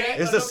 Biscuit.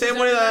 It's the same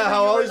way that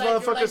how all these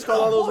motherfuckers call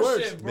all those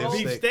words. Bro.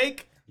 Beef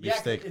steak. Beef Yeah,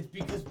 steak. it's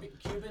because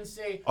Cubans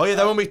say. Oye,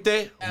 dame un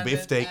bistec. and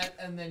Beef then- steak.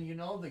 And then you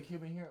know the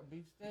Cuban here,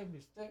 beef steak,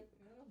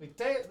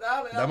 dale,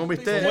 Dame un beef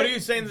bistec. steak. What are you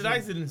saying that I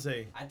didn't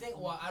say? I think,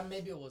 well,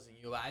 maybe it wasn't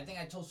you. But I think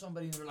I told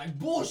somebody and they're like,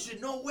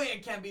 bullshit, no way,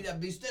 it can't be that.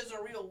 Beef steak's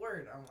a real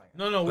word. I'm like,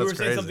 No, we That's were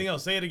saying crazy. something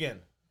else. Say it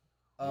again.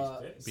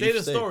 Say Beef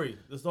the steak. story.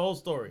 That's the whole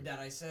story. that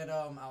I said,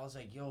 I was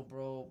like, yo,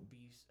 bro, beef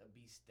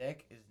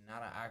steak is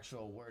not an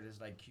actual word.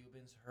 It's like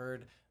Cubans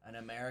heard an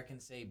American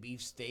say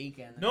beef steak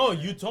and No,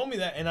 you told me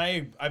that, and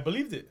I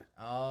believed it.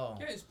 Oh,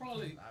 Yeah, it's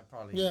probably. I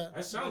probably Yeah.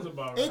 That sounds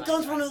about It right.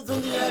 comes from the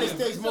United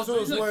States, most of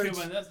those He's not words.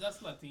 Cuban,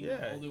 That's Latino.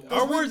 Yeah, All the words.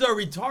 our words are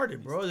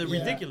retarded, bro. They're Yeah.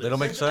 ridiculous. They don't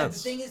make The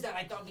sense. thing is that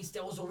I thought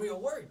bistec was a real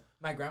word.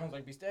 My grandma was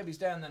like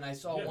bistec, and then I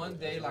saw one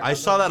day like I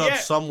saw that Yeah. up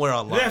somewhere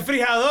online.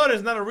 Refrigerador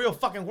is not a real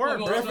fucking word,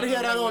 No, bro.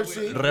 Refrigerador,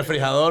 sí.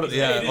 Refrigerador,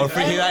 yeah, or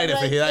frigidaire,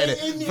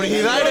 frigidaire. In-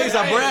 Frigidaire is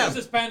a Hey, brand. This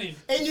is Spanish.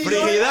 In New York,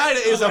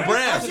 Frigidaire is a actually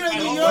brand. in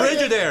New York,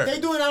 Frigidaire. they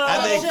do it on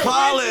And they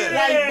call it.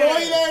 like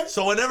boiler.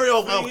 So whenever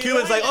a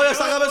Cuban's like, oh, yeah,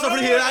 sácame eso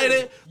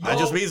frigidaire, that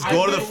just means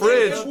go to the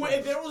fridge.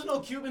 If there was no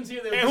Cubans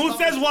here, they would And who just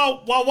says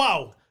wow, wow,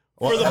 wow?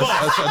 For the bus.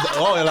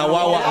 Oh, la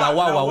guagua, la guagua, La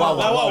guagua. guagua,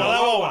 la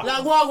guagua.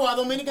 La guagua,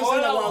 Dominican say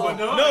la guagua.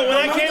 No,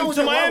 when I came was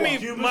to a guagua. Miami,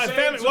 Cuban my say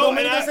family, it's well,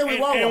 Dominican and say we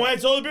and guagua. when I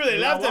told the people, they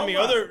laughed at me.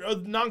 guagua.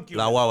 Other non-Cubans.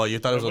 La guagua, you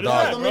thought it was a What is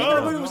that, dog. bro?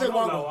 Dominican people say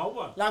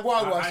guagua. La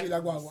guagua, sí, la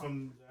guagua.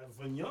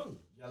 From young.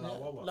 Yeah, la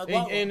guagua. La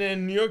guagua.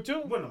 In New York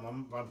too? Bueno,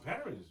 my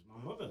parents,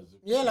 my mother's.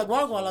 Yeah, la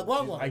guagua, la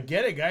guagua. I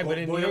get it, guy, but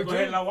in New Voy a York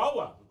coger too. la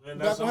guagua. And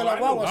Voy a that's coger how la I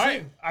know. guagua, All sí.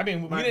 right. I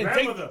mean, we My didn't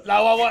grandmother. take La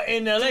Guagua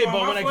in LA,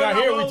 but when I got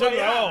here, we took La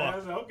Guagua. I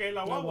said, okay,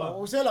 la La guagua. guagua.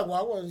 We say la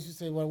guagua. You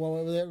say la guagua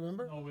over there,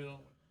 remember? No, we don't.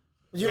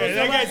 You Yeah, know,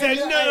 that guy said,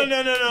 no. you None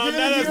of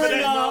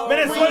know,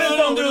 Venezuelans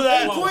don't do In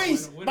that.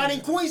 Queens, but in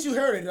Queens you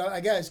heard it,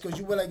 I guess, because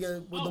you were like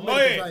with the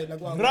Oye, right, la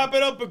guagua. wrap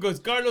it up because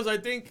Carlos, I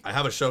think, I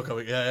have a show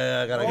coming.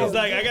 Yeah, I gotta he's go.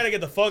 like, I gotta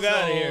get the fuck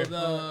out of here.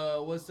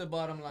 What's the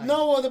bottom line?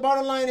 No, well, the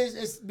bottom line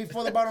is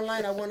before the bottom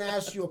line, I want to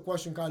ask you a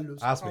question,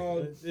 Carlos. Ask me.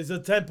 It's a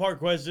 10-part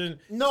question.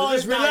 No, so just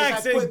it's not.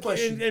 relax It's a quick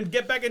question. and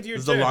get back into your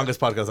This is the chair. longest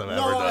podcast I've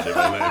No. ever done in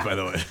my life, by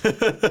the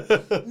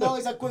way. No,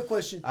 it's a quick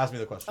question. Ask me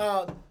the question.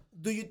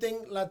 Do you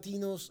think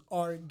Latinos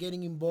are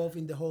getting involved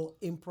in the whole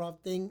improv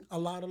thing? A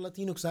lot of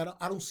Latinos.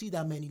 I don't see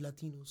that many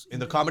Latinos. In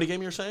the comedy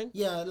game, you're saying?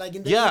 Yeah, like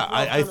in the Yeah, improv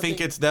I kind of think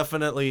thing. it's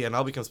definitely, and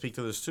Albie can speak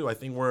to this too. I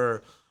think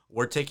we're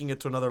taking it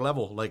to another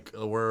level. Like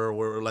we're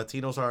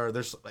Latinos are.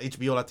 There's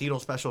HBO Latino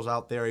specials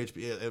out there.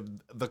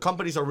 The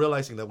companies are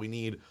realizing that we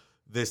need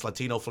this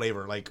Latino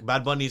flavor. Like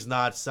Bad Bunny's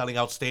not selling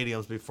out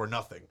stadiums for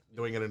nothing,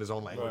 doing it in his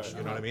own language.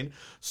 You know what I mean?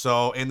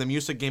 So in the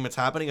music game, it's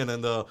happening, and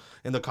then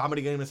in the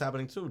comedy game, it's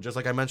happening too. Just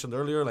like I mentioned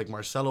earlier, like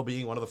Marcelo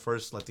being one of the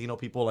first Latino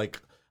people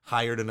like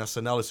hired in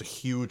SNL is a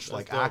huge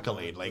like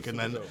accolade. Like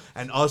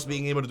and us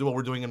being able to do what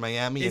we're doing in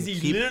Miami. Is and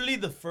he literally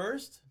the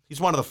first? He's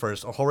one of the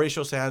first.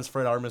 Horatio Sands,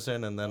 Fred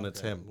Armisen, and then it's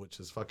him,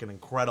 which is fucking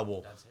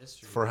incredible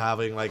for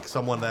having like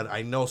someone that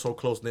I know so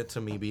close knit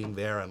to me being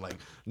there and like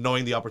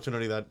knowing the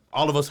opportunity that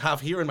all of us have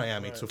here in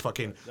Miami to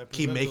fucking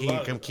keep presents making a it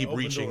lot, and keep open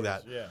reaching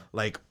doors, that. yeah.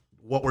 Like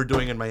what we're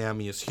doing in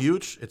Miami is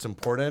huge. It's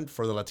important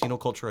for the Latino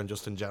culture and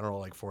just in general,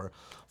 like for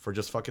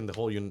just fucking the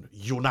whole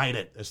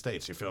United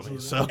States. You feel me?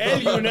 So El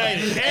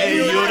United. El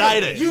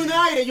United.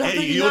 United. You have to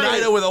Hey, be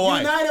United with a Y.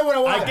 United with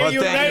a Y. I get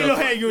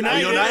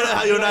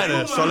United.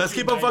 United. So let's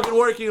keep on fucking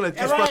working. Let's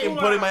keep Right. fucking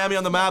putting Miami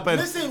on the map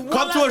and Listen, one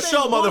come to a last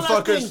show, thing, one last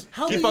motherfuckers. thing.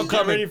 How Keep do on you-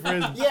 Get ready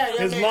coming. for his, Yeah,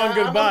 his man, long I'm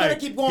goodbye. gonna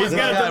keep going. He's got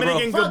Yeah, a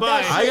Dominican bro.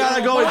 goodbye. Fuck I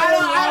gotta go. You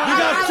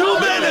got 2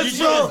 minutes,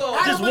 You bro.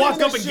 just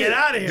walk up and get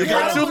out of here. You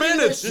got I 2 don't believe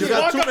minutes. this You shit.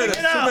 got Walk 2 up and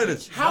minutes. get 2 out.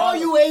 minutes. How are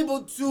you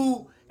able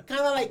to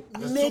kind of like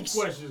mix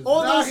questions.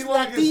 all Nah, those he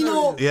wasn't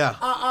Latino serious. Yeah.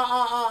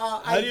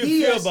 do you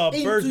feel ideas about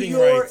into birthing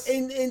your rights?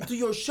 into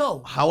your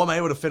show? How am I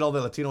able to fit all the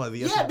Latino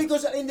ideas? Yeah,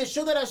 because in the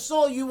show that I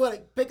saw, you were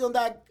like, picking on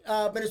that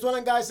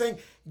Venezuelan guy saying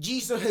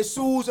Jesus,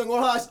 Jesus, and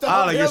all that stuff.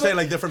 Ah, like You you're know, saying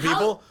like different how-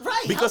 people?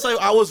 right? Because how-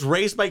 I was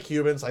raised by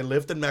Cubans. I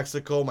lived in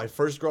Mexico. My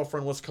first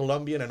girlfriend was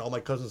Colombian, and all my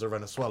cousins are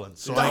Venezuelan.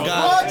 So I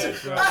got,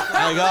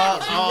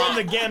 Run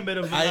the gambit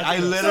of I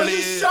literally,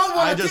 So you show what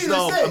I just Latinos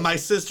know say. my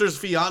sister's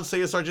fiance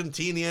is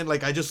Argentinian.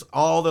 Like I just,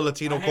 all the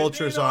Latino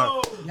cultures are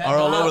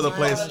all over the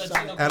place.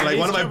 And like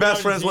one of my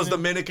best friends was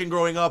Dominican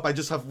growing up. I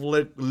just have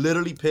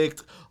literally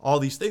picked all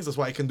these things. That's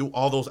why I can do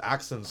all those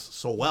accents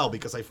so well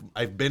because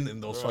I've been in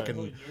those fucking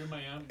You're in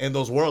Miami. in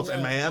those worlds.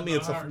 In Miami,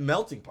 it's a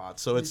melting pot.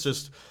 So it's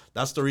just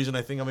that's the reason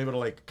I think I'm able to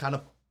like kind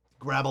of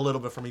grab a little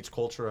bit from each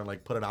culture and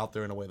like put it out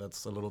there in a way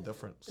that's a little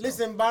different. So.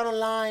 Listen, bottom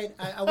line,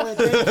 I want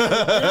to thank you.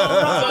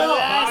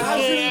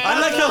 I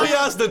like how he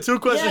asked the 2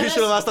 questions he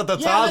should have asked at the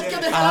top. Let's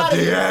get the hell out of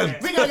here.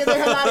 We gotta get the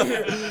hell out of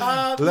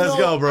here. Let's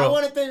go, bro.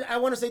 I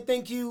want to say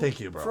thank you. Thank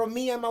you, bro. From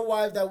me and my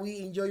wife that we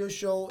enjoy your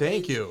show.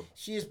 Thank you.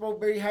 She spoke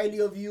very highly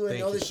of you and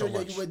Thank all the you so shows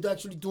that much. you were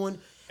actually doing.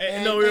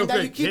 And no, real that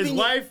quick, you're his keeping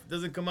wife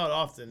doesn't come out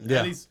often, Yeah.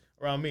 at least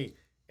around me,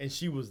 and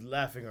she was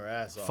laughing her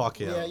ass off. Fuck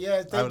yeah.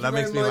 Yeah, thank you that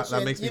makes very me much. that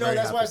And, makes me you know, very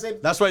that's happy. why I say,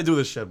 that's why I do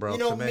this shit, bro. you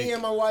know, to make, me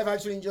and my wife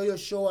actually enjoy your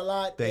show a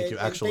lot. Thank you,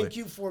 actually. thank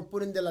you for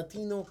putting the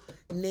Latino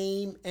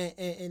name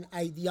and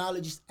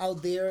ideologies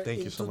out there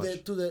Thank you so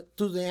much. to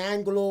the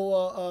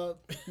Anglo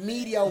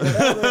media or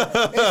whatever.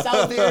 It's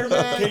out there,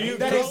 man. Can you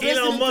that is Elon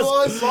listening to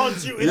Musk us.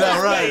 launch you in Yeah,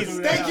 that right. space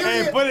Thank you,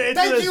 and put it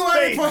into thank the you,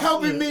 Eric, space. for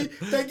helping me.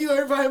 Thank you,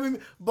 Eric, for helping me.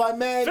 But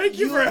man, Thank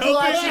you for you're helping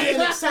actually me.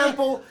 an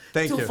example.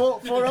 Thank you.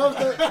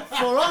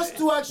 For us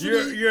to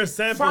actually You're a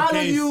sample follow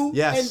case. you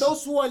Yes. and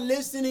those who are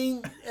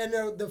listening and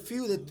the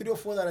 3 or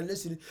 4 that are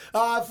listening.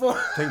 For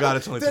Thank God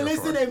it's only to 3 or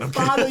 4. listen and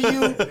follow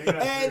you.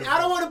 And I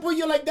don't want to put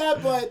you like that,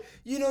 but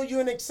you know you're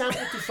an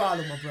example to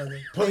follow, my brother.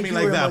 Put Thank me you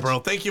like very that, much. bro.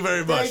 Thank you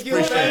very much. Thank you.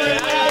 Appreciate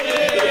it.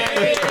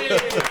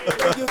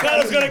 Thank you.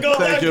 Carlos gonna go.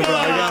 Thank you, bro.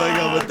 I back gotta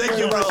up. go. But thank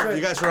you, bro.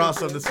 You guys are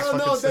awesome. This is No, fucking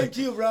no, sick. thank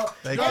you, bro.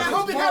 Thank And you. I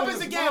hope it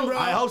happens again, bro.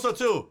 I hope so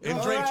too. In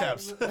Drink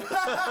Champs.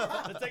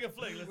 Let's take a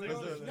flick. Let's take a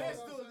flick. Let's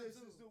do this.